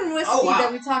Freedom Whiskey Oh, wow.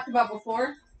 that we talked about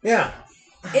before, Yeah.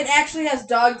 it actually has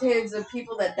dog tags of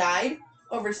people that died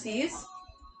overseas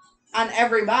on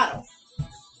every bottle.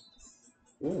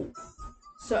 Ooh.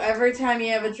 So every time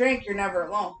you have a drink, you're never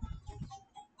alone.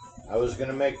 I was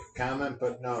gonna make a comment,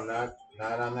 but no, not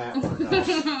on that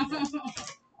one. No.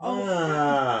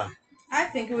 Ah. I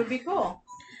think it would be cool.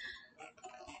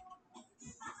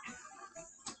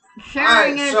 Sharing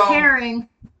Alright, is so- caring.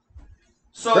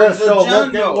 So Crystal, the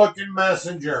John boat. looking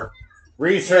messenger.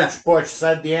 Research Butch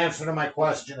said the answer to my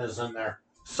question is in there.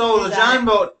 So the Is John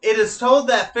that- boat. It is told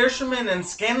that fishermen in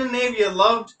Scandinavia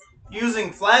loved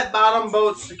using flat bottom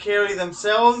boats to carry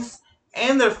themselves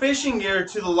and their fishing gear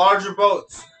to the larger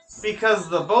boats. Because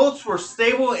the boats were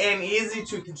stable and easy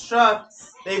to construct,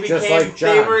 they Just became like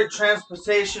John. favorite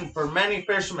transportation for many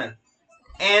fishermen.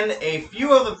 And a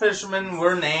few of the fishermen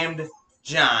were named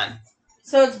John.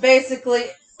 So it's basically,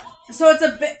 so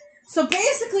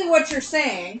basically what you're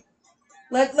saying.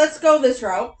 Let's go this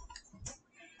route.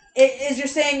 You're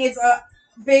saying it's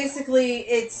basically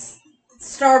it's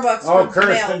Starbucks Oh, for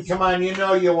Kirsten, males. come on, you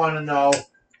know you want to know.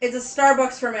 It's a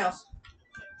Starbucks for males.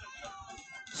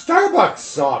 Starbucks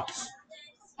sucks.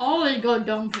 Always go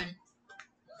Dunkin'.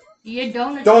 You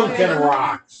don't. Dunkin'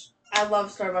 rocks. I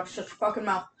love Starbucks. Shut your fucking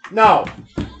mouth. No,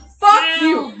 Fuck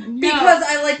you. No. Because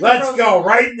I like. the let's frozen- go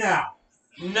right now.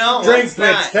 No, Drink let's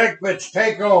bitch, not. take bitch,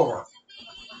 take over.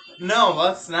 No,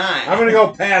 let's not. I'm gonna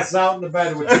go pass out in the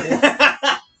bed with you.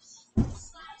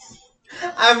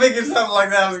 I figured something like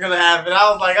that was gonna happen. I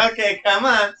was like, okay, come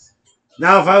on.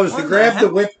 Now, if I was What to the grab heck? the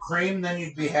whipped cream, then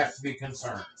you'd have to be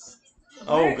concerned.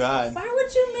 Oh God. Why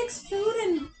would you mix food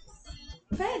and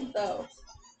bed though?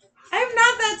 I'm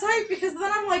not that type because then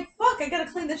I'm like, fuck, I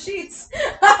gotta clean the sheets.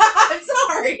 I'm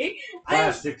sorry.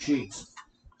 Plastic sheets.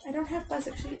 I don't have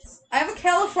plastic sheets. I have a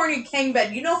California king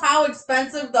bed. You know how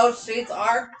expensive those sheets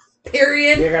are?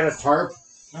 Period. You got a tarp?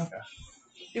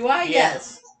 Do I? Yeah.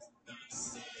 Yes.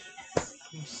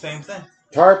 Same thing.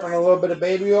 Tarp and a little bit of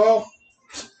baby oil?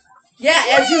 Yeah,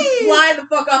 as you fly the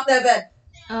fuck off that bed.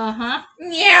 Uh-huh.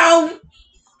 Meow.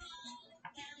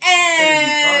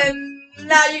 And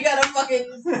now you got a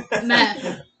fucking.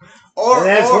 Mess. Or And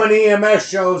that's or, when EMS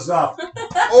shows up.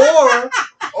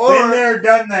 or Been there,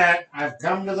 done that. I've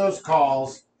come to those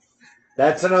calls.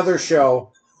 That's another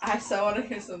show. I so want to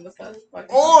hear some of this.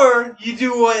 or you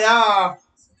do what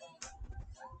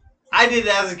I did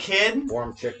as a kid.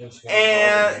 Warm chicken skin.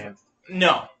 And-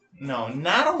 No,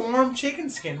 not a warm chicken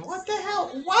skin. What the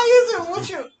hell? Why is it? What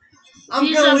you? I'm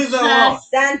He's gonna leave that alone.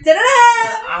 obsessed. Dun, dun,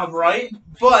 dun, dun. Right,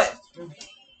 but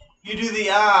you do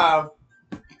the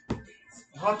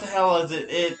what the hell is it?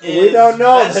 It is We don't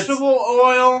know. That's- vegetable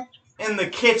oil in the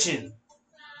kitchen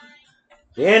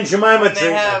The Aunt Jemima when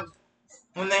treatment.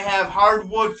 they have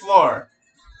hardwood floor,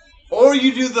 or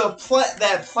you do the pledge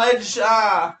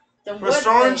The wood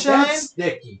restaurant thing. shine. That's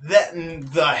sticky. That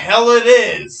the hell it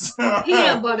is.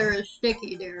 Peanut butter is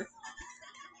sticky, dear.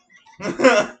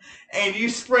 And you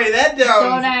spray that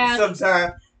Don't down ask.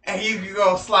 sometime, and you can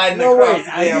go sliding No, across wait,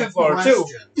 the I damn have floor too.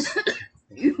 questions.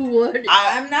 You would.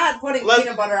 I'm not putting Let's-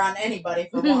 peanut butter on anybody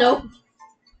for one. Nope.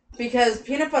 Because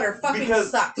peanut butter fucking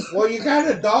Because- sucks. Well, you got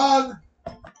a dog.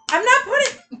 I'm not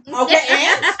putting. Okay,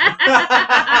 and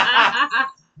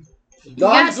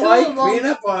Dogs two like of 'em.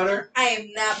 peanut butter. I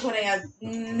am not putting a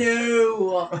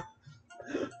no.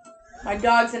 My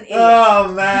dog's an idiot. Oh,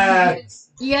 man.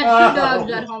 You got two Oh.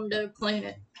 dogs at home to clean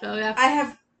it. So yeah. I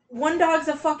have one dog's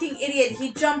a fucking idiot.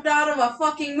 He jumped out of a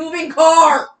fucking moving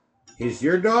car. He's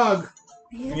your dog.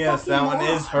 He's a Yes, fucking that one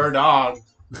moron. is her dog.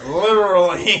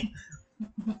 Literally.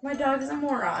 My dog is a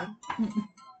moron.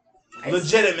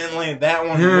 Legitimately, that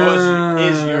one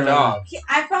is your dog.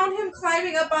 I found him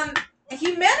climbing up on.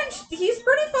 He managed. He's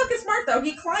pretty fucking smart though.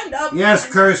 He climbed up. Yes,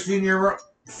 Kirsten, you're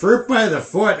Fruit by the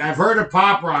foot. I've heard of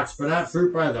Pop Rocks, but not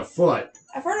fruit by the foot.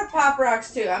 I've heard of Pop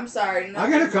Rocks too. I'm sorry. I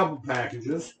got a couple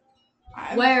packages.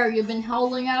 Where? You've been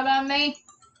holding out on me?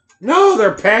 No,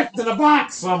 they're packed in a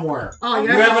box somewhere. Oh, You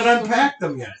you're haven't not- unpacked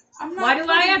them yet. I'm not Why do I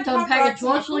putting have to Pop unpack it? Rocks in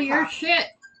my Mostly your hoo-ha. shit.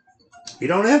 You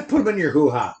don't have to put them in your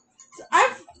hoo-ha.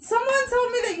 Someone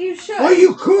told me that you should. Well,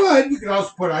 you could. You could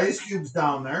also put ice cubes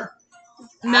down there.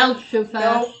 Melts too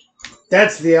fast. Nope.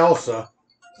 That's the Elsa.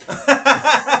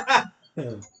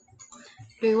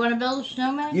 Do you want to build a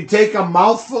snowman? You take a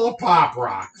mouthful of Pop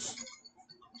Rocks,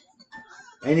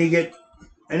 and you get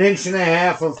an 1.5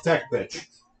 inches of Tech Bitch.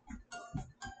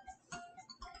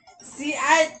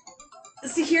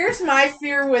 See, here's my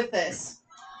fear with this.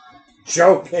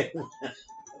 Joking.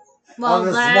 Well, on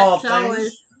the small that's always...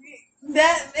 things.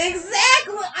 That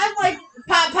exactly. I'm like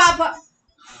pop.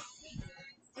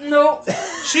 Nope.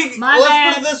 My Let's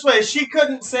bad. put it this way: she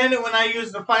couldn't stand it when I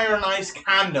used the fire and ice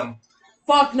condom.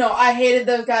 Fuck no. I hated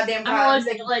those goddamn I'm condoms.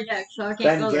 allergic to latex, so I can't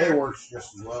Ben go Gay there. works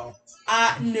just as well.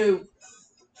 No.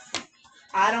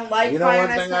 I don't like You know fire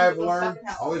one and ice thing I've condoms. learned? Fucking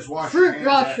hell. Always wash Fruit your hands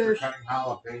after rushers. cutting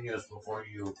jalapenos before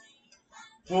you...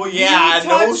 Well, yeah, You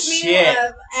no touched me, shit.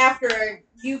 After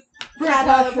you Fruit cut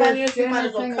rushers, jalapenos, you might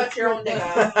as well Jameson cut your own dick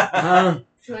off. Huh?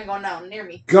 You ain't going down near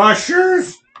me.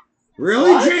 Gushers?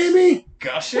 Really, What? Jamie?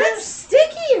 Gushers? That's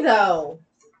sticky though.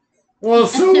 Well,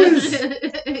 so is...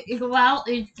 Well,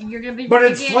 you're gonna be. But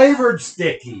it's sticky. flavored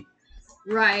sticky.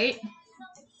 Right.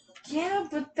 Yeah,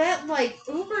 but that like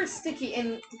uber sticky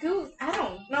and goo. I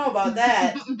don't know about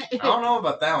that. I don't know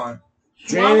about that one.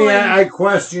 Jamie, I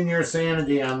question your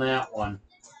sanity on that one.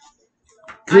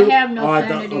 I have no I thought-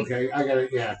 sanity. okay, I got it.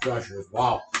 Yeah, gushers.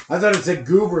 Wow. I thought it said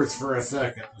goobers for a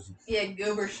second. Yeah,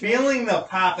 goober. Feeling the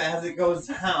pop as it goes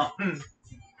down.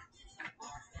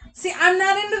 See, I'm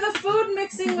not into the food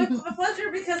mixing with the pleasure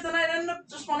because then I'd end up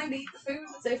just wanting to eat the food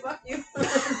and say fuck you.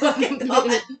 Fucking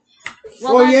God.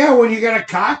 Well, yeah, when you got a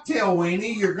cocktail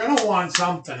weenie, you're going to want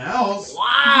something else.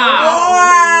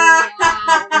 Wow!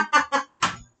 Wow.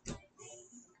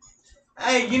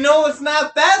 Hey, you know it's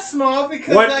not that small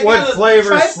because I What got a flavor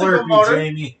tricycle Slurpee, motor.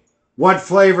 Jamie? What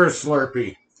flavor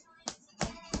Slurpee?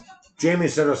 Jamie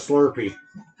said a Slurpee.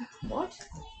 What?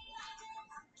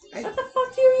 What the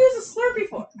fuck do you use a Slurpee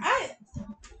for?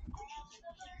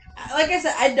 Like I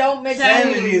said, I don't mix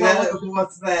Sanity, anything.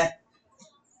 what's that?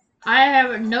 I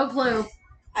have no clue.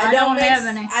 I don't have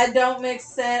any. I don't mix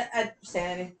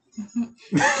sanity.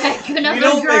 Take You another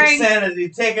don't make drink. sanity.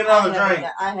 Take another drink.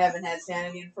 I haven't had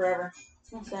sanity in forever.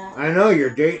 What's that? I know, you're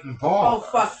dating Oh Paul.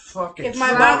 fuck! Fucking If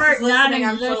my Robert, boss is listening,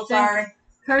 I'm so non-existent. sorry.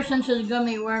 Person says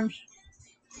gummy worms.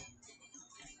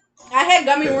 I had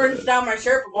gummy worms down my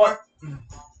shirt before.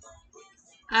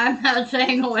 I'm not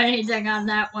saying anything on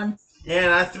that one. Yeah,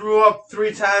 and I threw up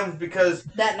 3 times because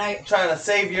That night. trying to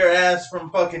save your ass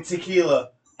from fucking tequila.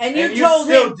 And you And you told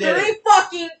still him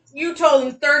did you told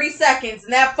him 30 seconds,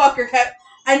 and that fucker kept,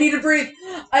 I need to breathe.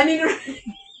 I need to breathe.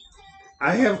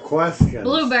 I have questions.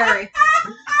 Blueberry.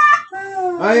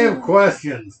 I have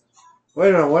questions. Wait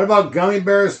a minute, what about gummy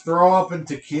bears throw up in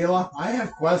tequila? I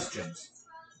have questions.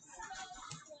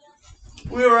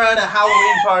 We were at a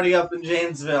Halloween party up in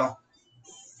Janesville.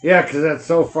 Yeah, because that's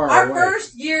so far Our away.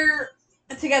 first year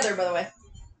together, by the way.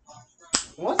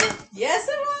 Was it? Yes,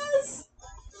 it was.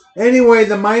 Anyway,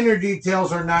 the minor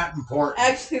details are not important.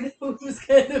 Actually, the food was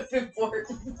kind of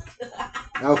important.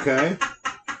 Okay.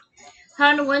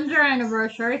 On when's our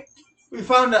anniversary? We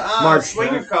found a March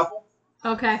swinger 10th. couple.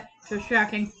 Okay, just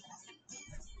checking.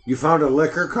 You found a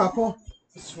liquor couple?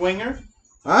 Swinger?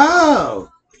 Oh!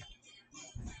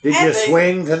 Did And you they-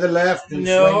 swing to the left and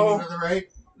No. swing to the right?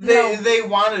 They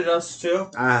wanted us to.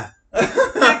 Ah.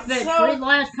 Tech Bitch, So- read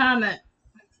last comment.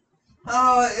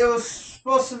 It was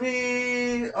supposed to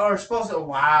be,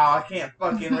 wow, I can't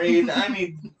fucking read. I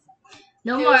mean,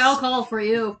 No It more was- alcohol for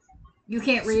you. You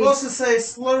can't read. supposed to say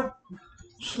slurp,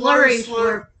 Slurry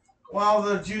slurp, while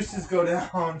the juices go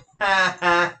down.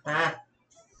 I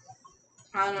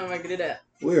don't know if I could do that.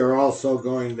 We are also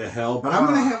going to hell, but I'm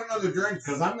going to have another drink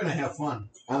because I'm going to have fun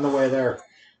on the way there.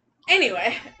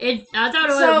 Anyway, I thought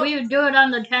it was, So- we would do it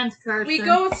on the 10th, Kirsten. we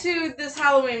go to this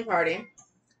Halloween party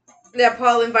that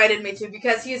Paul invited me to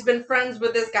because he's been friends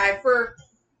with this guy for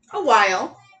a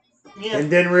while. Yeah. And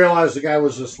didn't realize the guy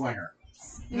was a swinger.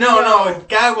 No,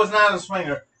 guy was not a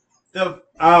swinger. The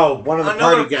Oh, one of the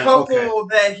another party guys. couple Okay.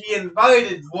 that he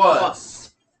invited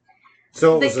was.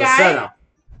 So it The was a guy- setup.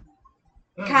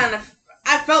 Kind of.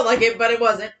 I felt like it, but it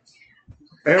wasn't.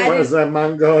 It I was a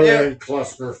Mongolian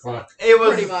clusterfuck. It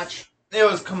was Pretty much. It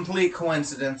was complete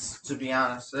coincidence, to be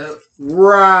honest.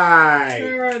 Right.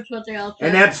 Sure, it's what they all say.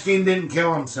 And Epstein didn't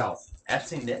kill himself.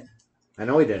 Epstein did. I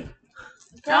know he didn't.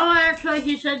 Oh, actually,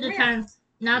 he said the 10th,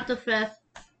 not the 5th.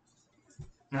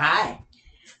 Hi.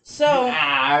 So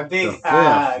Big The fifth,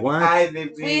 hug. what? Hi,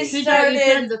 baby. We He said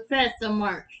started. the 5th of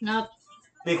March, not.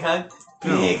 Big hug.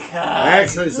 No. Big hug. I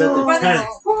actually said the By the-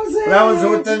 10th. That was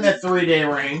within the 3-day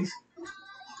range.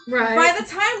 Right. By the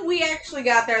time we actually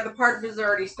got there, the party was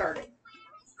already started.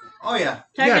 Oh yeah.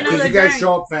 Take Yeah, another because you guys drink.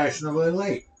 show up fashionably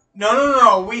late.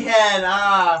 No. We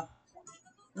had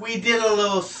we did a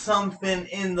little something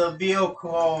in the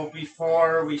vehicle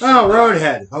before we. Oh, showed up.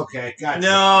 Roadhead. Okay, gotcha.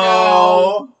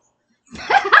 No.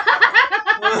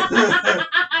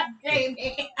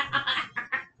 Jamie.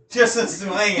 Just a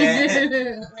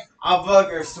swinging. A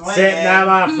booger swinging. Sitting on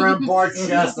my front porch,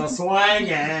 just a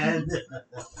swinging.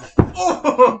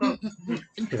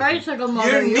 Tricycle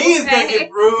motor. Your you knees gonna okay? get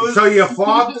bruised. So you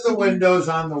fogged the windows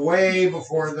on the way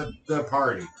before the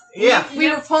party. Yeah. We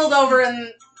were pulled over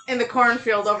in the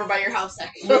cornfield over by your house,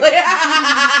 actually. No.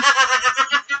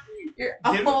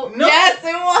 Yes, it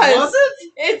was. Was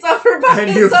it? It's over by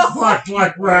And you his house. fucked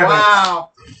like rabbits. Wow.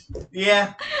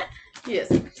 Yeah. I Yes.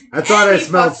 thought I And he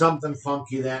smelled fucked- something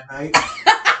funky that night.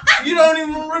 You don't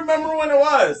even remember when it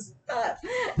was.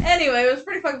 Anyway, it was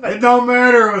pretty fucking funny. It don't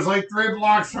matter. It was like 3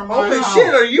 blocks from my Holy house.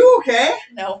 shit, are you okay?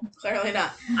 No, clearly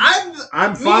not. I'm Me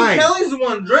and fine. Kelly's the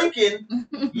one drinking.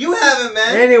 You haven't,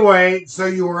 man. Anyway, so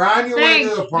you were on your way Thanks,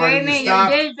 to the party. Jamie. You You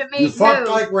stopped. did to me You fucked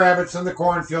too. like rabbits in the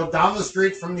cornfield down the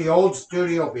street from the old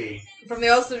Studio B. From the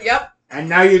old studio. Yep. And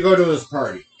now you go to this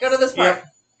party. Go to this park. Yep.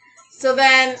 So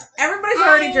then everybody's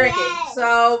already drinking.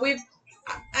 So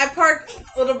I park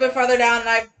a little bit farther down and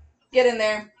I get in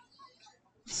there.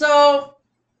 So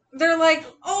they're like,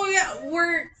 "Oh yeah,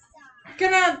 we're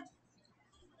gonna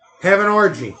Have an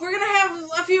orgy. have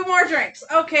a few more drinks."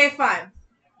 Okay, fine.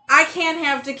 I can't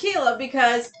have tequila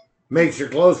because Makes your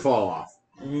clothes fall off.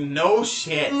 No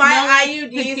shit. my No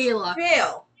IUDs tequila.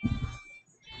 fail.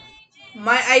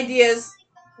 My IUDs,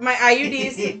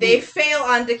 they fail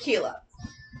on tequila.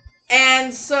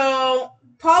 And so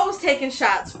Paul was taking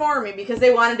shots for me because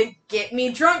they wanted to get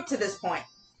me drunk to this point.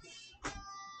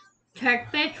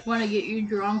 Tech bitch want to get you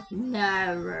drunk?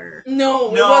 Never.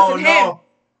 No, it No, wasn't him. no.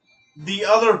 The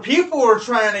other people were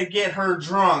trying to get her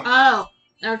drunk Oh,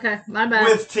 okay. My bad.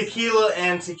 with tequila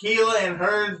and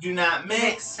her do not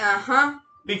mix Uh-huh.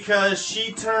 because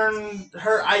she turned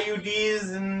her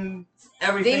IUDs and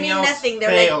everything They mean else nothing. They're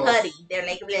fails. like putty. They're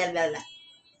like blah, blah, blah.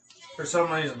 For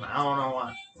some reason. I don't know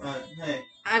why. But,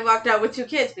 I walked out with 2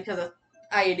 kids because of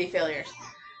IUD failures.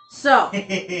 So,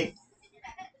 hey.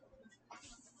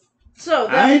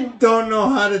 I then, don't know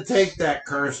how to take that,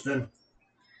 Kirsten.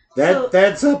 So-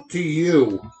 That's up to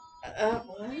you. what?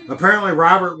 Apparently,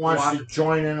 Robert wants What? to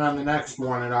join in on the next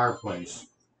one at our place.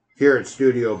 Here at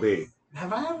Studio B.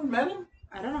 Have I ever met him?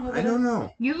 I don't know who I that don't is.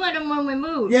 know. You met him when we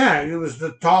moved. Yeah, it was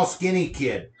the tall, skinny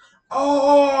kid.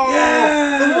 Oh,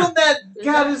 Yeah. the one that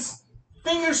got his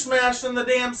finger smashed in the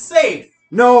damn safe.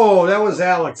 No, that was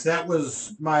Alex. That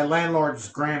was my landlord's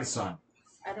grandson.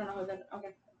 I don't know who that is. Okay.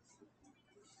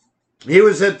 He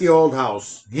was at the old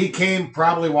house. He came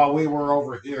probably while we were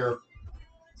over here.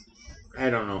 I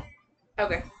don't know.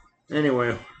 Okay.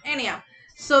 Anyway. Anyhow,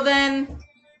 so then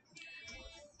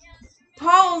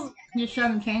Paul's, You're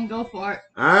 17. Go for it.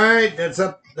 Alright, that's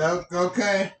up.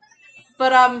 Okay.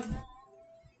 but Alright.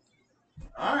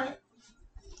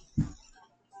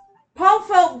 Paul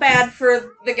felt bad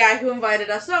for the guy who invited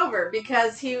us over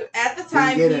because he, at the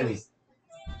time, Didn't get he any. was,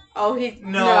 oh, he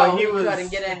No, he he was- couldn't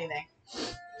get anything.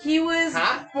 He was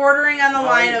Huh? bordering on the Oh,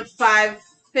 line he- of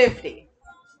 550.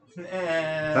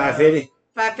 550?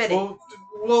 550.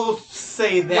 We'll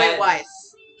say that. Weight wise.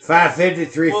 550,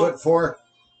 3 Well- foot 4.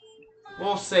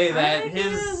 We'll say that think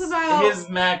it was about- his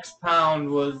max pound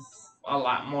was a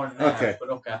lot more than that. Okay. But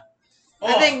okay.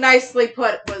 I think nicely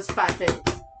put was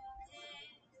 550.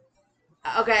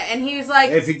 Okay, and he was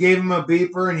like, If you gave him a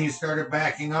beeper and he started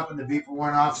backing up and the beeper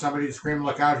went off, somebody would scream,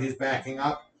 "Look out, he's backing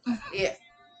up." Yeah.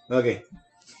 Okay.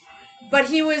 but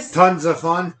he was, Tons of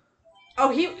fun.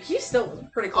 oh, he's still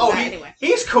pretty cool Oh, guy anyway.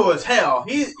 he's cool as hell.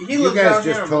 He You lives guys down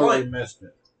here just in totally Floyd. missed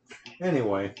it.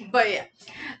 Anyway. But yeah.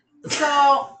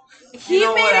 So, he You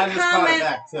know made what? I a just caught it comment.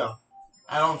 back too.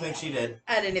 I don't think she did.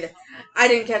 I didn't either. I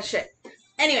didn't catch shit.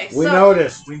 Anyway, We so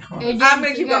noticed. We know. It did- I'm gonna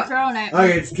keep you got going. thrown at me.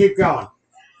 Okay, just keep going.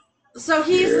 so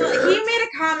he made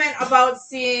a comment about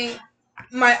seeing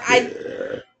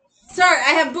sorry,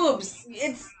 I have boobs.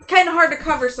 It's kind of hard to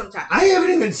cover sometimes. I haven't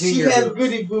even seen She your has boobs.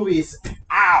 goody boobies.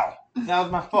 Ow! That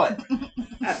was my foot.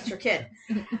 That's your kid.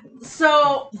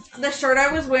 So the shirt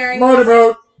I was wearing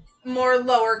Motorboat. was more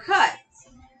lower cut.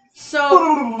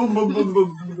 So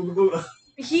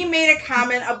he made a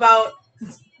comment about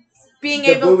being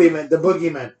The able. boogeyman. The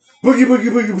boogeyman. Boogie,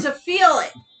 boogie, boogie. to feel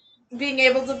it, being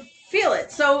able to feel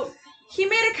it. So he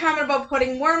made a comment about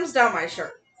putting worms down my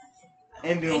shirt.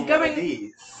 And doing And one going- of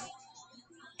these.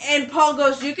 And Paul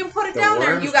goes, you can put it The down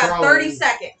there. worm's You got crawling. 30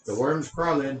 seconds. The worms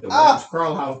crawl in, the Ah. worms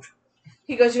crawl out.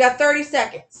 He goes, you got 30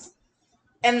 seconds.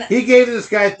 And He gave this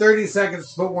guy 30 seconds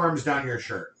to put worms down your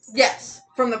shirt. yes,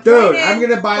 from the Dude, point in, I'm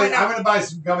gonna point out. buy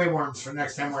some gummy worms for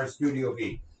next time we're at Studio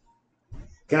B.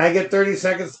 Can I get 30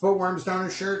 seconds to put worms down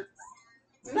his shirt?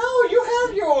 No, you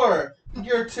have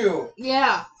your two.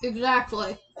 Yeah,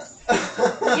 exactly.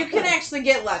 You can actually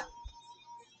get lucky.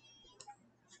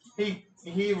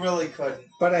 He really couldn't.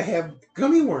 But I have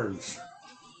gummy worms.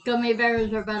 Gummy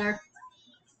bears are better.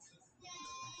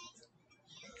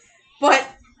 But,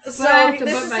 so But I have to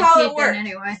this put is my how teeth it in worked.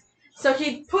 anyway. So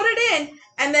he put it in,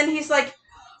 and then he's like,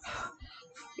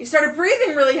 he started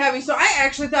breathing really heavy, so I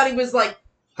actually thought he was like,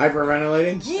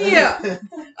 Hyperventilating? yeah.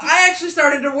 I actually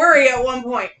started to worry at one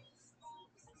point.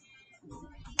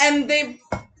 And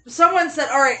someone said,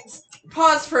 all right,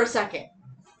 pause for a second.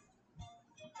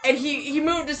 And he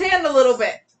moved his hand a little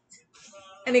bit.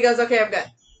 And he goes, okay, I'm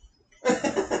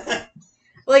good.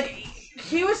 Like,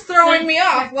 he was throwing me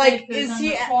off. Like, is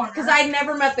he, because I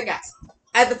never met the guy.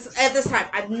 At this time,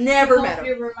 I've never met him.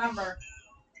 You remember.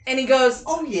 And he goes,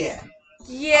 Oh yeah.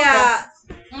 yeah,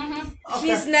 Mm-hmm.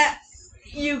 he's not,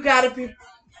 you gotta be,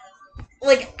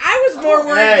 like, I was more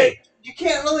worried Hey! You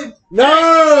can't really.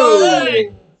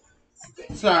 No!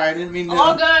 Sorry, I didn't mean to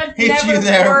All good. hit never you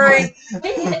there. worried.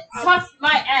 He touched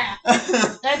my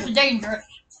ass. That's dangerous.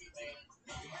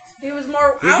 He was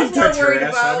more, You I can was more touch your worried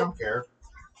ass, I about, don't care.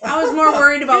 I was more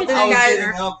worried about this I was guy,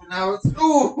 getting up and I was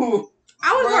ooh.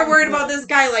 I was more worried about this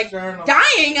guy, like, Journal.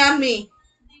 dying on me.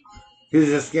 He's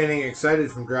just getting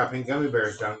excited from dropping gummy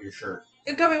bears down your shirt.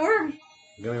 It got me worm.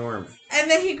 Gummy worms. And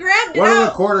then he grabbed it What did the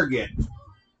out. quarter get?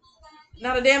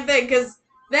 Not a damn thing, because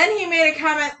then he made a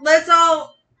comment, let's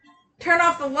all turn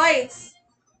off the lights,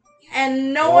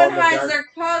 and no All one in the hides dark.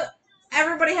 their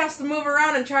everybody has to move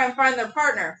around and try and find their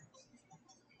partner.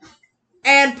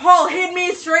 And Paul hit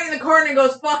me straight in the corner and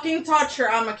goes, fucking touch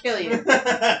her, I'ma kill you.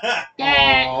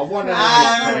 Yeah. Oh, what a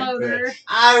Ah, nice over. bitch.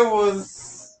 I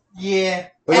was yeah.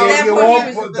 But At yet that you point, he won't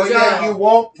was put, the but yet girl. you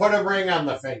won't put a ring on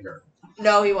the finger.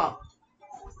 No, he won't.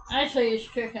 I say he's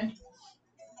chicken.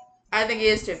 I think he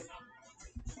is too.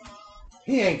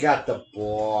 He ain't got the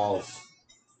balls.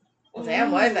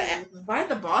 Damn, why did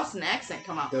the Boston accent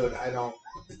come out? Dude, I don't.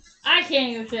 I can't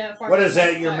even say that part. What is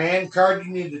that, your man card?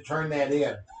 You need to turn that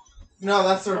in. No,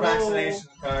 that's their Oh. vaccination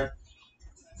card.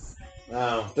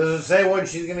 Does it say when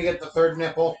she's going to get the third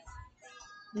nipple?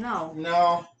 No.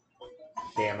 No.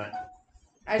 Damn it.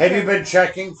 I Have you tried- been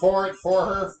checking for it for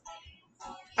her?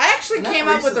 I actually Not came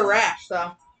up with a recently. rash,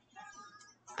 though.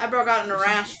 I broke out in a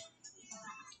rash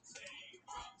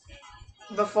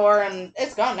before, and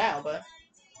it's gone now, but...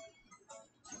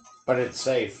 But it's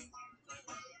safe.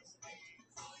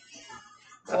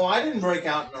 Well, I didn't break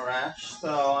out in a rash,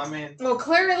 so I mean. Well,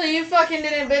 clearly you fucking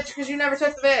didn't, bitch, because you never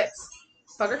took the Vicks.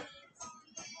 Fucker.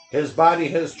 His body,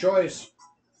 his choice.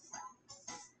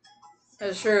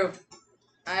 That's true.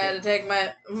 I had to take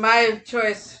my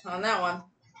choice on that one.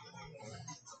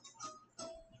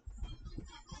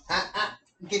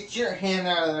 Get your hand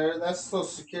out of there. That's Social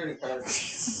Security card.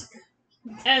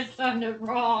 That sounded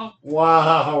wrong.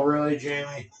 Wow, really,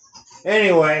 Jamie?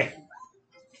 Anyway.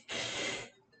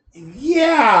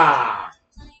 Yeah!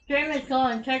 Jamie's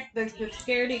calling Tech Bitch a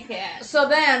scaredy cat. So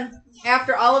then,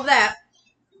 after all of that,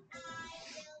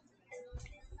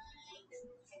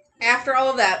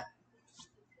 I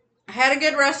had a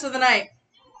good rest of the night.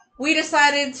 We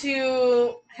decided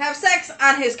to have sex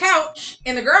on his couch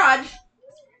in the garage,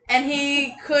 and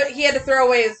he had to throw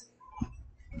away his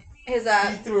He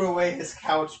threw away his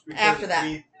couch because After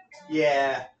that.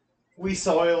 we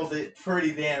soiled it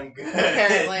pretty damn good.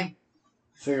 apparently.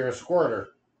 So you're a squirter.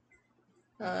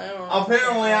 I don't know.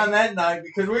 Apparently on that night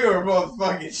because we were both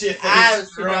fucking shit. I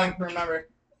was too drunk to remember.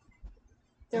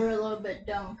 They were a little bit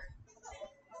dunk.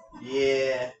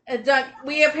 Yeah.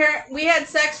 We had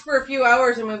sex for a few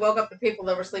hours, and we woke up the people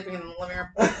that were sleeping in the living room.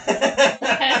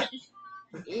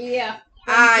 Yeah.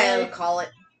 I'll call it.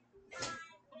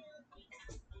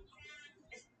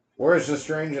 Where's the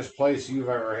strangest place you've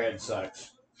ever had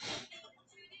sex?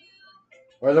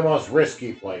 Or the most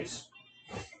risky place?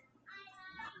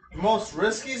 Most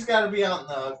risky's got to be out in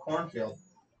the cornfield.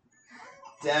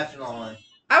 Definitely.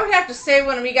 I would have to say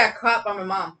when we got caught by my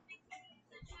mom.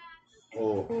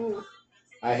 Oh,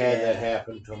 I had that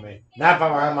happen to me. Not by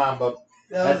my mom, but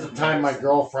That at was the time, my embarrassing.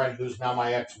 girlfriend, who's now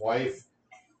my ex-wife,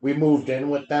 we moved in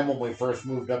with them when we first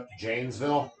moved up to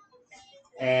Janesville.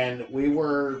 And we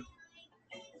were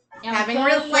I'm Having so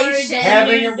sorry relations. that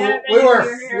Having you a, got we were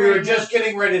into we were your just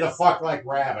getting ready to fuck like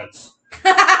rabbits.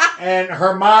 And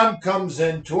her mom comes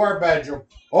into our bedroom,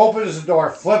 opens the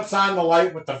door, flips on the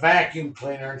light with the vacuum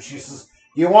cleaner, and she says,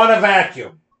 "You want a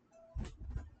vacuum?"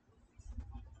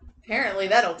 Apparently,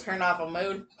 that'll turn off a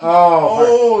mood.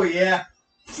 Oh, yeah.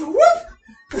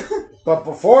 But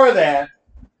before that,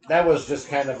 that was just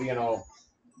kind of,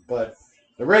 but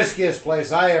the riskiest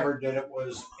place I ever did it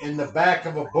was in the back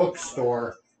of a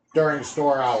bookstore during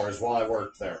store hours while I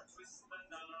worked there.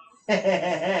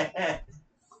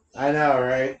 I know,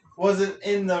 right? Was it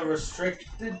in the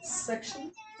restricted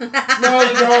section? No,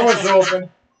 the door was open.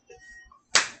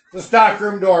 The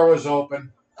stockroom door was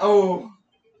open. Oh.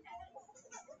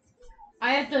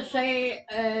 I have to say,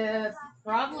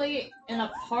 probably in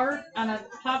a park on the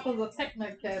top of a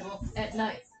picnic table at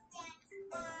night.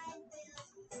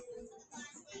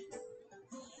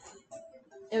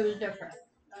 It was different.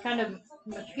 Kind of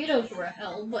mosquitoes were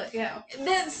hell, but yeah.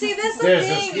 See, that's the There's a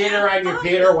thing. skeeter on your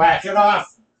Peter, whack it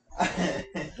off.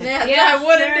 Yeah, I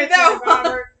wouldn't do that.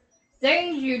 Robert.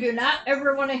 Things you do not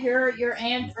ever want to hear your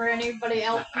aunt or anybody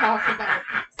else talk about.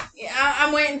 Yeah,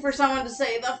 I'm waiting for someone to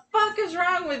say, "The fuck is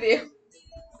wrong with you?"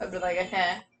 I'd be like,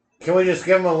 Can we just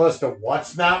give them a list of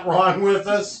what's not wrong with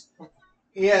us?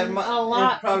 Yeah, A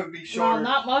lot. it'd probably be Well, shorter.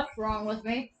 not much wrong with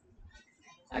me.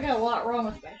 I got a lot wrong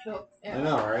with me, so yeah. I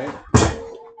know, right?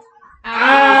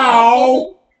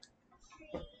 Ow!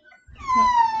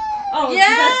 Oh, Yeah!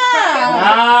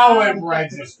 Now it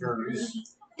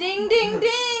registers. "Ding, ding,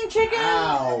 ding, chicken!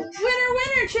 Ouch. Winner,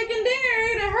 winner, chicken dinner!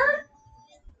 Did it hurt?"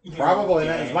 Probably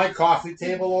not. Is my coffee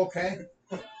table okay?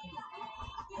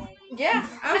 Yeah,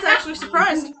 I was actually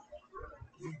surprised.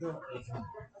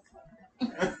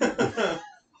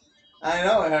 I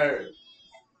know it hurt.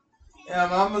 Yeah,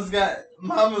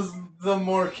 Mama's the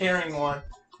more caring one,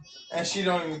 and she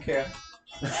don't even care.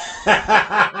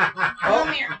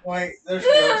 Come here. Wait, there she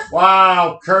goes.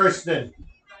 Wow, Kirsten.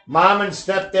 Mom and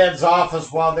stepdad's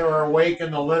office while they were awake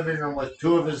in the living room with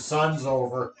two of his sons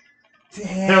over.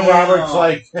 Damn. And Robert's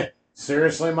like,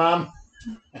 "Seriously, Mom?"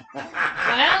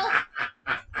 Well,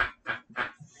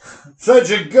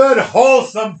 Such a good,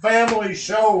 wholesome family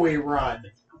show we run.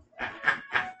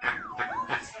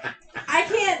 I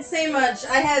can't say much.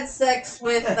 I had sex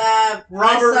with my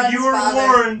Robert, son's you were father.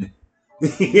 warned.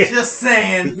 Yeah, Just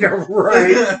saying. you're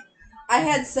right. I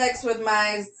had sex with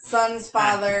my son's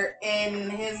father in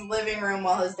his living room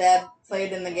while his dad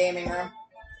played in the gaming room.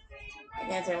 I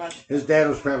can't say much. His dad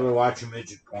was probably watching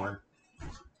midget porn.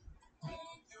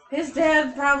 His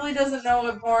dad probably doesn't know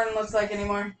what porn looks like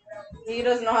anymore. He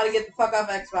doesn't know how to get the fuck off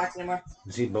Xbox anymore.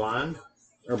 Is he blonde?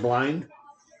 Or blind?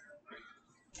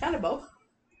 Kind of both.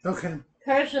 Okay.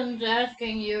 person's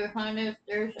asking you, honey, if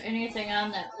there's anything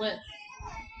on that list.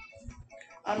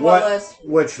 On what list?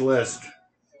 Which list?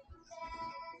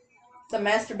 The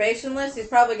masturbation list? He's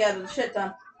probably got a shit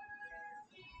ton.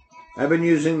 I've been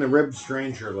using the Rib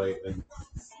Stranger lately.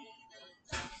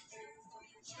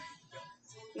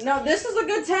 No, this is a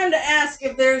good time to ask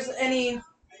if there's any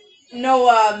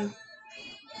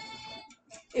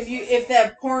if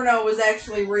that porno was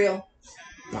actually real.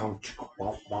 No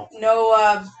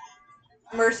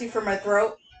mercy for my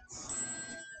throat.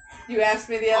 You asked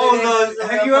me the other day. if it was a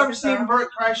Have real you ever fucking seen porno. Bert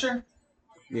Kreischer?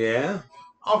 Yeah?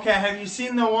 Okay, have you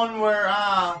seen the one where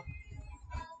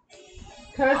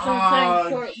Person's saying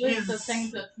short list of he's-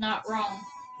 things that's not wrong.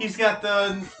 he's got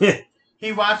the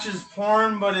he watches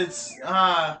porn, but it's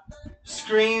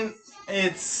screen.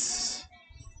 It's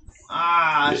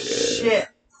shit.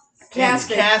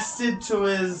 Casted. It's casted to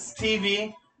his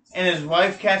TV, and his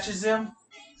wife catches him,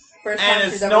 First time and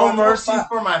she's it's ever no watched mercy fuck.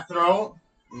 for my throat.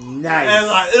 Nice. And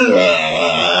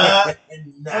like,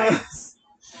 Nice.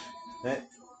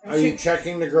 Are you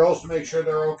checking the girls to make sure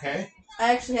they're okay?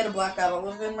 I actually had a blackout all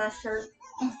over in my shirt.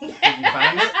 Did you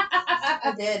find it?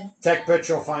 I did. Tech Pitch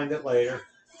will find it later.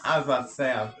 I was about to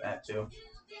say that too.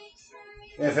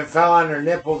 If it fell on her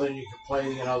nipple, then you could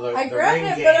play, the I the grabbed ring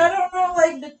it, game. but I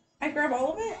don't know, I grab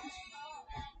all of it?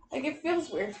 Like, it feels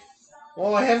weird.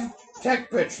 Well, have Tech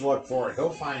Pitch look for it. He'll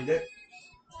find it.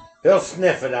 He'll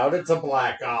sniff it out. It's a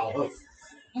black olive.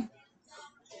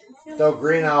 Though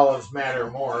green olives matter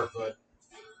more, but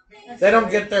they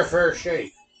don't get their fair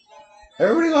shake.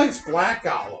 Everybody likes black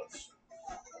olives.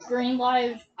 Green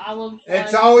lives, olives.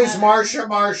 It's lives always matter.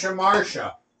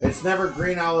 Marsha. It's never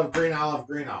green olive, green olive,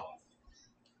 green olive.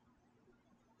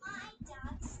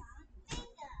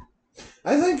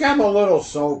 I think I'm a little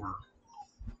sober.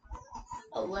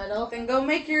 A little. Then go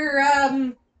make your,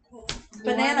 You want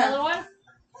banana. another one?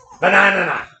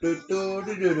 Banana. Do, do,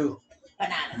 do, do, do.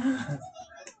 Banana.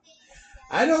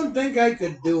 I don't think I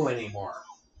could do anymore.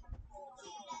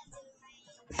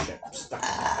 Shit, I'm stuck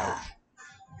on the couch.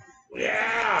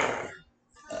 Yeah.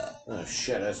 Oh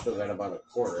shit, I still got about a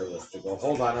quarter of this to go.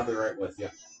 Hold on, I'll be right with you.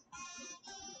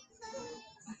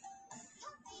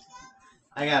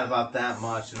 I got about that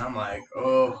much, and I'm like,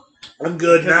 oh. I'm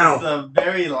good now. It's the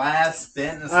very last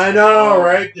bit. And it's I like, know, oh,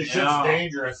 right? The shit's no.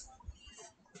 dangerous.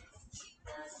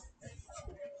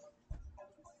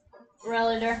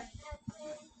 Really, dear?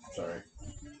 Sorry.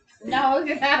 No,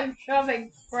 you're not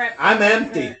shoving crap. I'm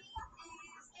empty.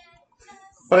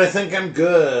 But I think I'm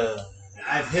good.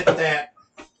 I've hit that.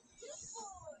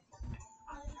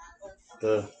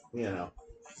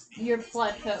 Your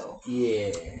plateau.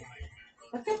 Yeah.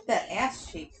 Look at that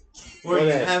ass cheek. Where What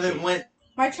you ass haven't cheek? went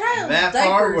My child's that diaper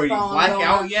far is where you falling black over.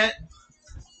 out yet?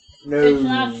 No. It's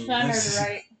not centered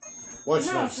right. What's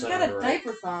No, not she's got centered a right?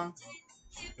 diaper thong.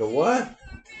 The what?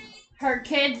 Her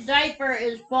kid's diaper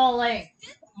is falling.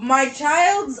 My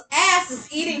child's ass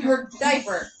is eating her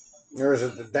diaper. Or is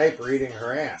it the diaper eating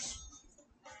her ass?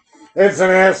 It's an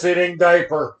ass-eating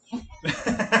diaper.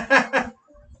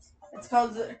 It's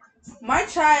called. My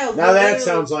child. Now that literally-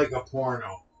 sounds like a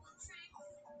porno.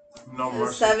 No The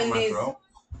mercy for my 70s. throat.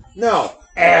 No,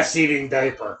 ass-eating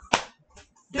diaper. Dude,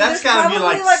 That's there's gotta be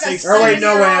probably like a 6 Or wait,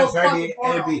 no 7-year-old ass. fucking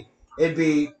porno. It'd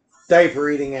be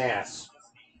diaper-eating ass.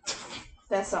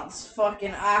 That sounds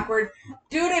fucking awkward.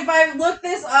 Dude, if I look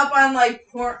this up on like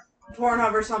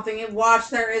Pornhub or something and watch,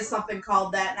 there is something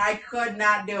called that, and I could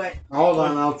not do it. Hold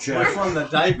on, I'll Which check. one, the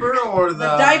diaper or The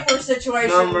diaper situation.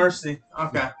 No mercy.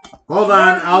 Okay. Hold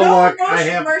on, I'll no look. I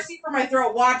emotion, have. mercy for my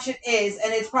throat. Watch it is,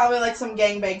 and it's probably like some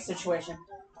gangbang situation.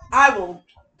 I will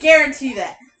guarantee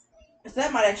that. So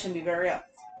that might actually be very real.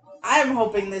 I'm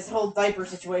hoping this whole diaper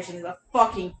situation is a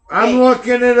fucking. I'm fake.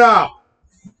 looking it up.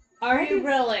 Are you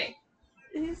really?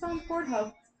 He's on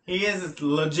Pornhub. He is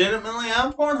legitimately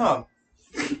on Pornhub.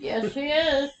 Yes, she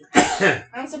is.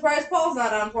 I'm surprised Paul's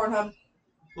not on Pornhub.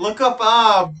 Look up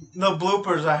the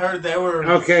bloopers. I heard they were.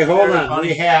 Okay, hold very on.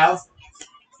 funny.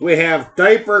 We have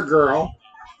diaper girl,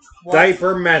 What?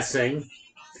 diaper messing,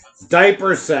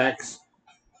 diaper sex,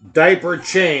 diaper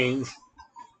change,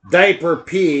 diaper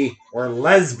pee, or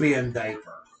lesbian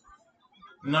diaper.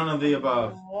 None of the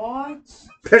above. What?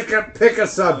 Pick a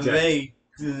subject.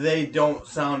 They don't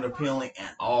sound appealing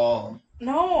at all.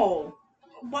 No.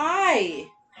 Why?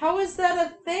 How is that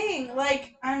a thing?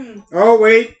 Like, I'm. Oh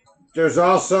wait, there's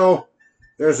also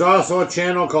a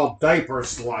channel called Diaper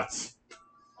Sluts.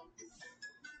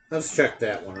 Let's check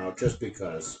that one out just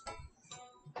because.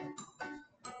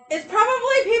 It's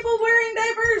probably people wearing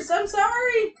diapers. I'm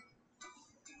sorry.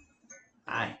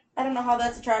 Aye. I don't know how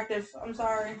that's attractive. I'm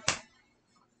sorry.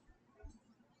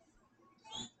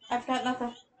 I've got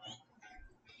nothing.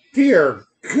 Dear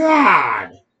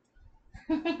God.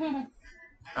 I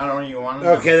don't even want to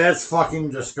know. Okay, that's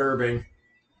fucking disturbing.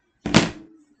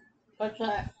 What's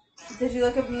that? Did you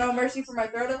look up No Mercy for My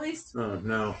Throat at least? Oh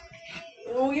no.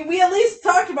 Well, we at least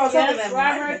talked about something Yes, that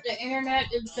Robert, the internet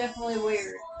is definitely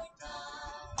weird.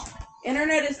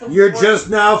 Internet is the You're worst. just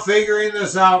now figuring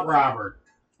this out, Robert.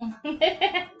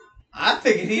 I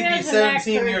figured he'd be There's an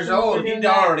 17 actor years who old. would do He'd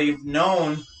that. already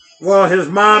known. Well, his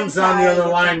mom's on the other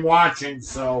line watching,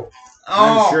 so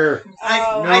I'm Oh, sure. I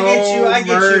Oh. get No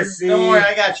you. mercy. Don't worry,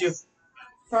 I got you.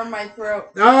 For my throat.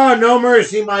 Oh, no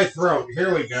mercy, my throat.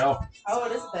 Here we go. Oh,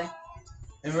 it is a thing.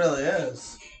 It really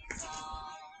is.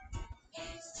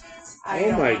 I Oh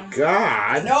don't my know.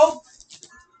 God. Nope.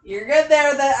 You're good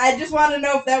there. That I just want to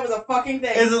know if that was a fucking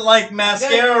thing. Is it like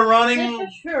mascara This running,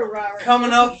 is true, Robert. coming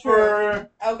This up is true. for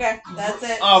Okay, that's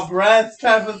it. a breath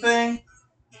type of thing?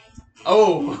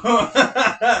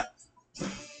 Oh.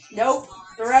 Nope.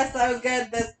 The rest I was good.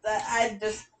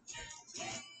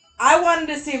 I wanted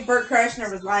to see if Bert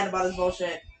Kreischer was lying about his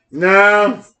bullshit.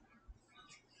 No.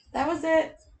 That was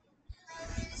it.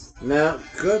 No.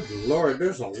 Good Lord,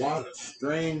 there's a lot of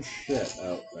strange shit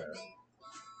out there.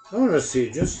 I want to see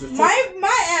just My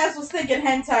ass was thinking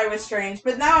hentai was strange,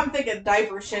 but now I'm thinking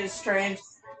diaper shit is strange.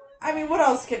 I mean, what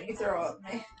else can you throw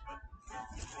at me?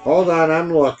 Hold on,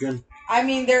 I'm looking. I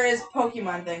mean, there is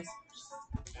Pokemon things.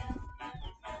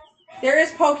 There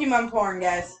is Pokemon porn,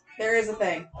 guys. There is a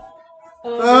thing.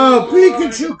 Oh, Lord.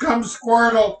 Pikachu comes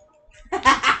Squirtle.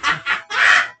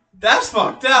 That's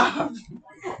fucked up.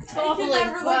 I Totally can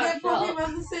never look at fucked up.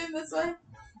 Pokemon the same this way.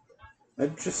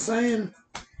 I'm just saying.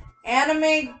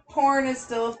 Anime porn is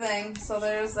still a thing, so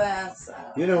there's that. So.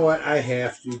 You know what? I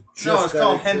have to. Just No, it's out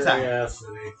called of hentai.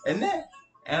 curiosity. Isn't it?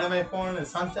 Anime porn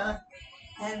is hentai?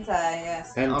 Hentai,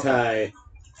 yes. Hentai.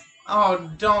 Oh,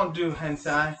 don't do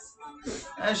hentai.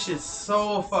 That shit's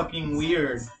so fucking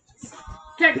weird.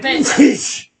 Check page.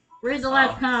 Sheesh. Read the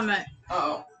last comment.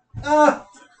 Uh-oh.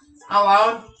 How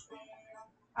loud?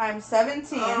 I'm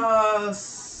 17.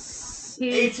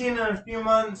 18 in a few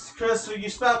months. Crystal, you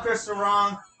spelled Crystal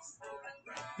wrong.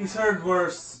 He's heard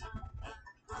worse.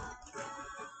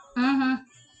 Mm-hmm.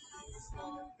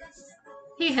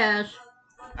 He has.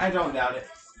 I don't doubt it.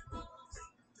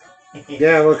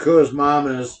 Yeah, look who his mom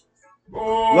is.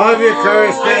 Oh, Love you, I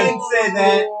Kirsten. didn't say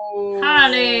that.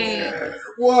 Honey.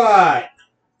 What?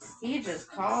 He just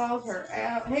called her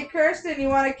out. Hey, Kirsten, you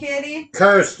want a kitty?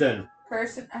 Kirsten.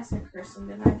 Kirsten? I said Kirsten,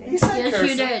 didn't I? He said Yes, Kirsten.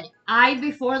 you did. I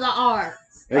before the R.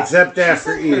 Except She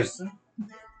after said E. Kirsten.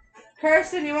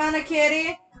 Kirsten, you want a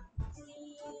kitty?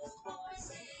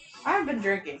 I've been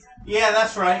drinking. Yeah,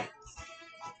 that's right.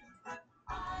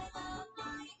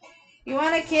 You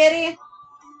want a kitty?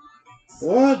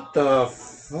 What the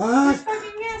This fuck?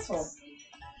 fucking asshole.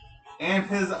 And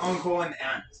his uncle and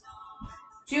aunt.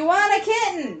 Do you want a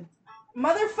kitten?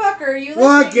 Motherfucker, you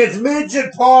Look, listening? it's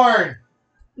midget porn.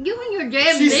 You and your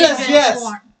damn She says midget yes.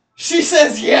 porn. She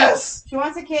says yes. She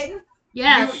wants a kitten?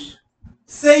 Yes.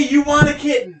 Say you want a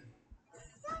kitten.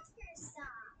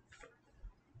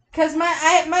 Cause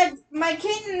my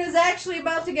kitten is actually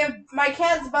about to give, my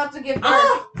cat's about to give birth.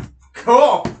 Ah,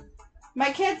 cool. My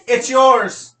cat's It's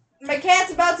yours. My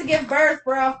cat's about to give birth,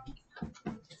 bro.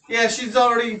 Yeah, she's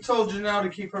already told you now to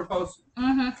keep her posted.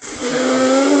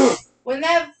 Mm-hmm. When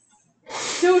that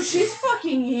dude, she's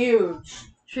fucking huge.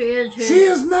 She is here. She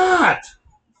is not.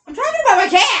 I'm talking about my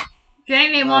cat.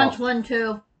 Jamie Oh. wants one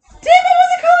too. Damn, I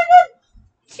wasn't calling her.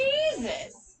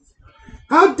 Jesus.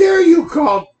 How dare you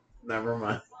call? Never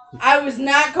mind. I was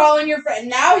not calling your friend.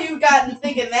 Now you've gotten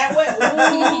thinking that way.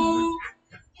 Ooh.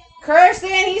 Kirsten,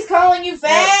 he's calling you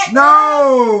fat.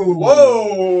 No.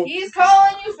 Whoa. He's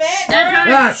calling you fat. That's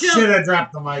girl. right. Ah, shit! I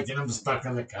dropped the mic and I'm stuck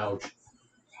on the couch.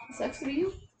 Sucks to be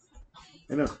you.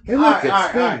 I know. Hey, look, it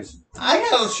Alright. spins. I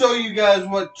gotta show you guys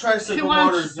what She Tricycle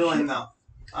wants- Motor's doing now.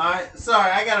 Alright,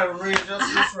 sorry, I gotta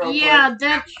readjust this real Yeah,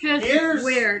 that's just Here's-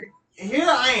 weird. quick. Here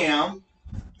I am.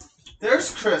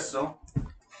 There's Crystal.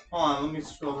 Hold on, let me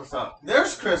scroll this up.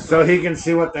 There's Crystal. So he can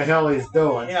see what the hell he's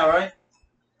doing. Yeah, right?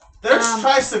 There's Um,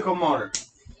 Tricycle Motor.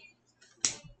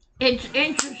 It's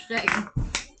interesting.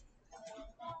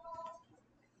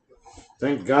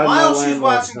 Thank God. While my she's landlord's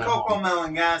watching not Coco home.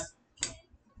 Melon, guys.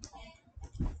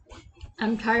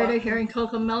 I'm tired of hearing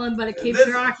Coco Melon, but it keeps This-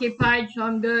 her occupied, so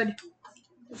I'm good.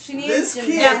 She needs This to.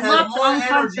 kid That has looks more energy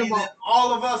uncomfortable. than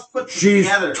all of us put She's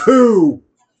together. 2,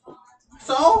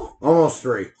 So, almost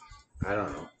 3. I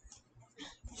don't know.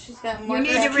 She's got more. You need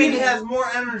this to energy. read kid it. has more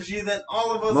energy than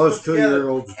all of us Most put together.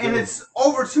 2-year-olds And do. it's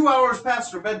over 2 hours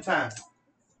past her bedtime.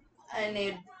 I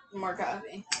need more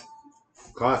coffee.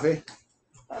 Coffee.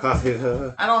 Coffee.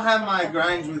 I don't have my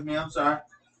grinds with me, I'm sorry.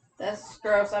 That's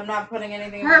gross. I'm not putting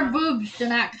anything. Her on. boobs do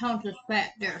not count as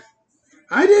fat, dear.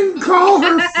 I didn't call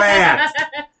her fat.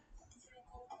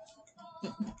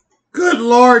 Good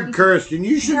Lord, Kirsten,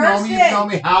 you should know me. You Kirsten. know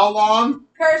me how long?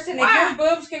 Kirsten, if Wow. your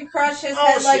boobs can crush his Oh,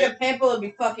 head like shit. a pimple, it'd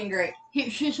be fucking great.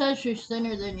 She says she's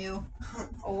thinner than you.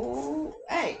 Oh,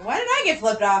 hey, why did I get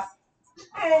flipped off?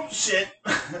 Oh, shit.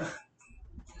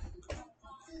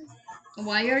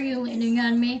 Why are you leaning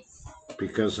on me?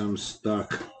 Because I'm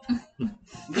stuck.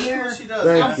 This is what she does.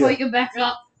 Thank I'll guys. you. put you back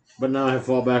up. But now I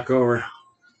fall back over.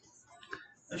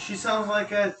 She sounds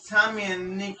like a Tommy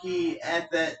and Nikki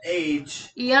at that age.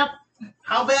 Yep.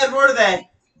 How bad were they?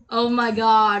 Oh my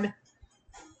god.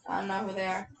 I don't know who they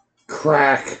are.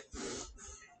 Crack.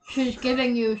 She's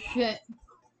giving you shit.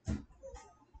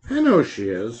 I know she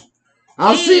is.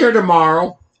 I'll see her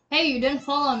tomorrow. Hey, you didn't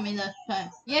fall on me this time.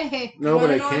 Yay. No,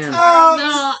 but I You wanna know can. what's-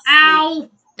 No, ow.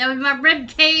 That was my rib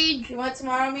cage. You know what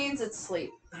tomorrow means? It's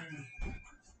sleep.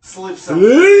 Sleep some.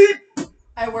 Sleep.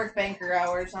 I work banker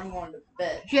hours. I'm going to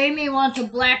bed. Jamie wants a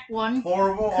black one.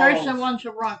 Horrible. Kirsten Oh, wants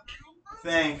a runt.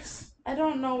 thanks. I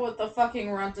don't know what the fucking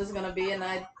runt is gonna be, and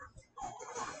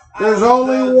There's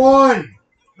only one.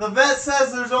 The vet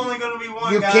says there's only going to be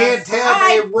one, You guys. can't have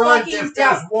I a runt fucking if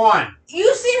there's one.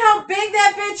 You seen how big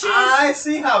that bitch is? I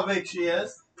see how big she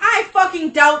is. I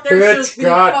fucking doubt there's Bitch just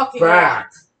got fucking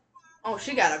back. one. Oh,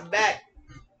 she got a back.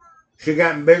 She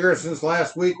gotten bigger since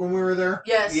last week when we were there.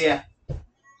 Yes. Yeah.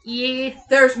 Yeah.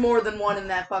 There's more than one in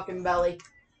that fucking belly.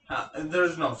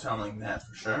 There's no telling that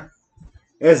for sure.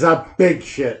 It's a big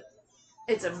shit.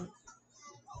 It's a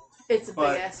big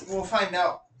But ass. we'll find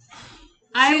out.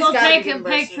 I She's will gotta take be a getting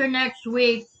breasted. picture next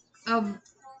week of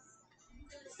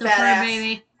the Fat fur ass.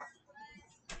 baby.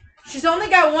 She's only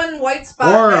got one white spot.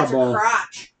 And that's her Horrible.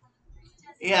 crotch.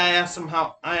 Yeah, I asked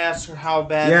her how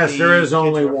bad. Yes, the there is kids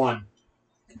only were. one.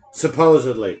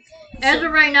 Supposedly. As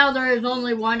of right now, there is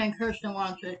only one, and Kirsten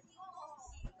wants it.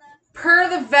 Per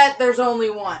the vet, there's only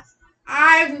one.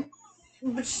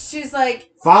 but she's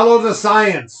like, Follow the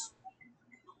science.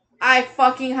 I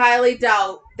fucking highly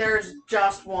doubt there's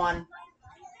just one.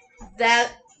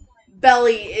 That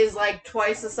belly is like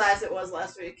twice the size it was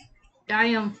last week.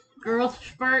 Damn. Growth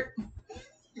spurt.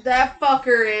 That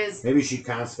fucker is. Maybe she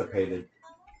constipated.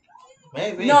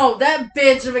 Maybe. No, that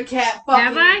bitch of a cat fucking.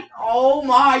 Have I? Oh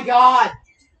my god.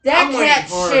 That I'm cat waiting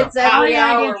for her shits to Oh every yeah, I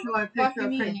hour. did show a picture Fucking of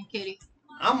me. pregnant kitty.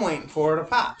 I'm waiting for her to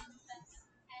pop.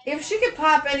 If she could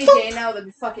pop any day now, that'd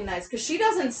be fucking nice. Because she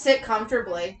doesn't sit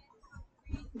comfortably.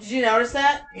 Did you notice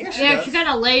that? Yeah, Yeah, does. she kind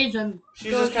of lays and She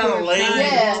goes just kind to of her lays side.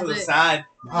 Yeah. to the side.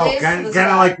 Oh, Lays to kind the of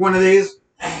side. like one of these.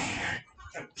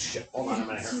 Shit, hold on a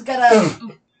minute. She's got a.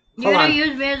 You Hold gotta on.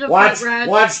 use me as a Watch, foot rod.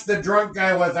 watch the drunk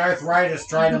guy with arthritis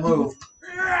try to move.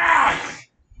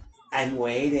 I'm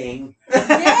waiting.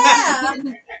 Yeah!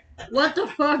 What the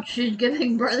fuck? She's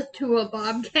giving birth to a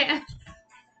bobcat.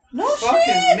 No Fucking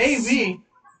shit! maybe.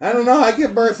 I don't know. I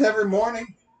give birth every morning.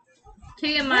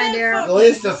 TMI, dear. At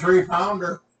least a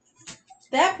 3-pounder.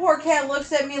 That poor cat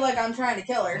looks at me like I'm trying to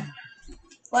kill her.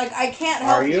 Like, I can't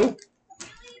help Are you?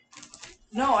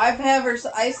 No, I've had her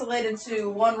isolated to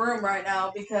one room right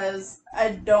now because I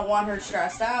don't want her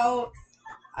stressed out.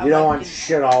 I You don't want to-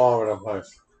 shit all over the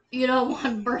place. You don't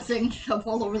want birthing stuff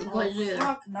all over the place Oh, either.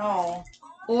 fuck no.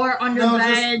 Or under No,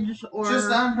 beds or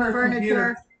just on her furniture.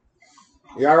 computer.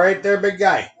 You all right there, big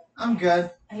guy? I'm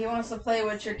good. He wants to play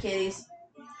with your kitties.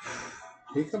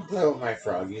 You can play with my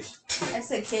froggies. I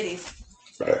said kitties.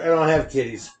 I don't have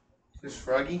kitties. Just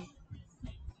Froggy.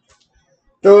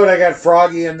 Dude, I got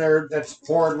Froggy in there that's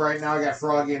poured right now. I got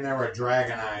Froggy in there with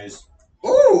dragon eyes.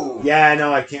 Ooh. Yeah, I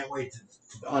know. I can't wait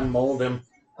to unmold him.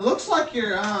 It looks like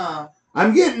your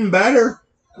I'm getting better.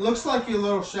 It looks like your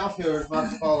little shelf here is about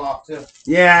to fall off too.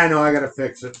 Yeah, I know. I got to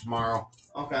fix it tomorrow.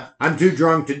 Okay. I'm too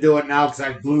drunk to do it now because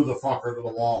I glued the fucker to the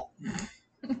wall.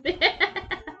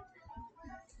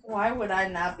 Why would I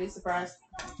not be surprised?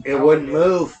 It wouldn't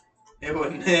move. It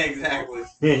wouldn't exactly.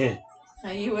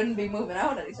 You wouldn't be moving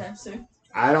out anytime soon.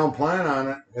 I don't plan on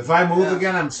it. If I move Yeah.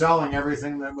 again, I'm selling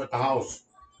everything with the house.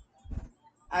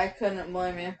 I couldn't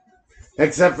blame you.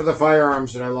 Except for the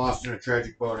firearms that I lost in a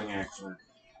tragic boating accident.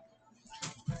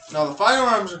 No, the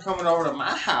firearms are coming over to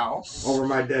my house. Over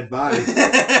my dead body.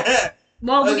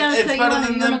 Well, we're gonna It's take you better on a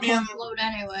than them unicorn being- float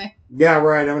anyway. Yeah,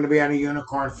 right. I'm going to be on a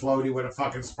unicorn floaty with a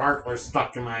fucking sparkler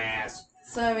stuck in my ass.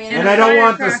 So, I mean, And And a I don't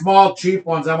want the firecracker. small, cheap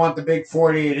ones. I want the big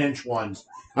 48-inch ones.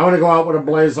 I want to go out with a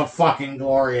blaze of fucking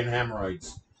glory and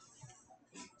hemorrhoids.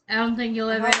 I don't think you'll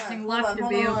have anything left to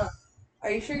be Are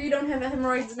you sure you don't have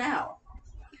hemorrhoids now?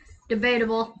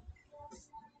 debatable.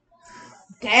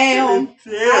 Damn.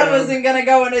 I wasn't gonna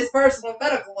go in his personal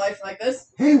medical life like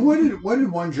this. Hey, what did one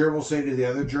gerbil say to the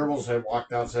other gerbils that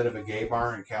walked outside of a gay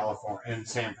bar in California, in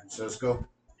San Francisco?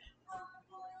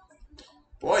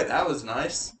 Boy, that was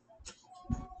nice.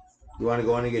 You want to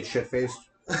go in and get shit-faced?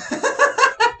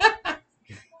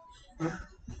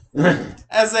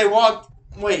 As they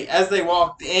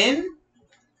walked in,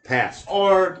 Past.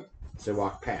 or They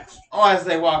walked past. as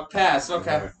they walked past. They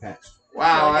Okay. walked past.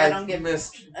 Wow, Like, I I don't get-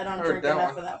 missed. I don't Heard drink that enough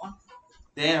one. of that one.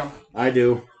 Damn. I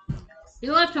do. He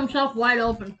left himself wide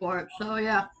open for it, so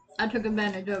yeah, I took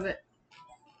advantage of it.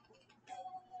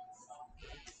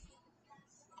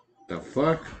 The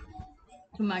fuck?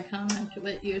 To my comment to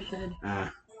what you said.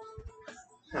 Ah.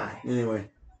 Hi. Anyway.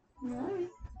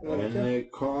 When they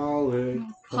call it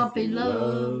Puppy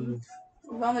love.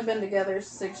 We've only been together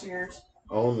 6 years.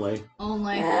 Only.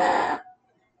 Only. Yeah,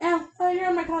 oh, you're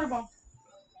on my collarbone.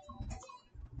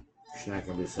 She's not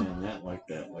gonna be saying that like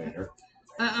that later.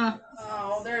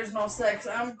 Oh, there's no sex.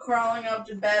 I'm crawling up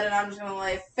to bed and I'm just gonna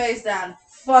lay face down.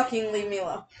 Fucking leave me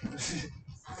alone.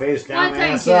 Face down, Why,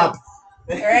 thank ass you. up.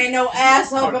 There ain't no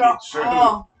ass up at all. Fucking true.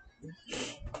 Oh,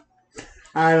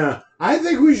 I don't know. I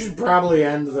think we should probably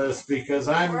end this because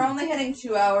I'm we're only hitting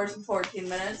 2 hours and 14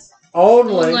 minutes.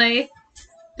 only. Only. I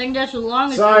think that's as long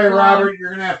as Sorry, it's long, Robert.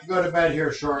 You're gonna have to go to bed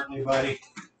here shortly, buddy.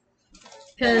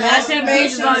 Because I think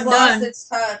he's about Masturbation's lost done. its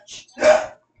touch.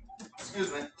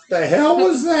 Excuse me. The hell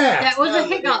was that? That was a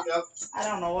hiccup. I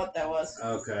don't know what that was.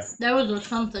 Okay. That was a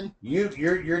something.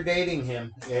 You're dating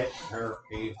him. It, her,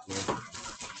 he. Yeah.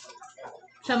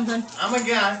 Something. I'm a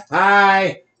guy.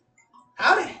 Hi.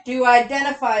 Howdy. Do you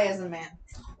identify as a man?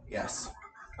 Yes.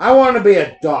 I want to be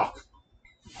a duck.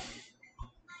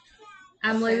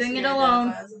 I'm leaving it You alone.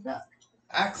 identify as a duck.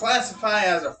 I classify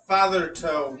as a father to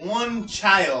one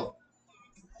child.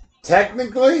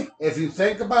 Technically, if you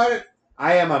think about it,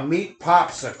 I am a meat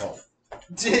popsicle.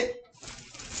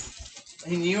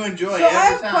 And you enjoy So I every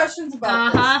have time. questions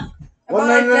about Uh-huh. this. Well,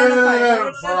 About no.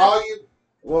 identifying. For all you.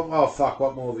 Well, oh, fuck.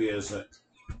 What movie is it?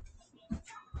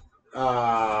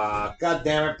 God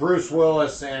damn it, Bruce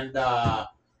Willis and the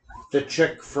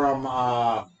chick from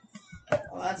Oh,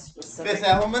 that's specific. Fifth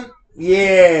Element.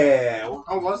 yeah.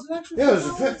 Oh, was it actually? Yeah, it was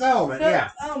the Fifth Element. Yeah.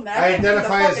 Oh, man, I can't think of the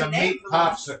identify as a fucking name meat for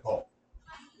once. popsicle.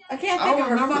 I can't I think don't of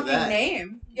her remember fucking that.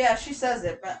 name. Yeah, she says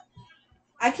it, but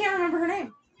I can't remember her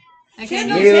name. I She had can't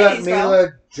no use titties, Mila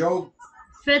Jo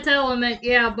Fifth Element,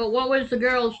 yeah, but what was the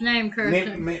girl's name,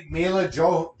 Kirsten? Mila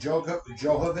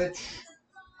Jovovich.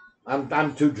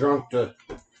 I'm too drunk to.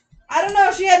 I don't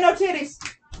know. She had no titties.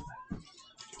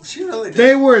 She really did.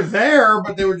 They were there,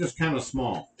 but they were just kind of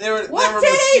small. They were What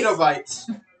mosquito bites.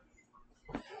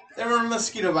 They were a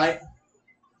mosquito bite.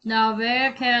 Now,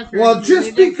 Vera Catherine. Well, just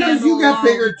leave the because you candle got alone.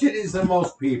 bigger titties than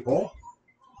most people.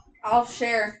 I'll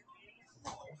share.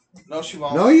 No, she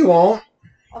won't. No, you won't.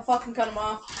 I'll fucking cut them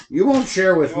off. You won't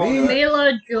share with You won't me. do it.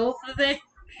 Mila Jovovich.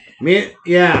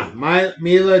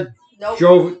 Mila Nope.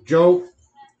 Joe.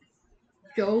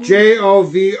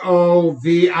 Jovovich. I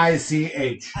don't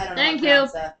know. Thank how to you.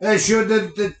 pronounce that. She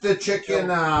the chicken.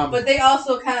 But they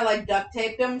also kind of like duct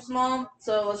taped them small.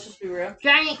 So let's just be real.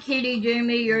 Giant kitty,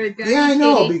 Jamie. You're a giant Yeah, I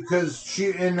know kitty. because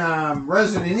she in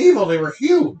Resident Evil they were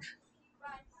huge.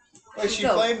 Wait, she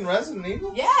So- played in Resident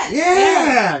Evil? Yes.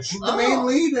 Yeah, she's the Oh. main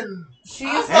lead and She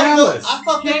I is. thought, Alice. I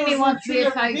thought they Jamie were wants from to be two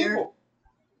a different tiger. people.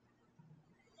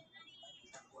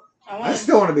 I I want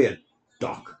still want to be a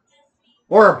duck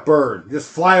or a bird. Just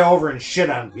fly over and shit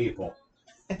on people.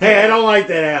 Hey, I don't like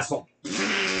that asshole. Yeah,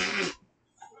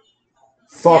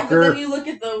 but then Fucker. you look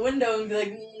at the window and be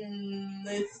like,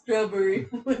 it's strawberry.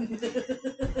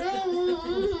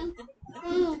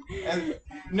 And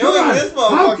knowing Come on, this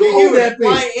how motherfucker, cool he would that would be?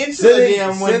 fly into the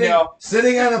damn window.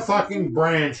 Sitting on a fucking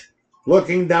branch,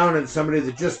 looking down at somebody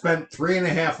that just spent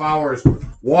 3.5 hours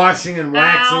washing and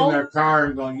waxing Ow. their car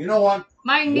and going, you know what?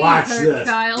 My knee Watch hurt, this.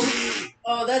 child.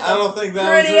 Oh, that's I a don't think that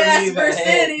pretty was her ass knee that first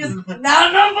hit. He's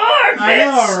not no more, bitch. I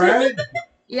know, right?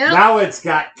 Yep. Now it's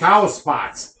got cow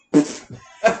spots.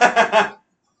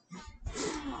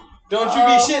 Don't you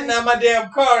be shitting on my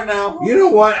damn car now. You know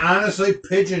what? Honestly,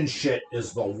 pigeon shit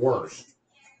is the worst.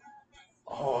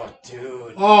 Oh,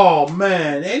 dude. Oh,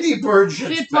 man. Any bird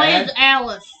shit's She plays bad.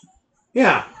 Alice.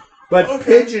 Yeah, but Okay.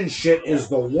 pigeon shit is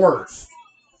the worst.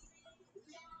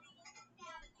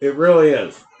 It really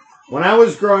is. When I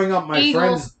was growing up,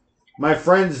 my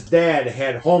friend's dad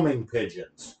had homing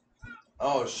pigeons.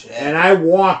 Oh, shit. And I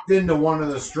walked into one of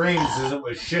the streams as it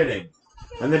was shitting.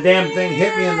 And the damn thing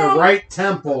hit me in the right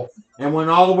temple and went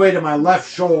all the way to my left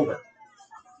shoulder.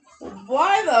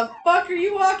 Why the fuck are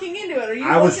you walking into it? Are you?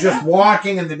 I was looking just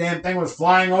walking and the damn thing was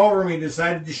flying over me and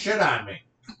decided to shit on me.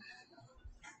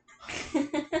 up?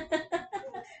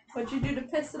 What'd you do to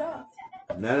piss it off?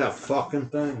 Not a fucking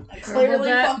thing. Clearly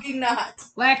that. fucking not.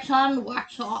 Wax on,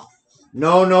 wax off.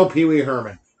 No, Pee Wee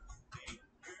Herman.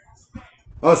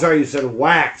 Oh, sorry, you said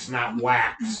wax, not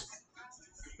wax.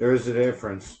 There's a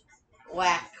difference.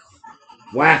 Whack.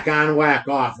 Whack on, whack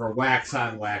off, or wax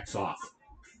on, wax off.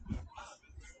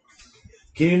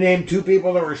 Can you name 2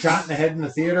 people that were shot in the head in the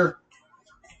theater?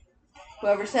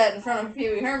 Whoever sat in front of Pee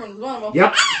Wee Herman was one of them.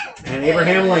 Yep. And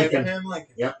Abraham Lincoln. Abraham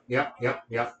Lincoln.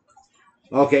 Yep.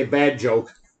 Okay, bad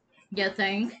joke. You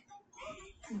think?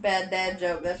 Bad dad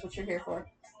joke. That's what you're here for.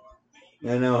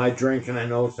 I know, I drink and I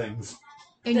know things.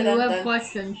 And you Dun-dun-dun. have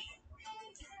questions.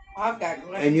 I've got.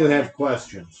 And you have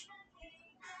questions.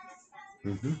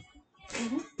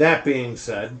 That being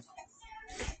said,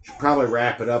 should probably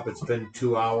wrap it up. It's been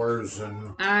 2 hours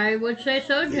and I would say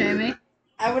so, Jamie.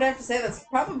 I would have to say that's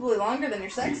probably longer than your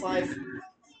sex life.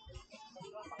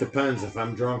 depends if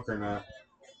I'm drunk or not.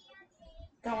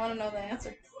 Don't want to know the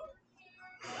answer.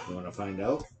 You want to find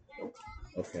out?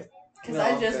 Okay. Because No,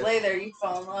 I just okay. lay there, you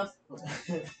fall in love.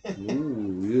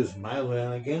 Ooh, use my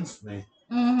land against me.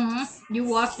 Mm-hmm. You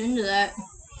walked into that.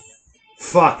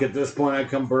 Fuck, at this point I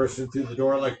come bursting through the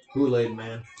door like Kool-Aid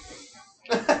Man.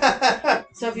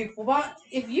 So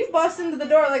if you bust into the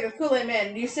door like a Kool-Aid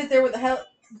man, do you sit there with the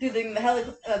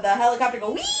helicopter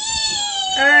go wee?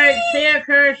 Alright, see ya,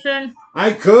 Kirsten.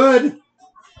 I could.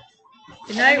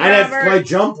 Good night, I'd have to Robert. play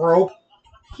jump rope.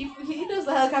 He does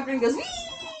the helicopter and goes wee.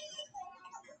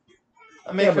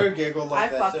 I make Yeah, her but- giggle I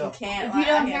like that fucking too. can't. If you I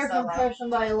don't can't hear stop from laughing. Kirsten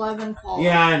by 11, call.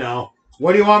 Yeah, I know.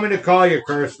 What do you want me to call you,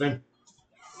 Kirsten?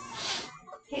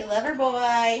 Hey, lover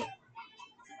boy.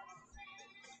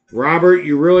 Robert,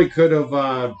 you really could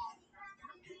have,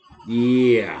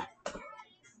 yeah.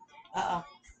 Uh-oh.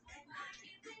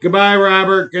 Goodbye,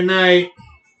 Robert. Good night.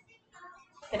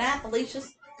 Good night,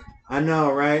 Felicia's. I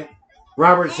know, right?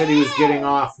 Robert said he was getting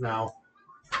off now.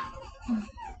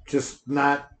 Just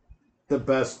not the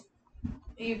best.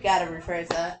 You've got to rephrase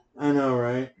that. I know,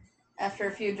 right? After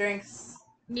a few drinks.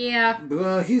 Yeah.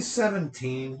 Well, he's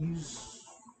 17.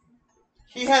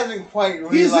 He hasn't quite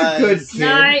realized. He's a good kid.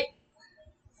 Night.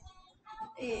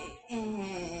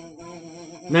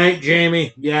 Night,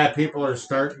 Jamie. Yeah, people are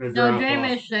starting to No, drop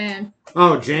Jamie's off. staying.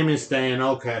 Oh, Jamie's staying.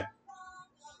 Okay.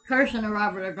 Kirsten and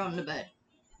Robert are going to bed.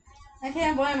 I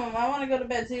can't blame him. I want to go to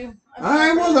bed too. All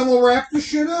right, well, then we'll wrap the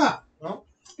shit up.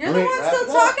 You're the one wrap still it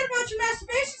up. talking about your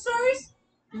masturbation stories.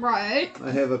 Right.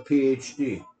 I have a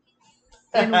PhD.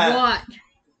 And what?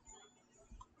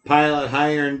 Pilot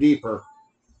higher and deeper.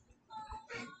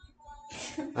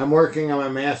 I'm working on my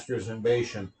master's in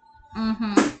Bayesian.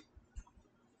 Mm-hmm.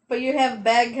 But you have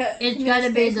bad. It's got to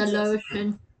be the communication skills.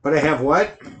 lotion. But I have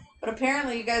what? But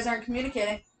apparently, you guys aren't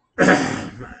communicating.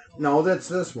 No, that's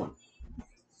this one.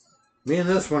 Me and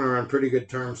this one are on pretty good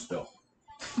terms still.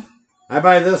 I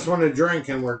buy this one a drink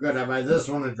and we're good. I buy this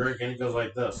one a drink and he goes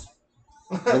like this.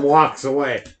 And walks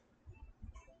away.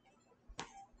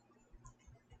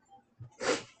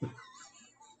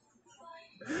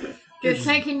 Just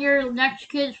taking your next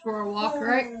kids for a walk,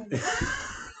 right?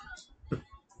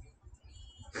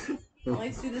 At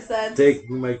least you decide.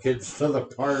 Taking my kids to the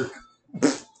park.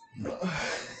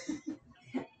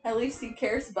 At least he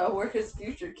cares about where his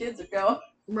future kids are going.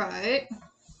 Right.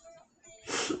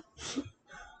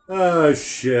 Oh,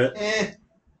 shit. Eh,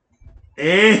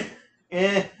 Eh?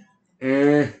 eh.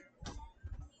 Eh.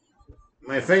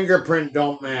 My fingerprint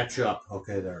don't match up.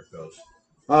 Okay, there it goes.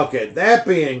 Okay, that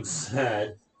being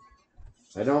said,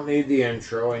 I don't need the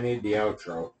intro. I need the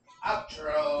outro.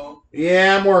 Outro.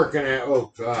 Yeah, I'm working at.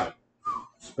 Oh God,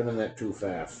 spinning that too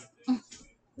fast.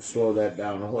 Slow that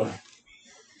down a little.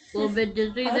 A little bit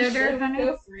dizzy How there, should there, it honey.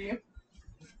 go for you?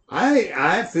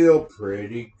 I feel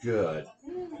pretty good.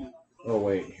 Oh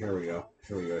wait, here we go.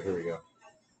 Here we go. Here we go.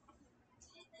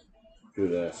 Do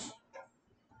this.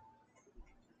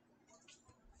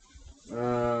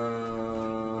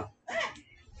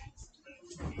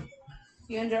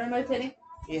 You enjoying my pity?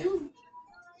 Yeah.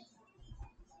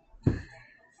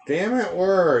 Damn it!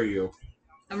 Where are you?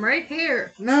 I'm right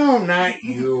here. No, not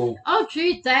you. Oh,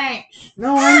 gee, thanks.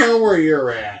 No, I know where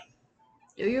you're at.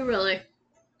 Do you really?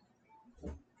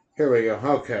 Here we go.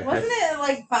 Okay. Wasn't it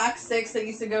like Fox 6 that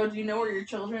used to go, do you know where your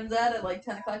children's at like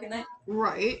 10 o'clock at night?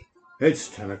 Right. It's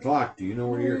 10 o'clock. Do you know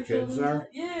where your kids are?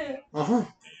 Yeah. Uh-huh.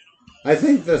 I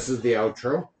think this is the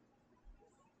outro.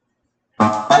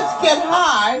 Let's get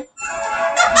high.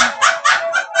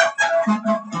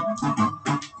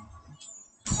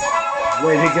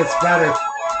 Wait, it gets better.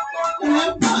 And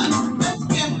have fun. Let's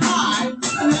get high.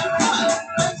 And have fun.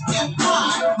 Let's get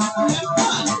high. And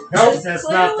have fun. Nope, It's that's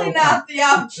not clearly the not the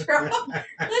outro.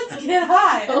 Let's get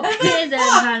high. Okay then,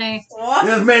 honne. What?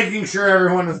 Just making sure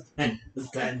everyone is paying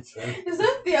attention. Is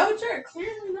that the outro?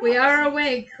 Clearly not. We are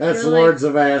awake. That's We're Lords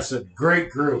of Acid. Great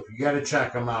group. You got to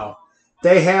check them out.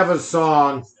 They have a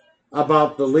song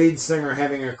about the lead singer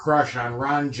having a crush on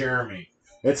Ron Jeremy.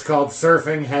 It's called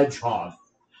Surfing Hedgehog.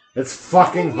 It's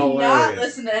fucking Not hilarious.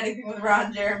 listen to anything with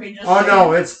Ron Jeremy. Just Oh saying.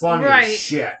 no, it's funny Right. as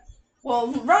shit.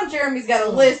 Well, Ron Jeremy's got a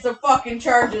list of fucking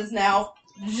charges now.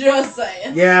 Just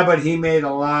saying. Yeah, but he made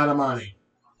a lot of money.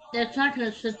 That's not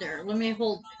gonna sit there. Let me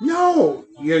hold. No!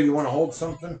 Yeah, you want to hold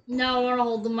something? No, I want to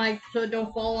hold the mic so it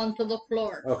don't fall onto the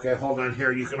floor. Okay, hold on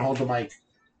here. You can hold the mic.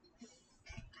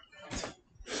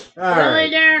 Really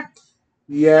Alright. there?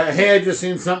 Yeah, hey, I just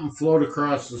seen something float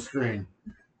across the screen.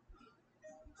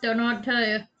 Don't know what to tell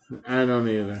you. I don't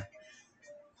either.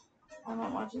 I'm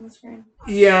not watching the screen.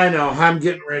 Yeah, I know. I'm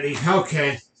getting ready.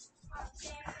 Okay.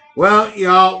 Well,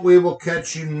 y'all, we will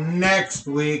catch you next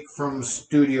week from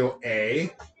Studio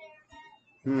A.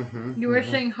 You were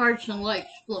saying hearts and lights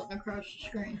floating across the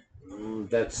screen.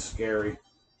 That's scary.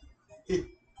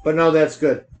 But no, that's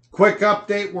good. Quick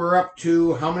update. We're up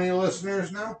to how many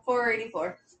listeners now?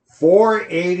 484.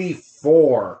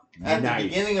 484. At Nice. the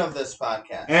beginning of this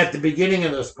podcast. At the beginning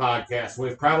of this podcast,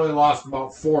 we've probably lost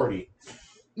about 40.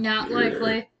 Not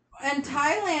likely. And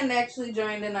Thailand actually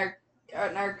joined in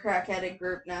our crack addict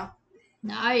group now.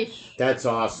 Nice. That's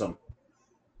awesome.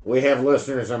 We have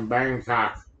listeners in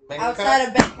Bangkok. Outside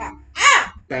of Bangkok.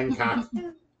 Ah! Bangkok.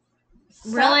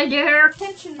 Really, dear?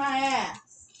 Pinching my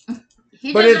ass.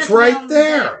 He But did it's that right down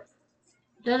there.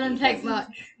 Doesn't take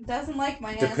much. Doesn't like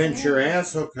my To ass. pinch your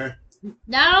ass? Okay.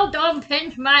 No, don't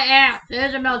pinch my ass.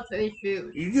 There's enough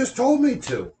issues. You just told me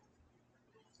to.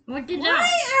 What did Why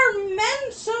that? are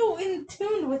men so in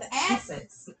tune with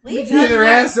asses? Leave Because Either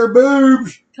ass or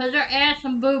boobs. Because they're ass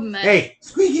and boob men. Hey,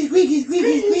 squeaky, squeaky,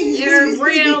 squeaky, squeaky. They're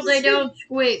squeaky, real, squeaky, they squeaky. don't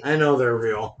squeak. I know they're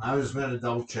real. I was going to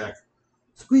double check.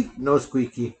 Squeak. No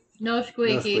squeaky. No No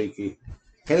squeaky. squeaky.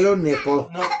 Hello, nipple.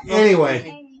 No,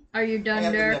 Anyway. Are you I done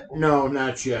have the there? nipple. No,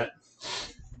 not yet.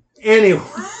 Anyway.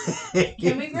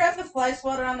 Can we grab the fly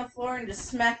swatter on the floor and just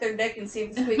smack their dick and see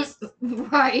if it squeaks?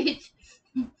 Right.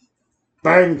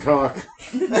 Bangkok.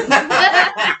 I'm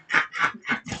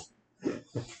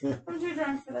too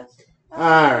drunk for this.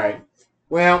 All right.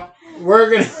 Well, we're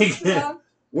gonna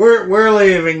Well, we're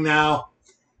leaving now.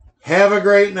 Have a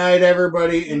great night,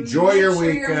 everybody. Enjoy your make sure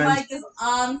weekend. Your mic is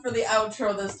on for the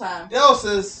outro this time.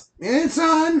 Doses. It's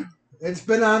on. It's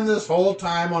been on this whole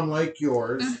time, unlike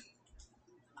yours.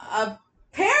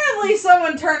 Apparently,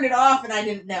 someone turned it off and I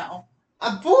didn't know.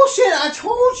 Bullshit, I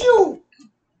told you.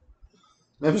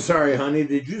 I'm sorry, honey.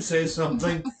 Did you say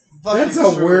something? Fucking That's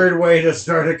a true. weird way to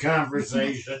start a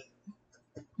conversation.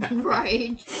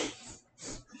 Right.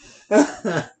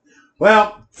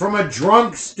 Well, from a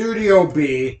drunk Studio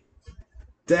B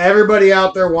to everybody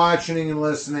out there watching and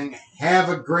listening, have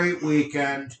a great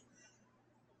weekend.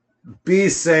 Be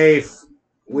safe.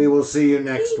 We will see you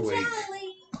next week.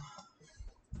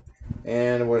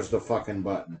 And where's the fucking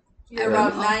button? You're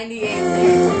about 98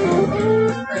 days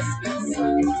from Christmas.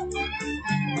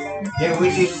 Yeah, we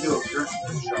need to do a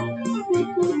Christmas show.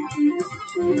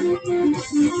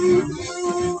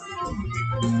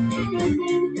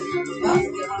 Well, if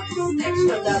you want some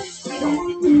extra dust, you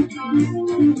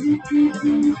don't.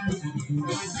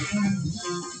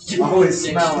 Always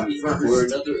Tune in smell next it week first. for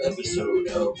another episode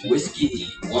of Whiskey,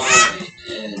 Wine,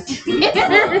 and True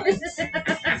Crime.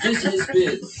 This has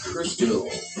been Crystal,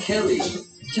 Kelly,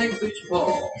 Tech Bitch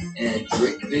Paul, and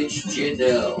Drink Bitch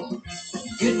Jandel.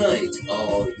 Good night,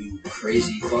 all you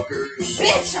crazy fuckers.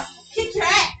 Bitch, I'll kick your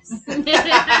ass.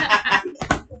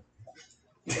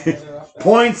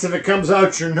 Points if it comes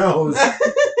out your nose.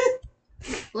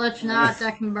 Let's not.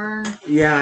 That can burn. Yeah.